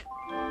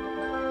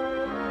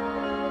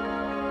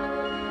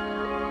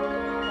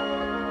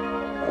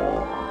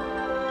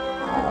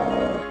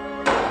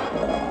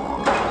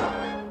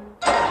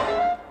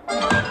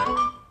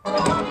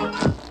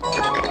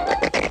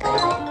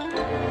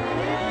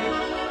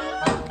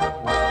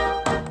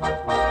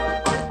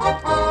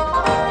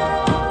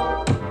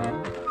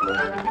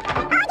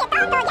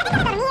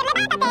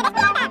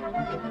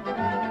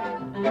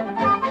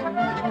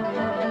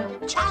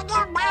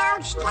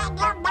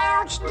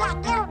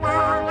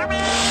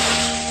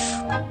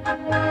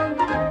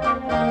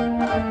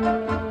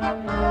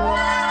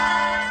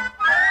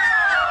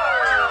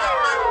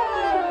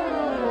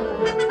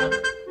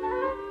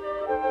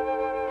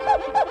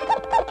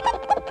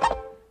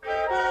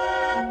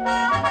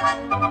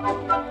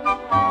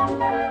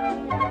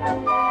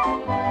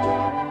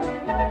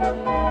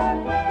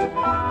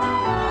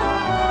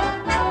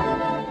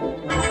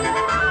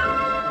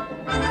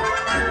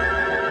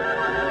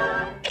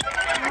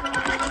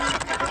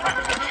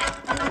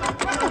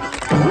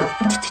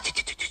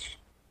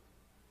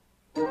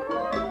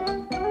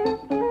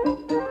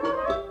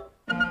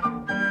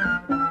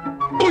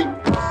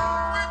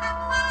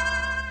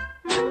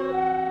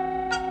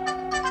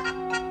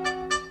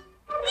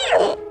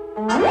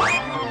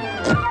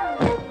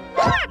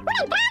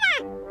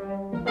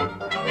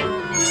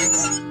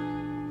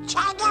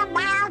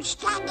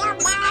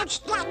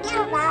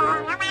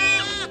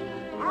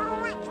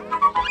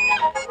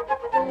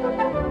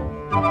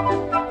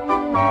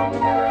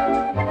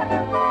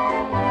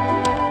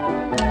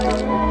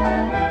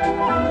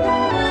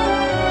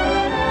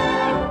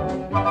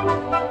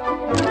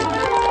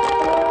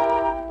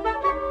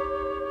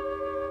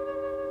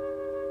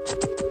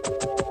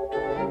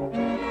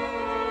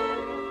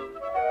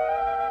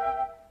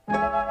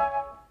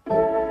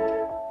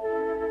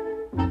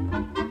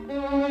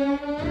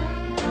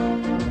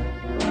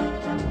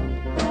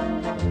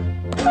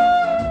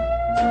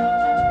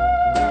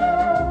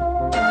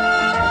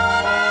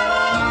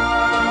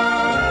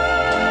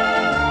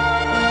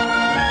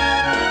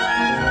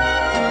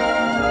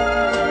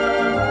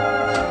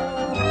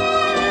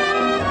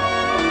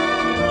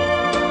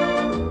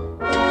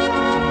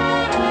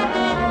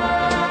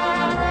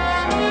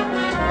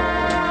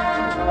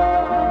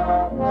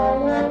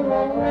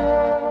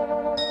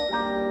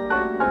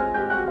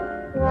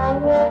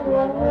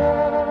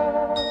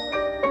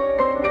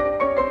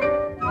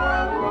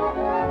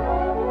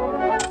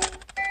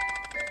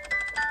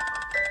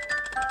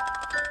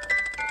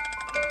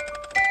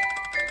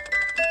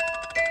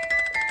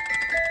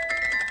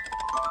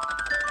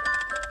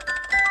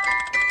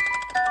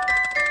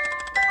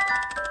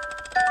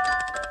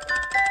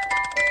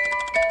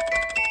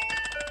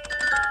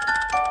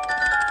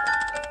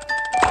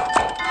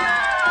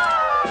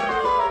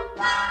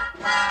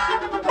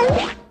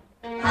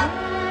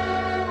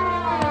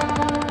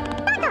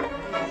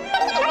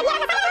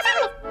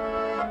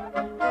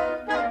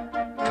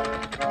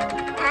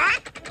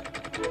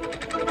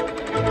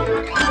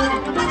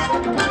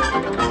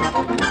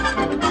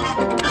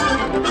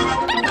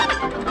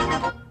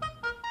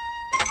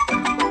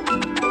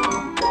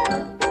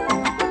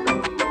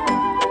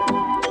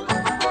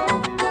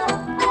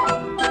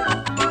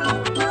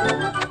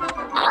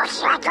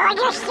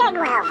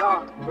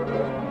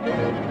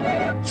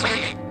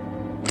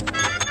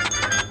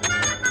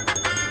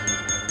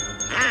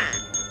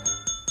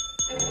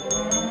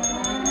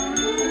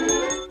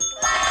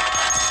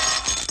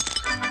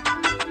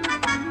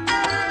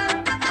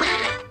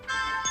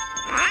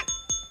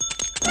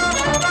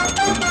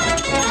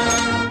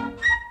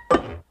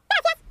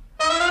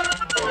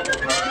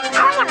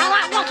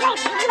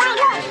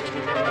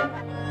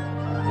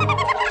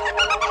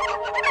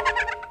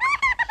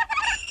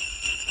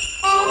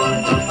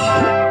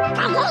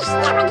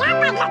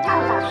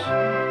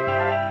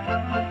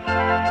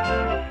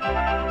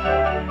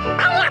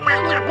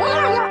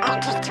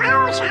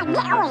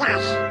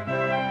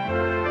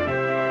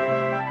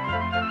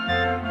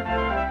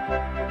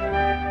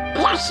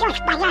 Eso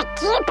es para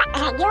ti,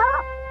 para yo.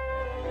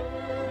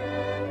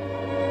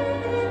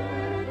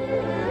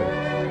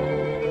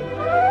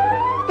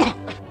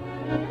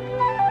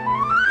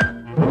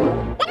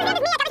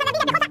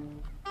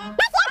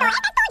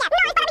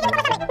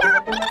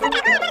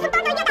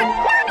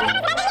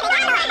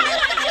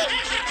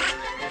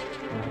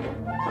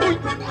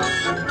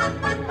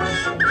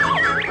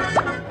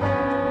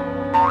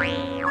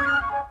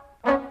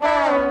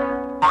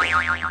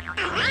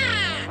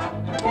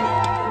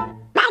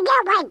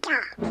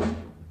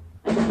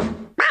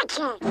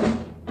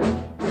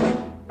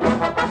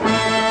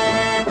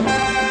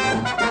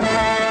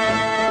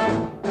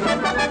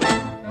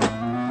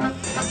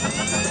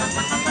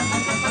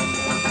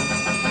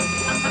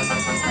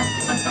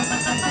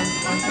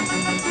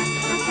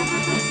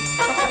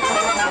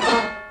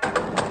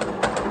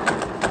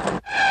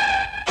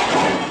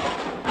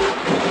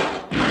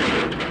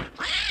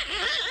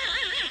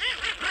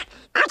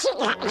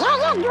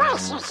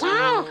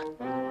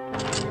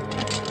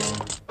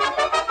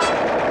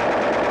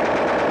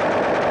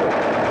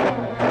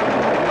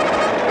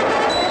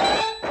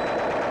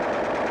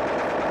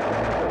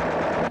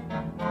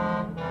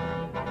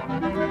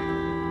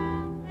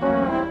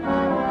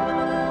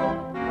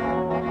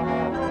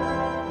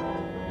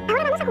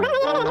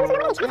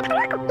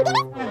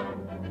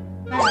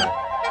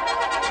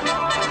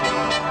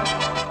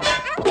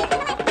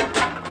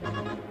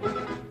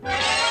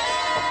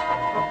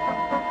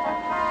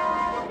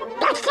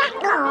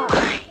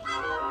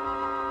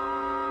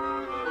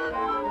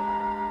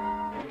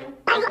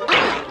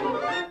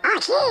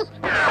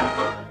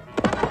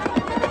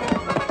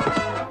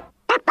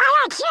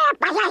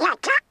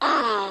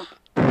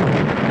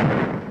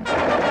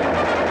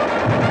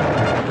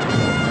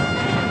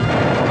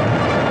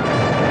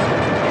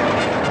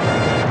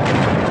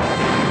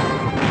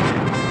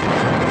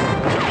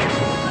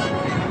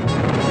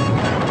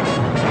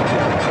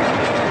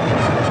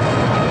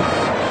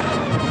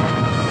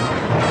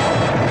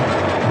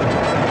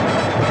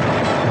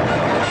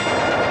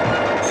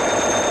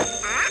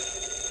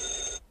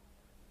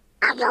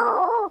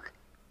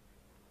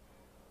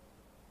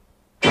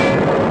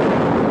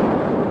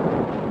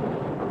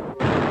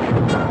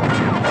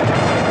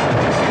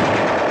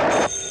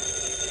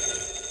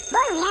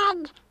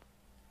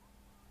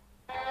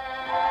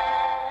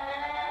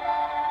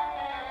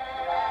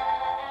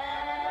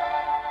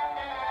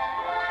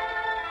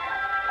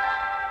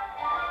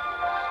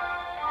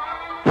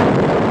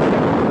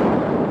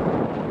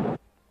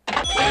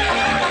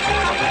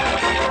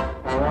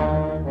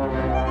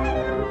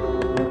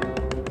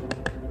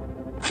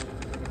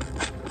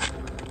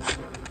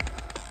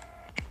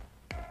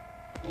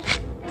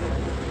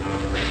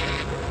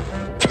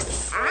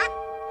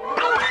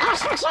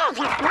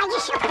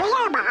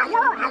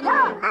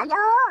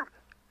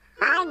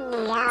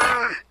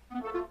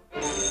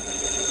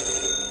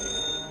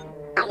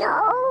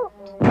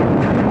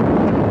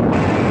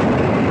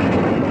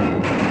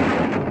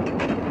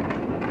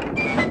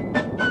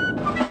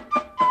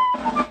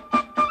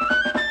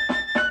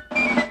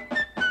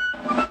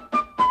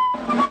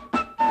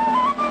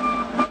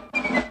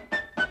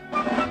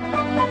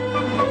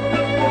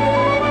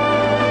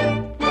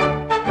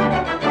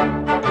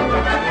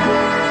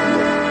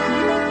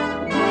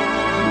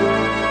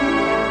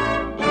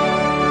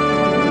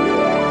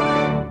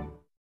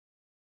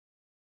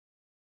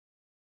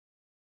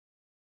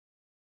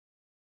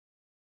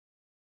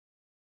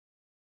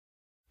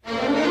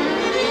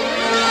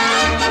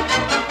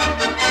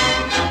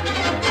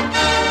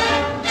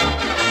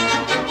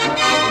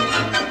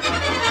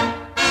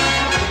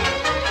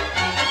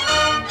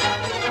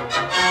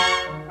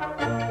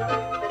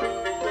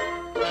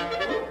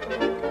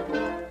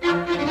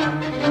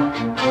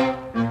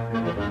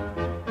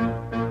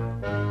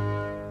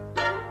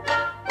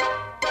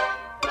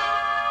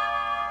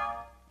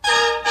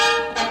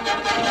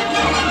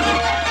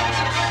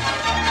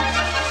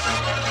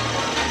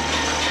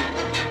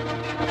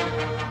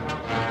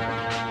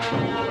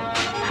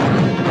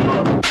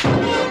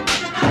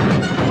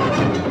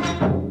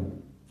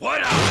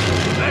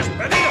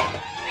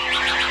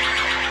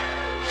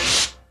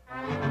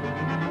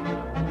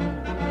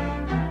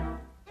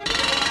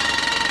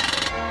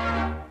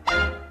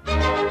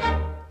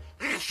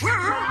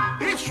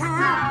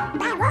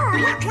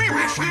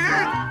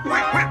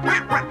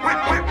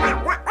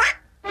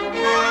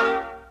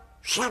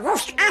 ¡Se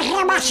busca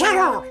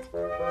demasiado!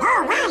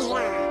 ¡Oh,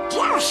 vaya!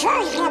 ¡Yo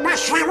soy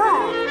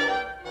demasiado!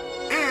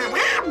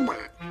 ¡Caramba!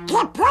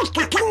 ¡Qué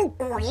puerta tan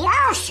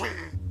curiosa!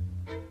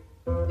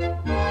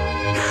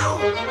 ¡Au!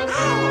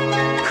 ¡Au!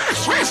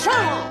 ¡Haz eso!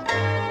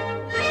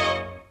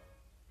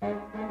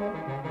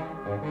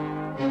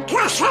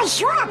 ¡Yo soy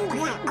su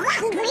hombre!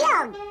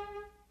 ¡Gran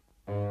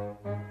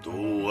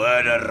 ¿Tú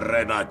eres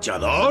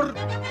remachador?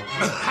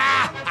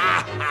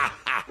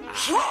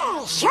 ¡Sí!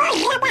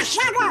 ¡Soy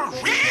demasiado!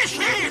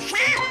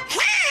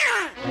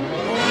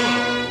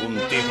 Un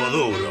tipo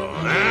duro,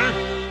 ¿eh?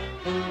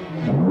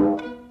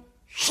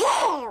 ¡Sí!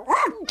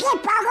 ¡Un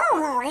tipo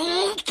duro!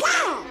 ¿Y qué?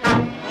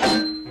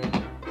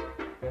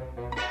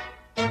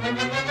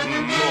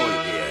 Muy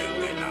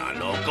bien,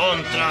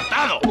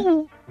 acertado!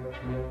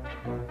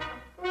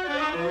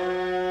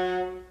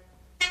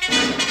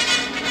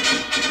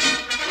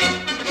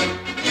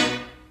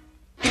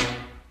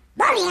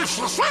 Voy a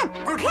cesar,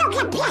 o creo que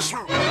empiezo.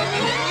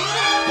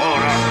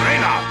 ¡Por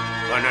arriba!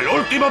 ¡En el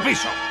último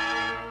piso!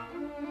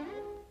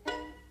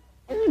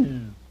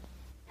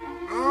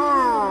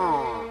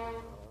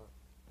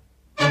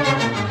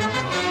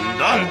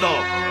 ¡Andando!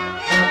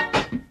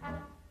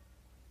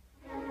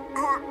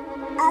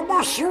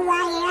 ¿Cómo subo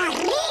ahí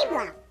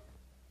arriba?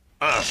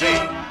 Así.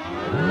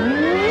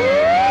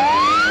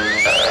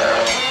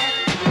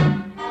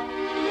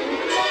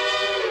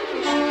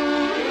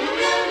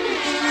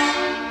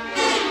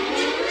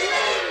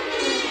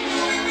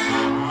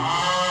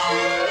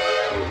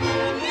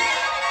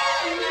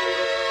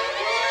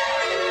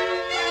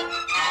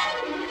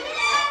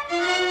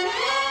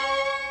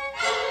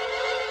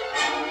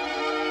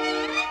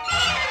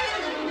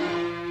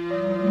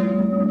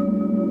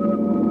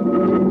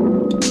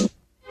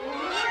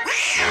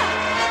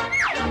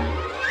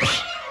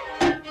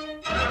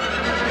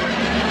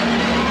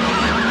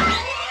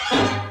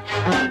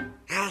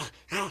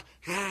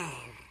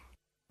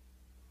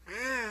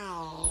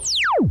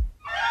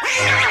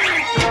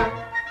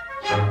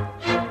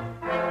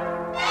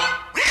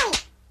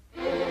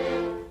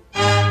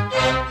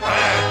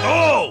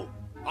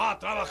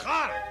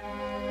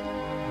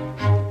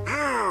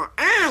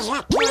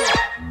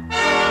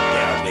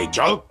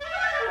 ¿Chao?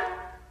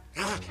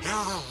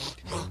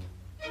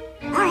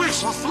 Hola,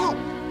 jefe.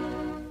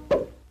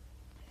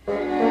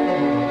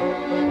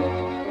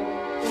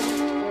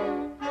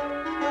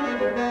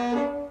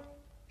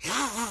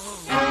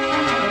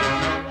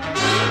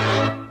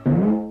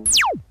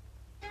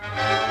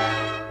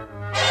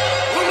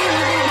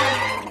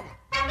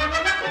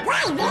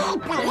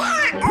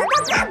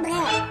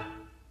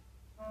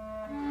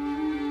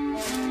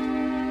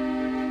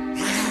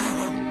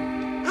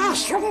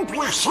 Es un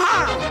placer.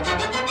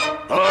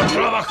 ¡A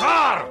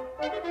trabajar!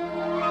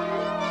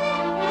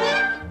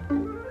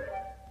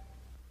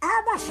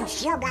 ¿Cómo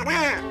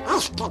funcionará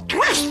este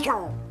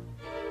trasto?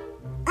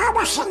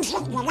 ¿Cómo se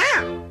encenderá?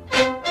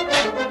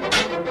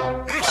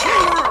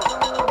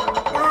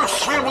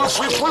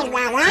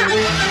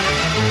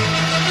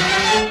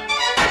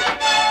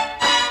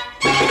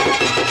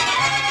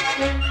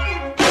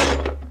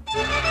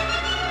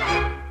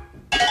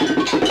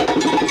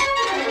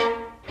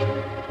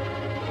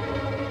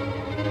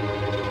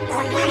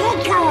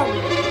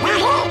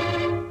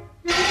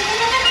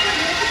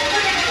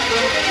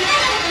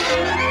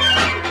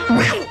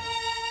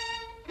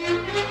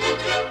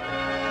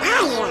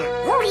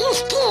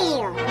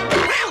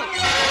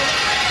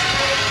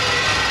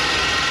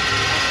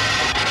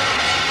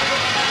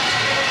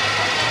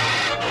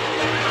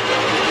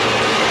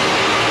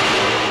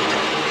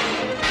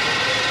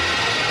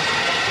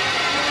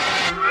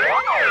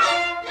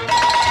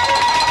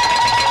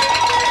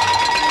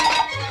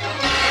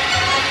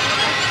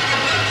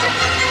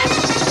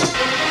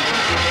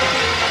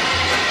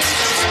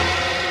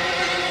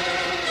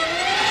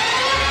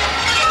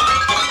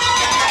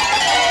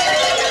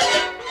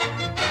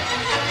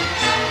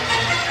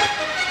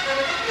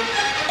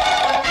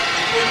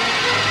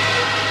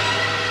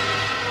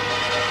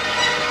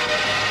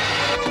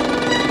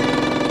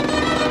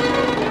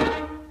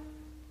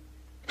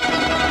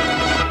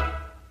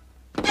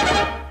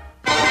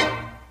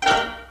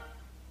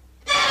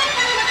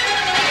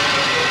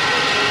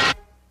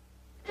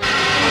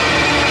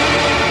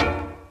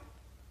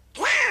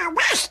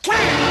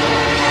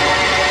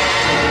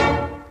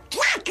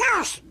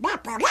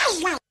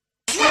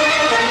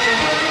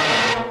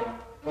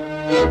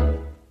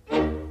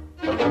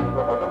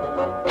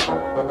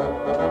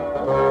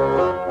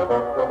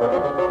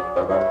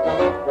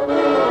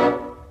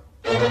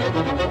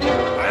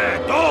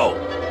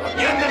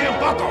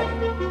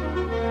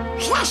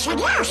 ¿Acaso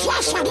no sabes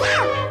hacer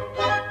nada?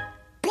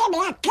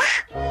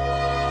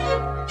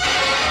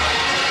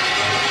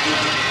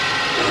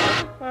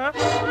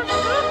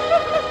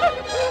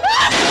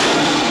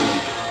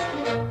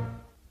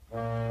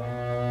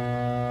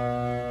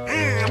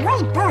 No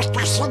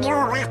importa,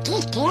 señor, aquí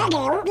tiene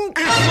un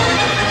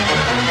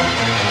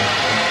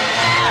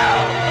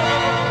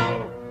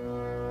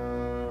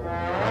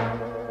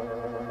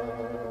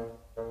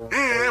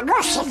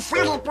no se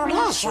enfade por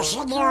eso,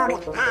 señor.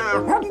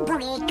 Un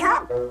poquito.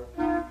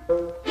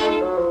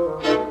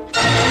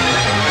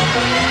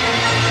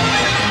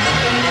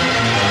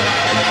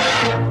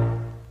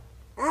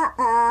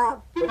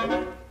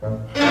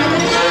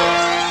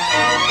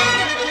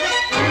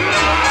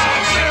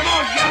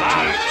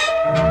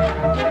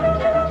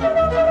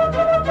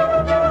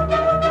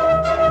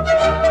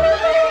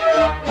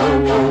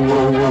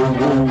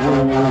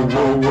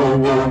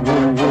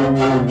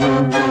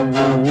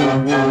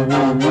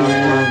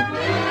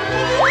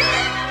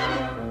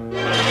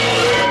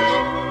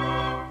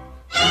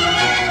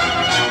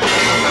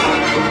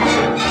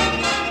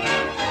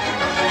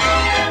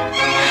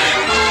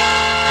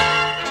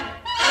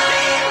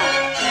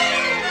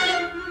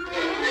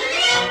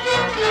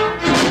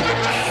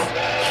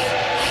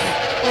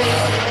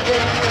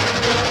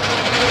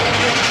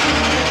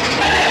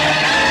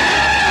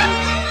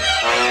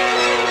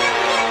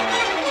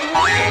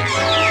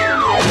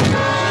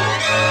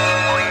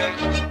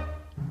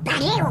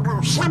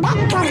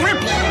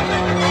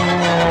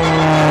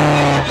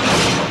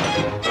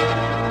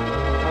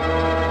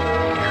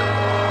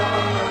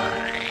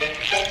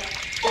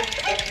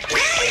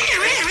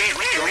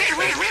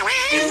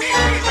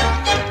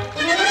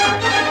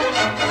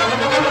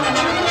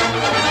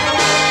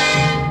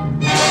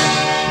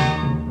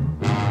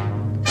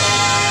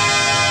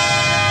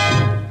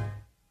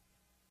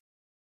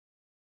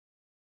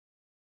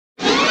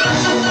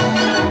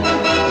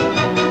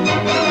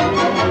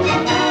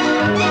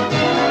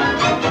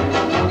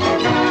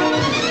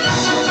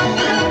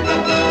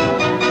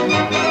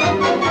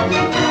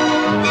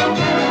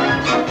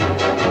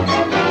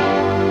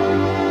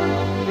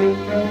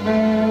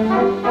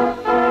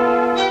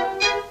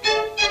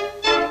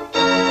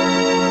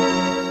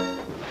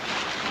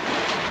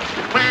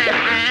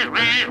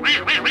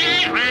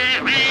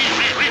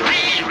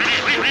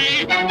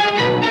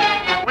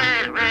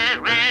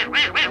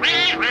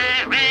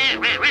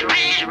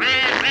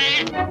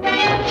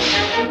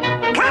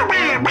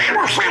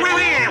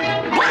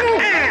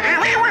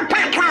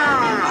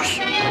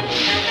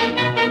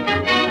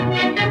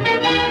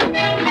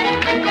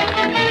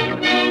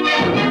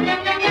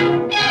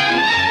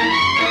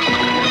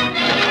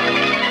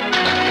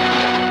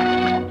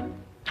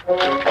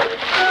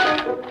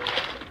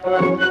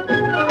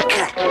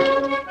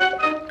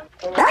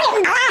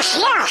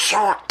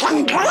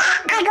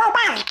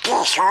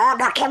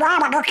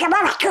 Vamos que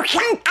muevas tu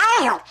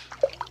chantaje.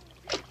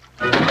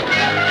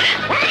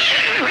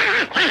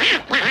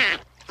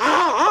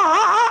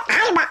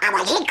 Ahí va,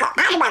 caballito,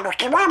 ahí vamos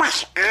que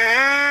muevas.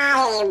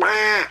 Ahí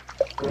va.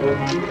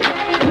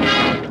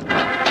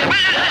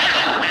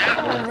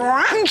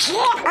 Buenísimo.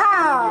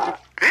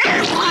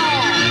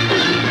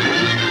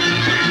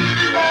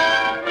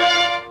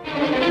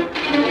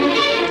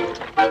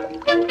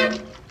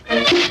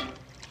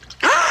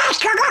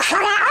 ¡Como se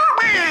la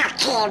obra!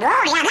 ¡Que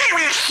voy a dar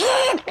así!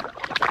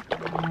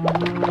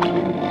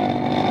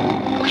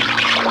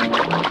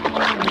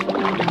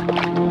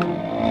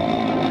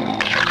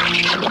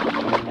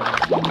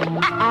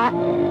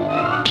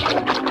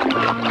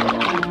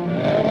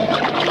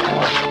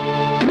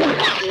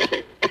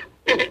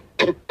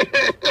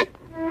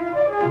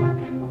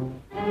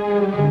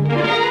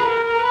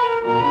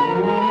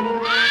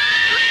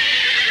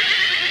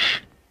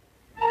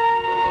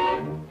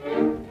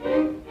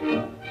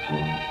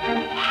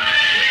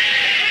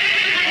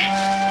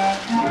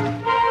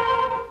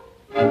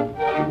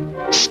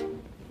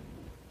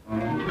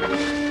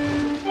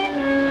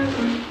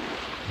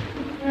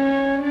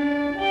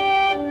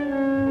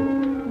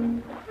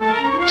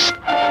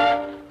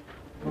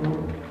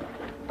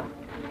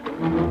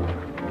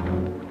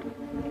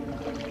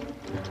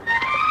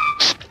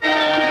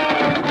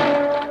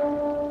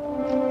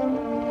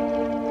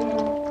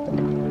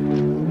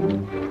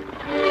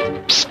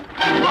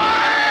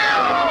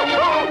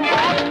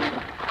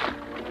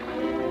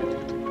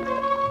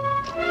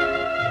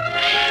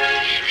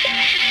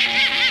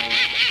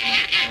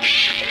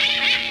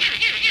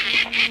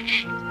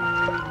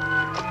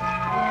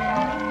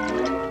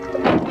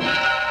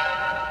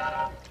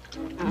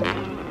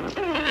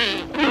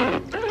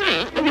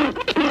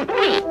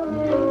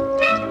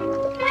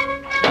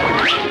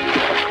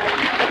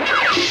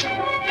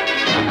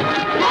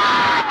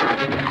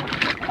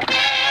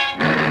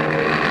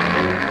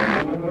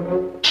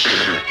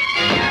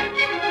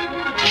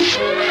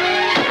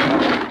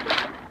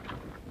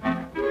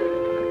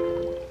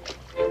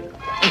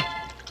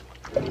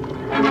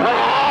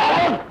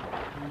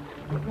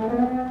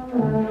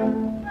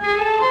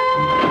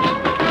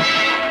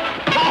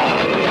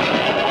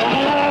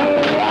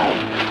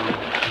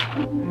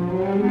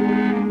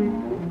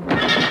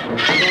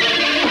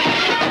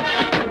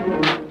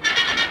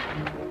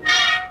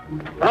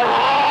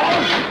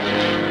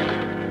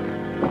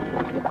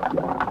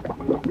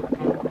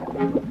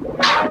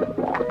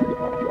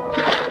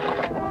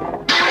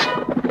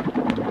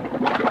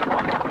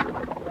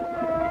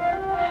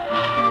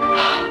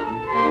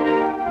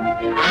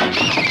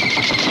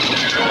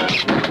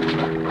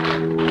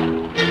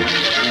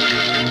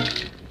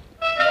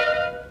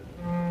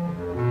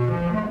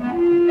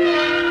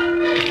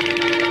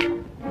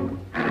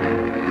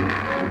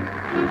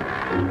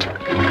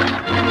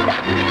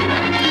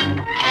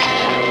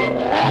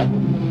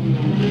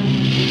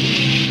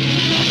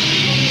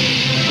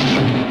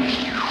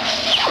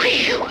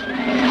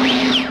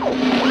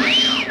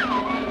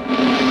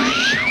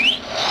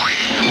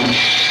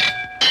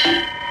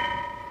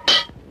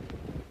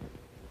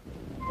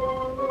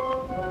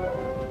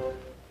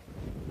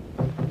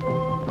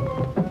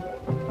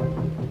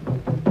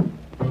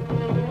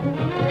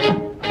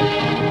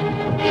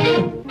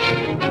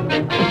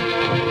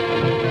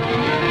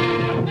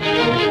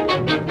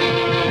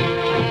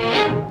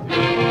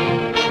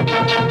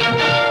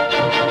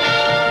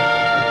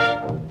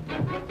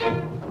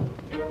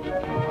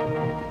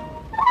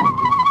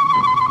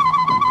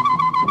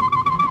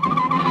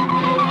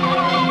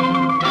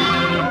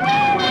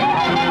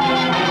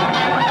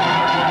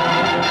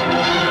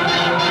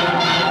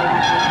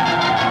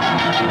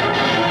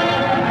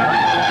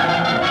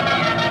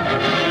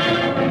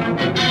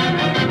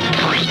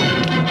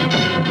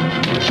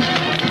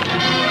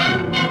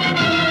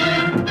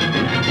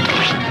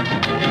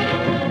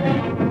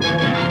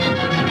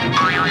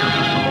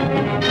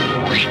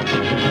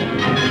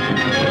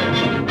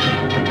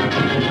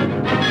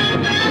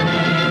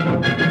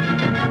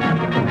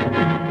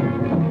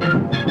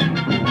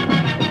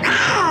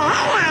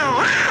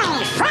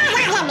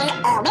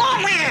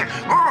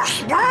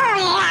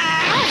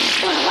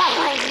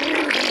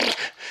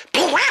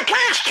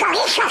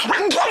 chorizos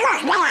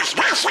bandidos me las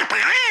vais a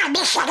pagar,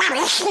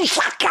 miserables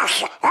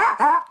insectos.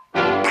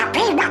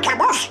 Capilla que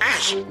vos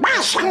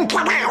vais a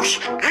enteraros.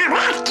 A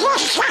ver quién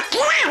se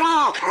atreve.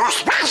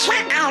 Os vais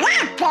a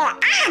ganar por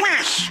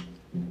horas.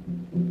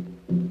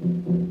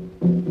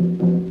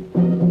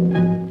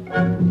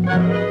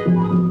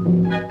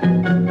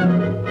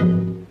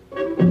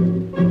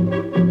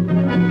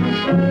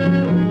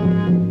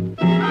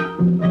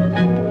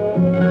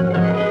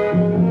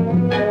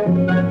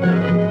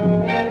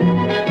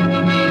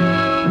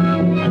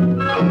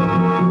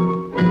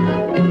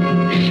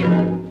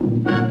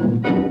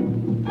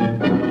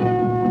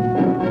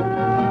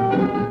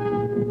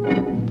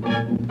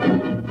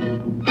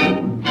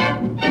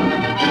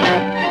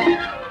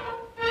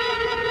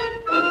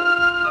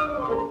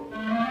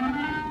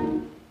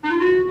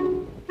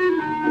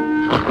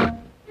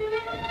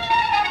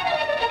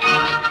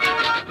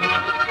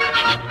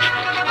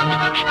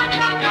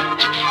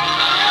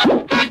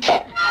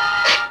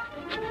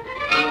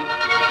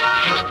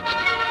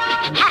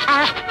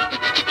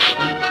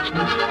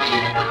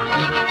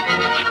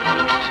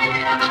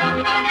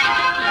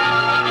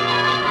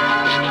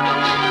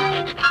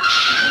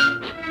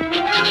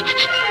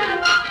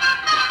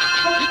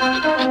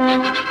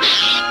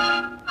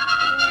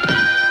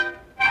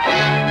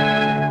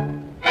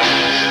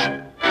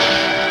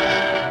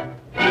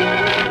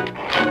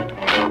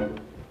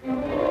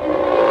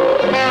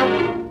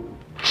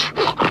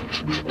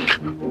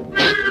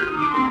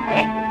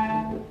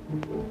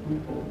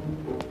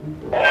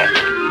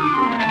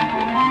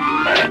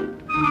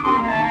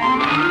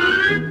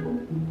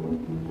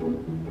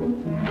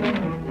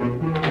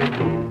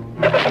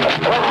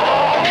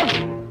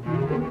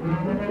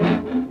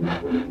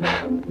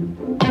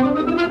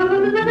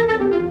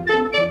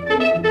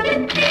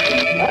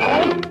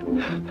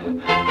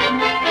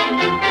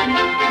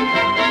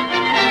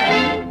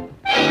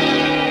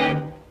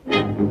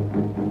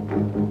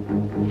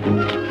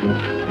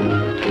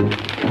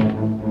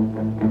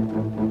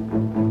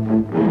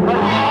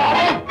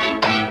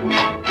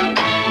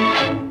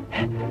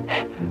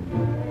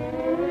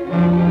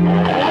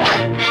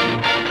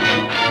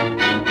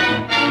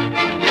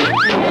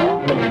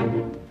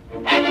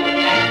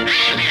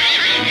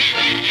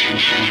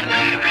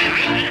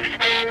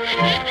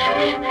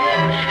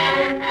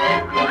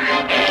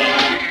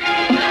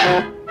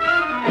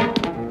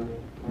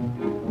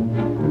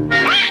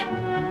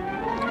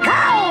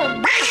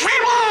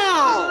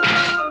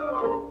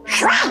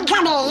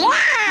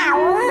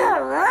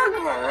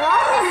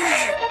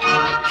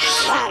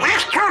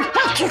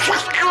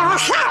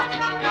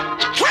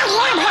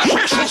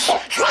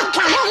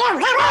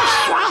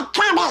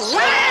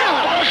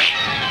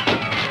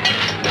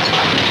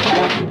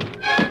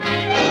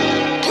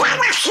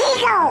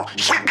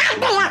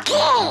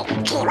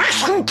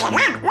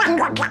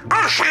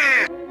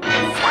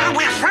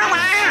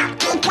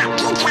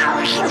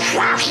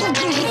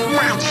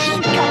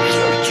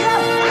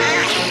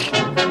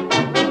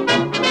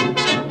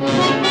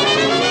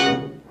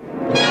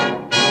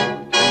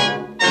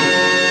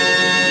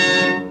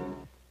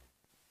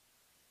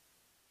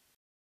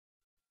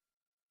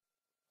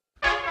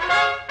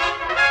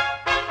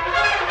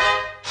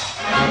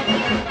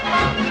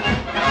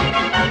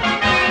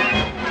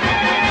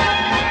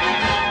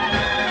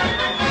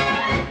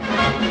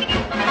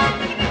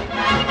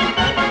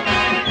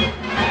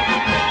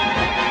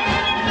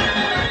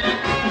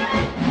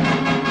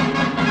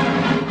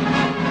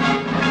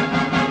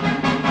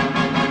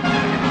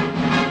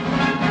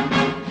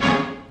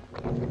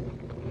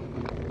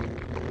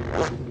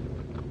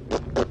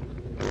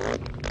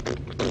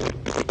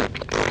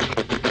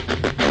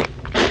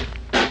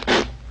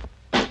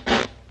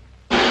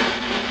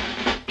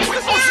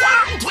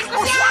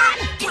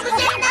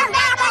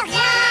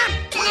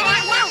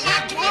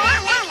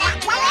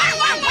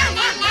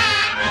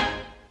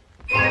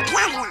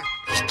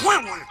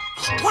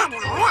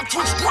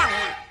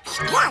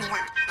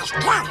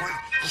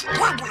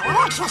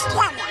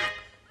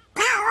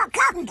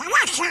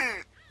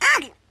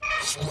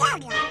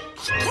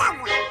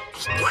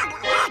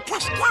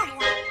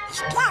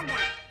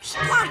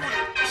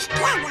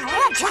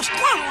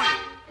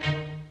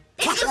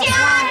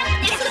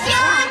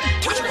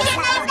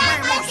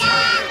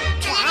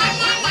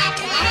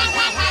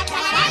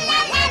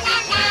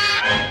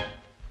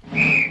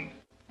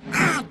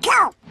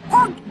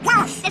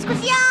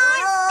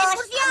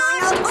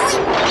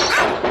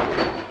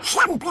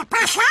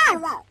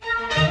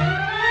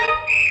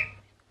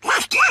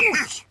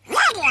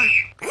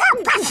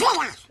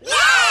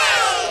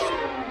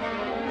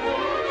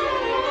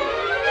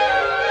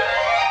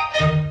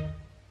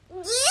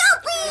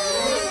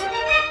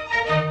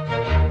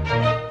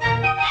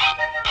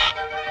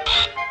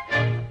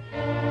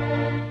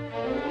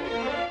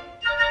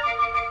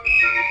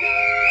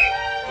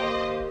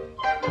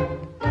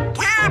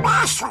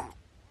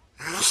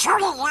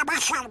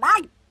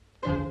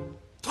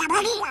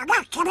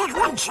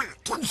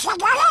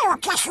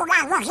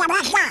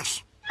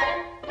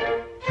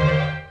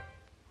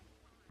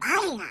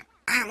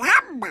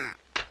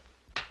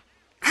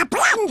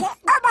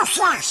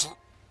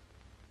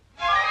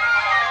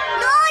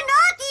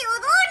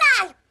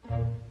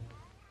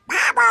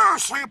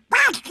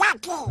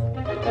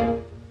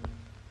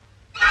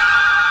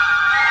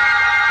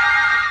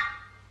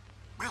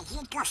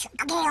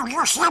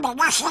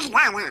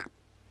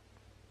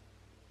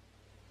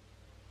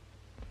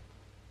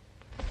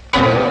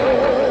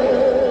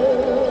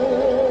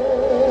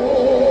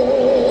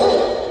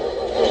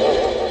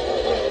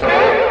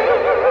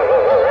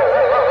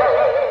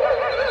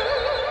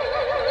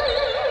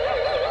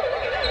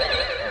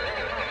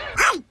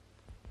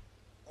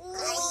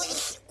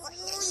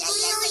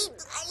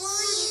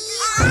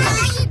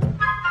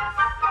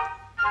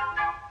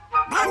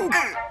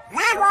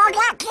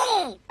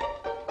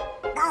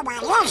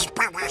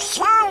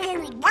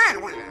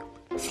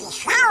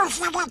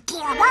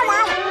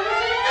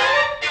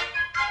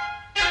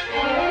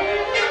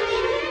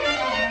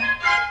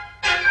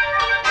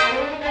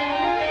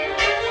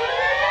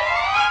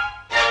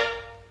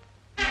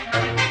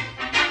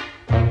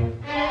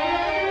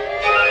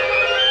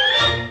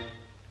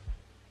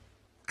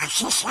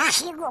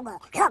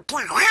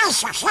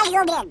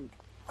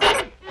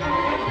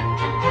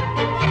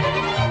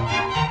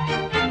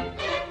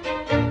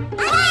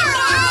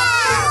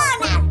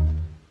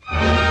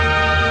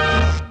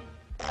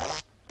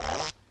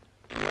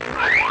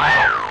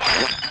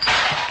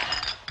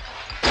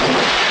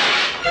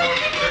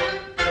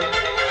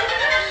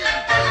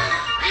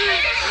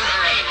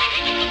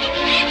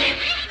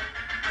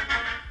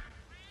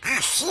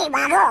 se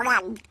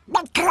valoran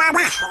de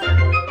trabajo.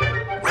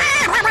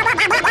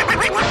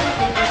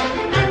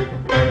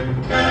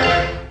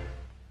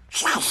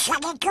 Salsa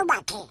de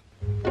tomate.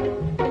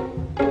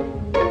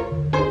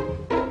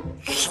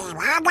 Se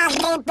van a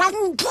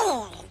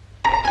arrepentir.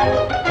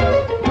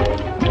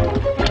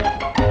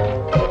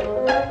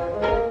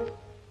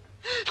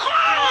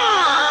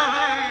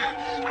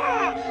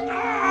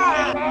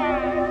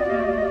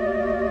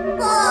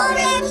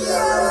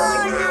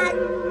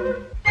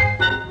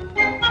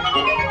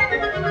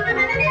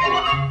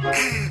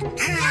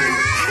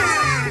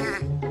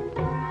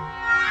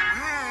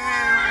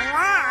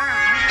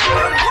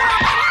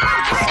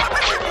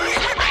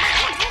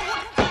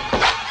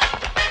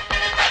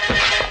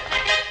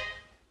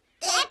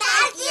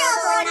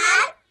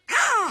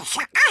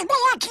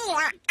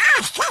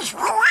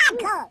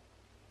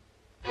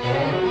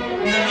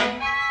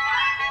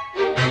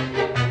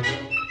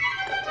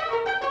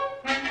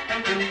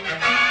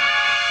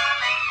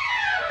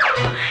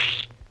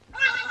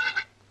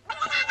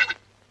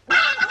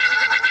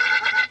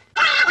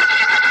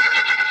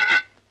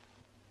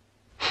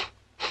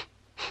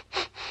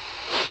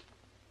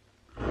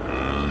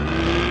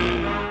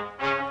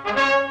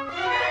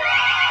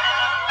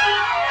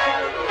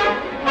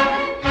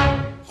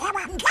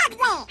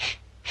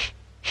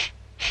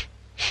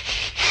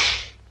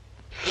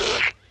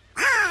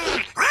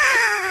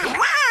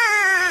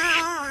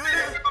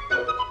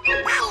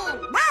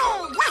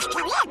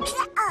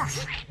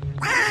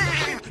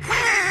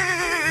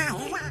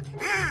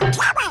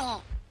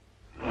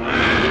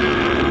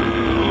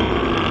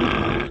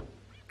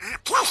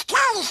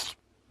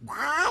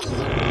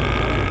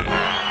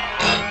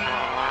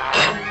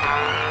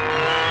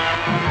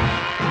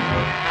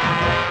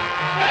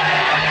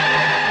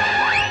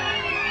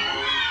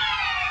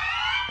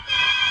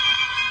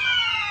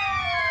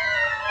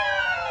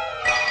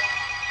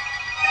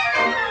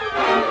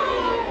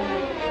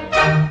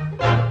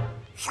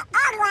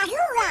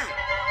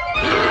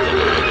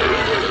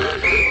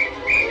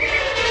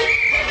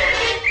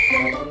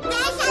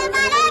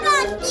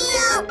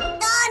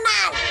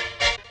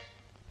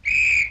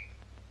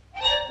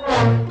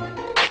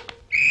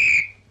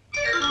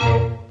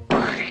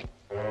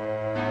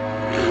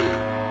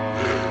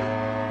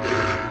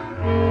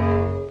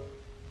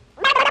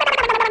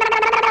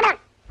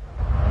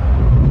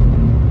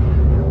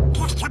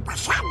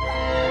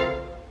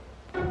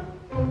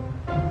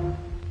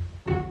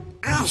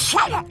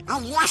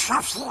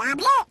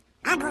 Sociable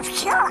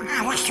anunció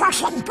a las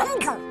 2 en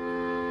punto.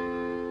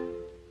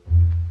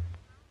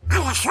 A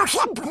las 2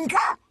 en punto.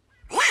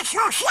 ¡La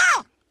asocié!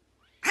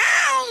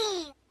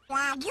 ¡Ay!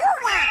 ¡La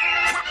ayuda!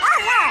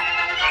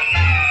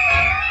 ¡Socorro!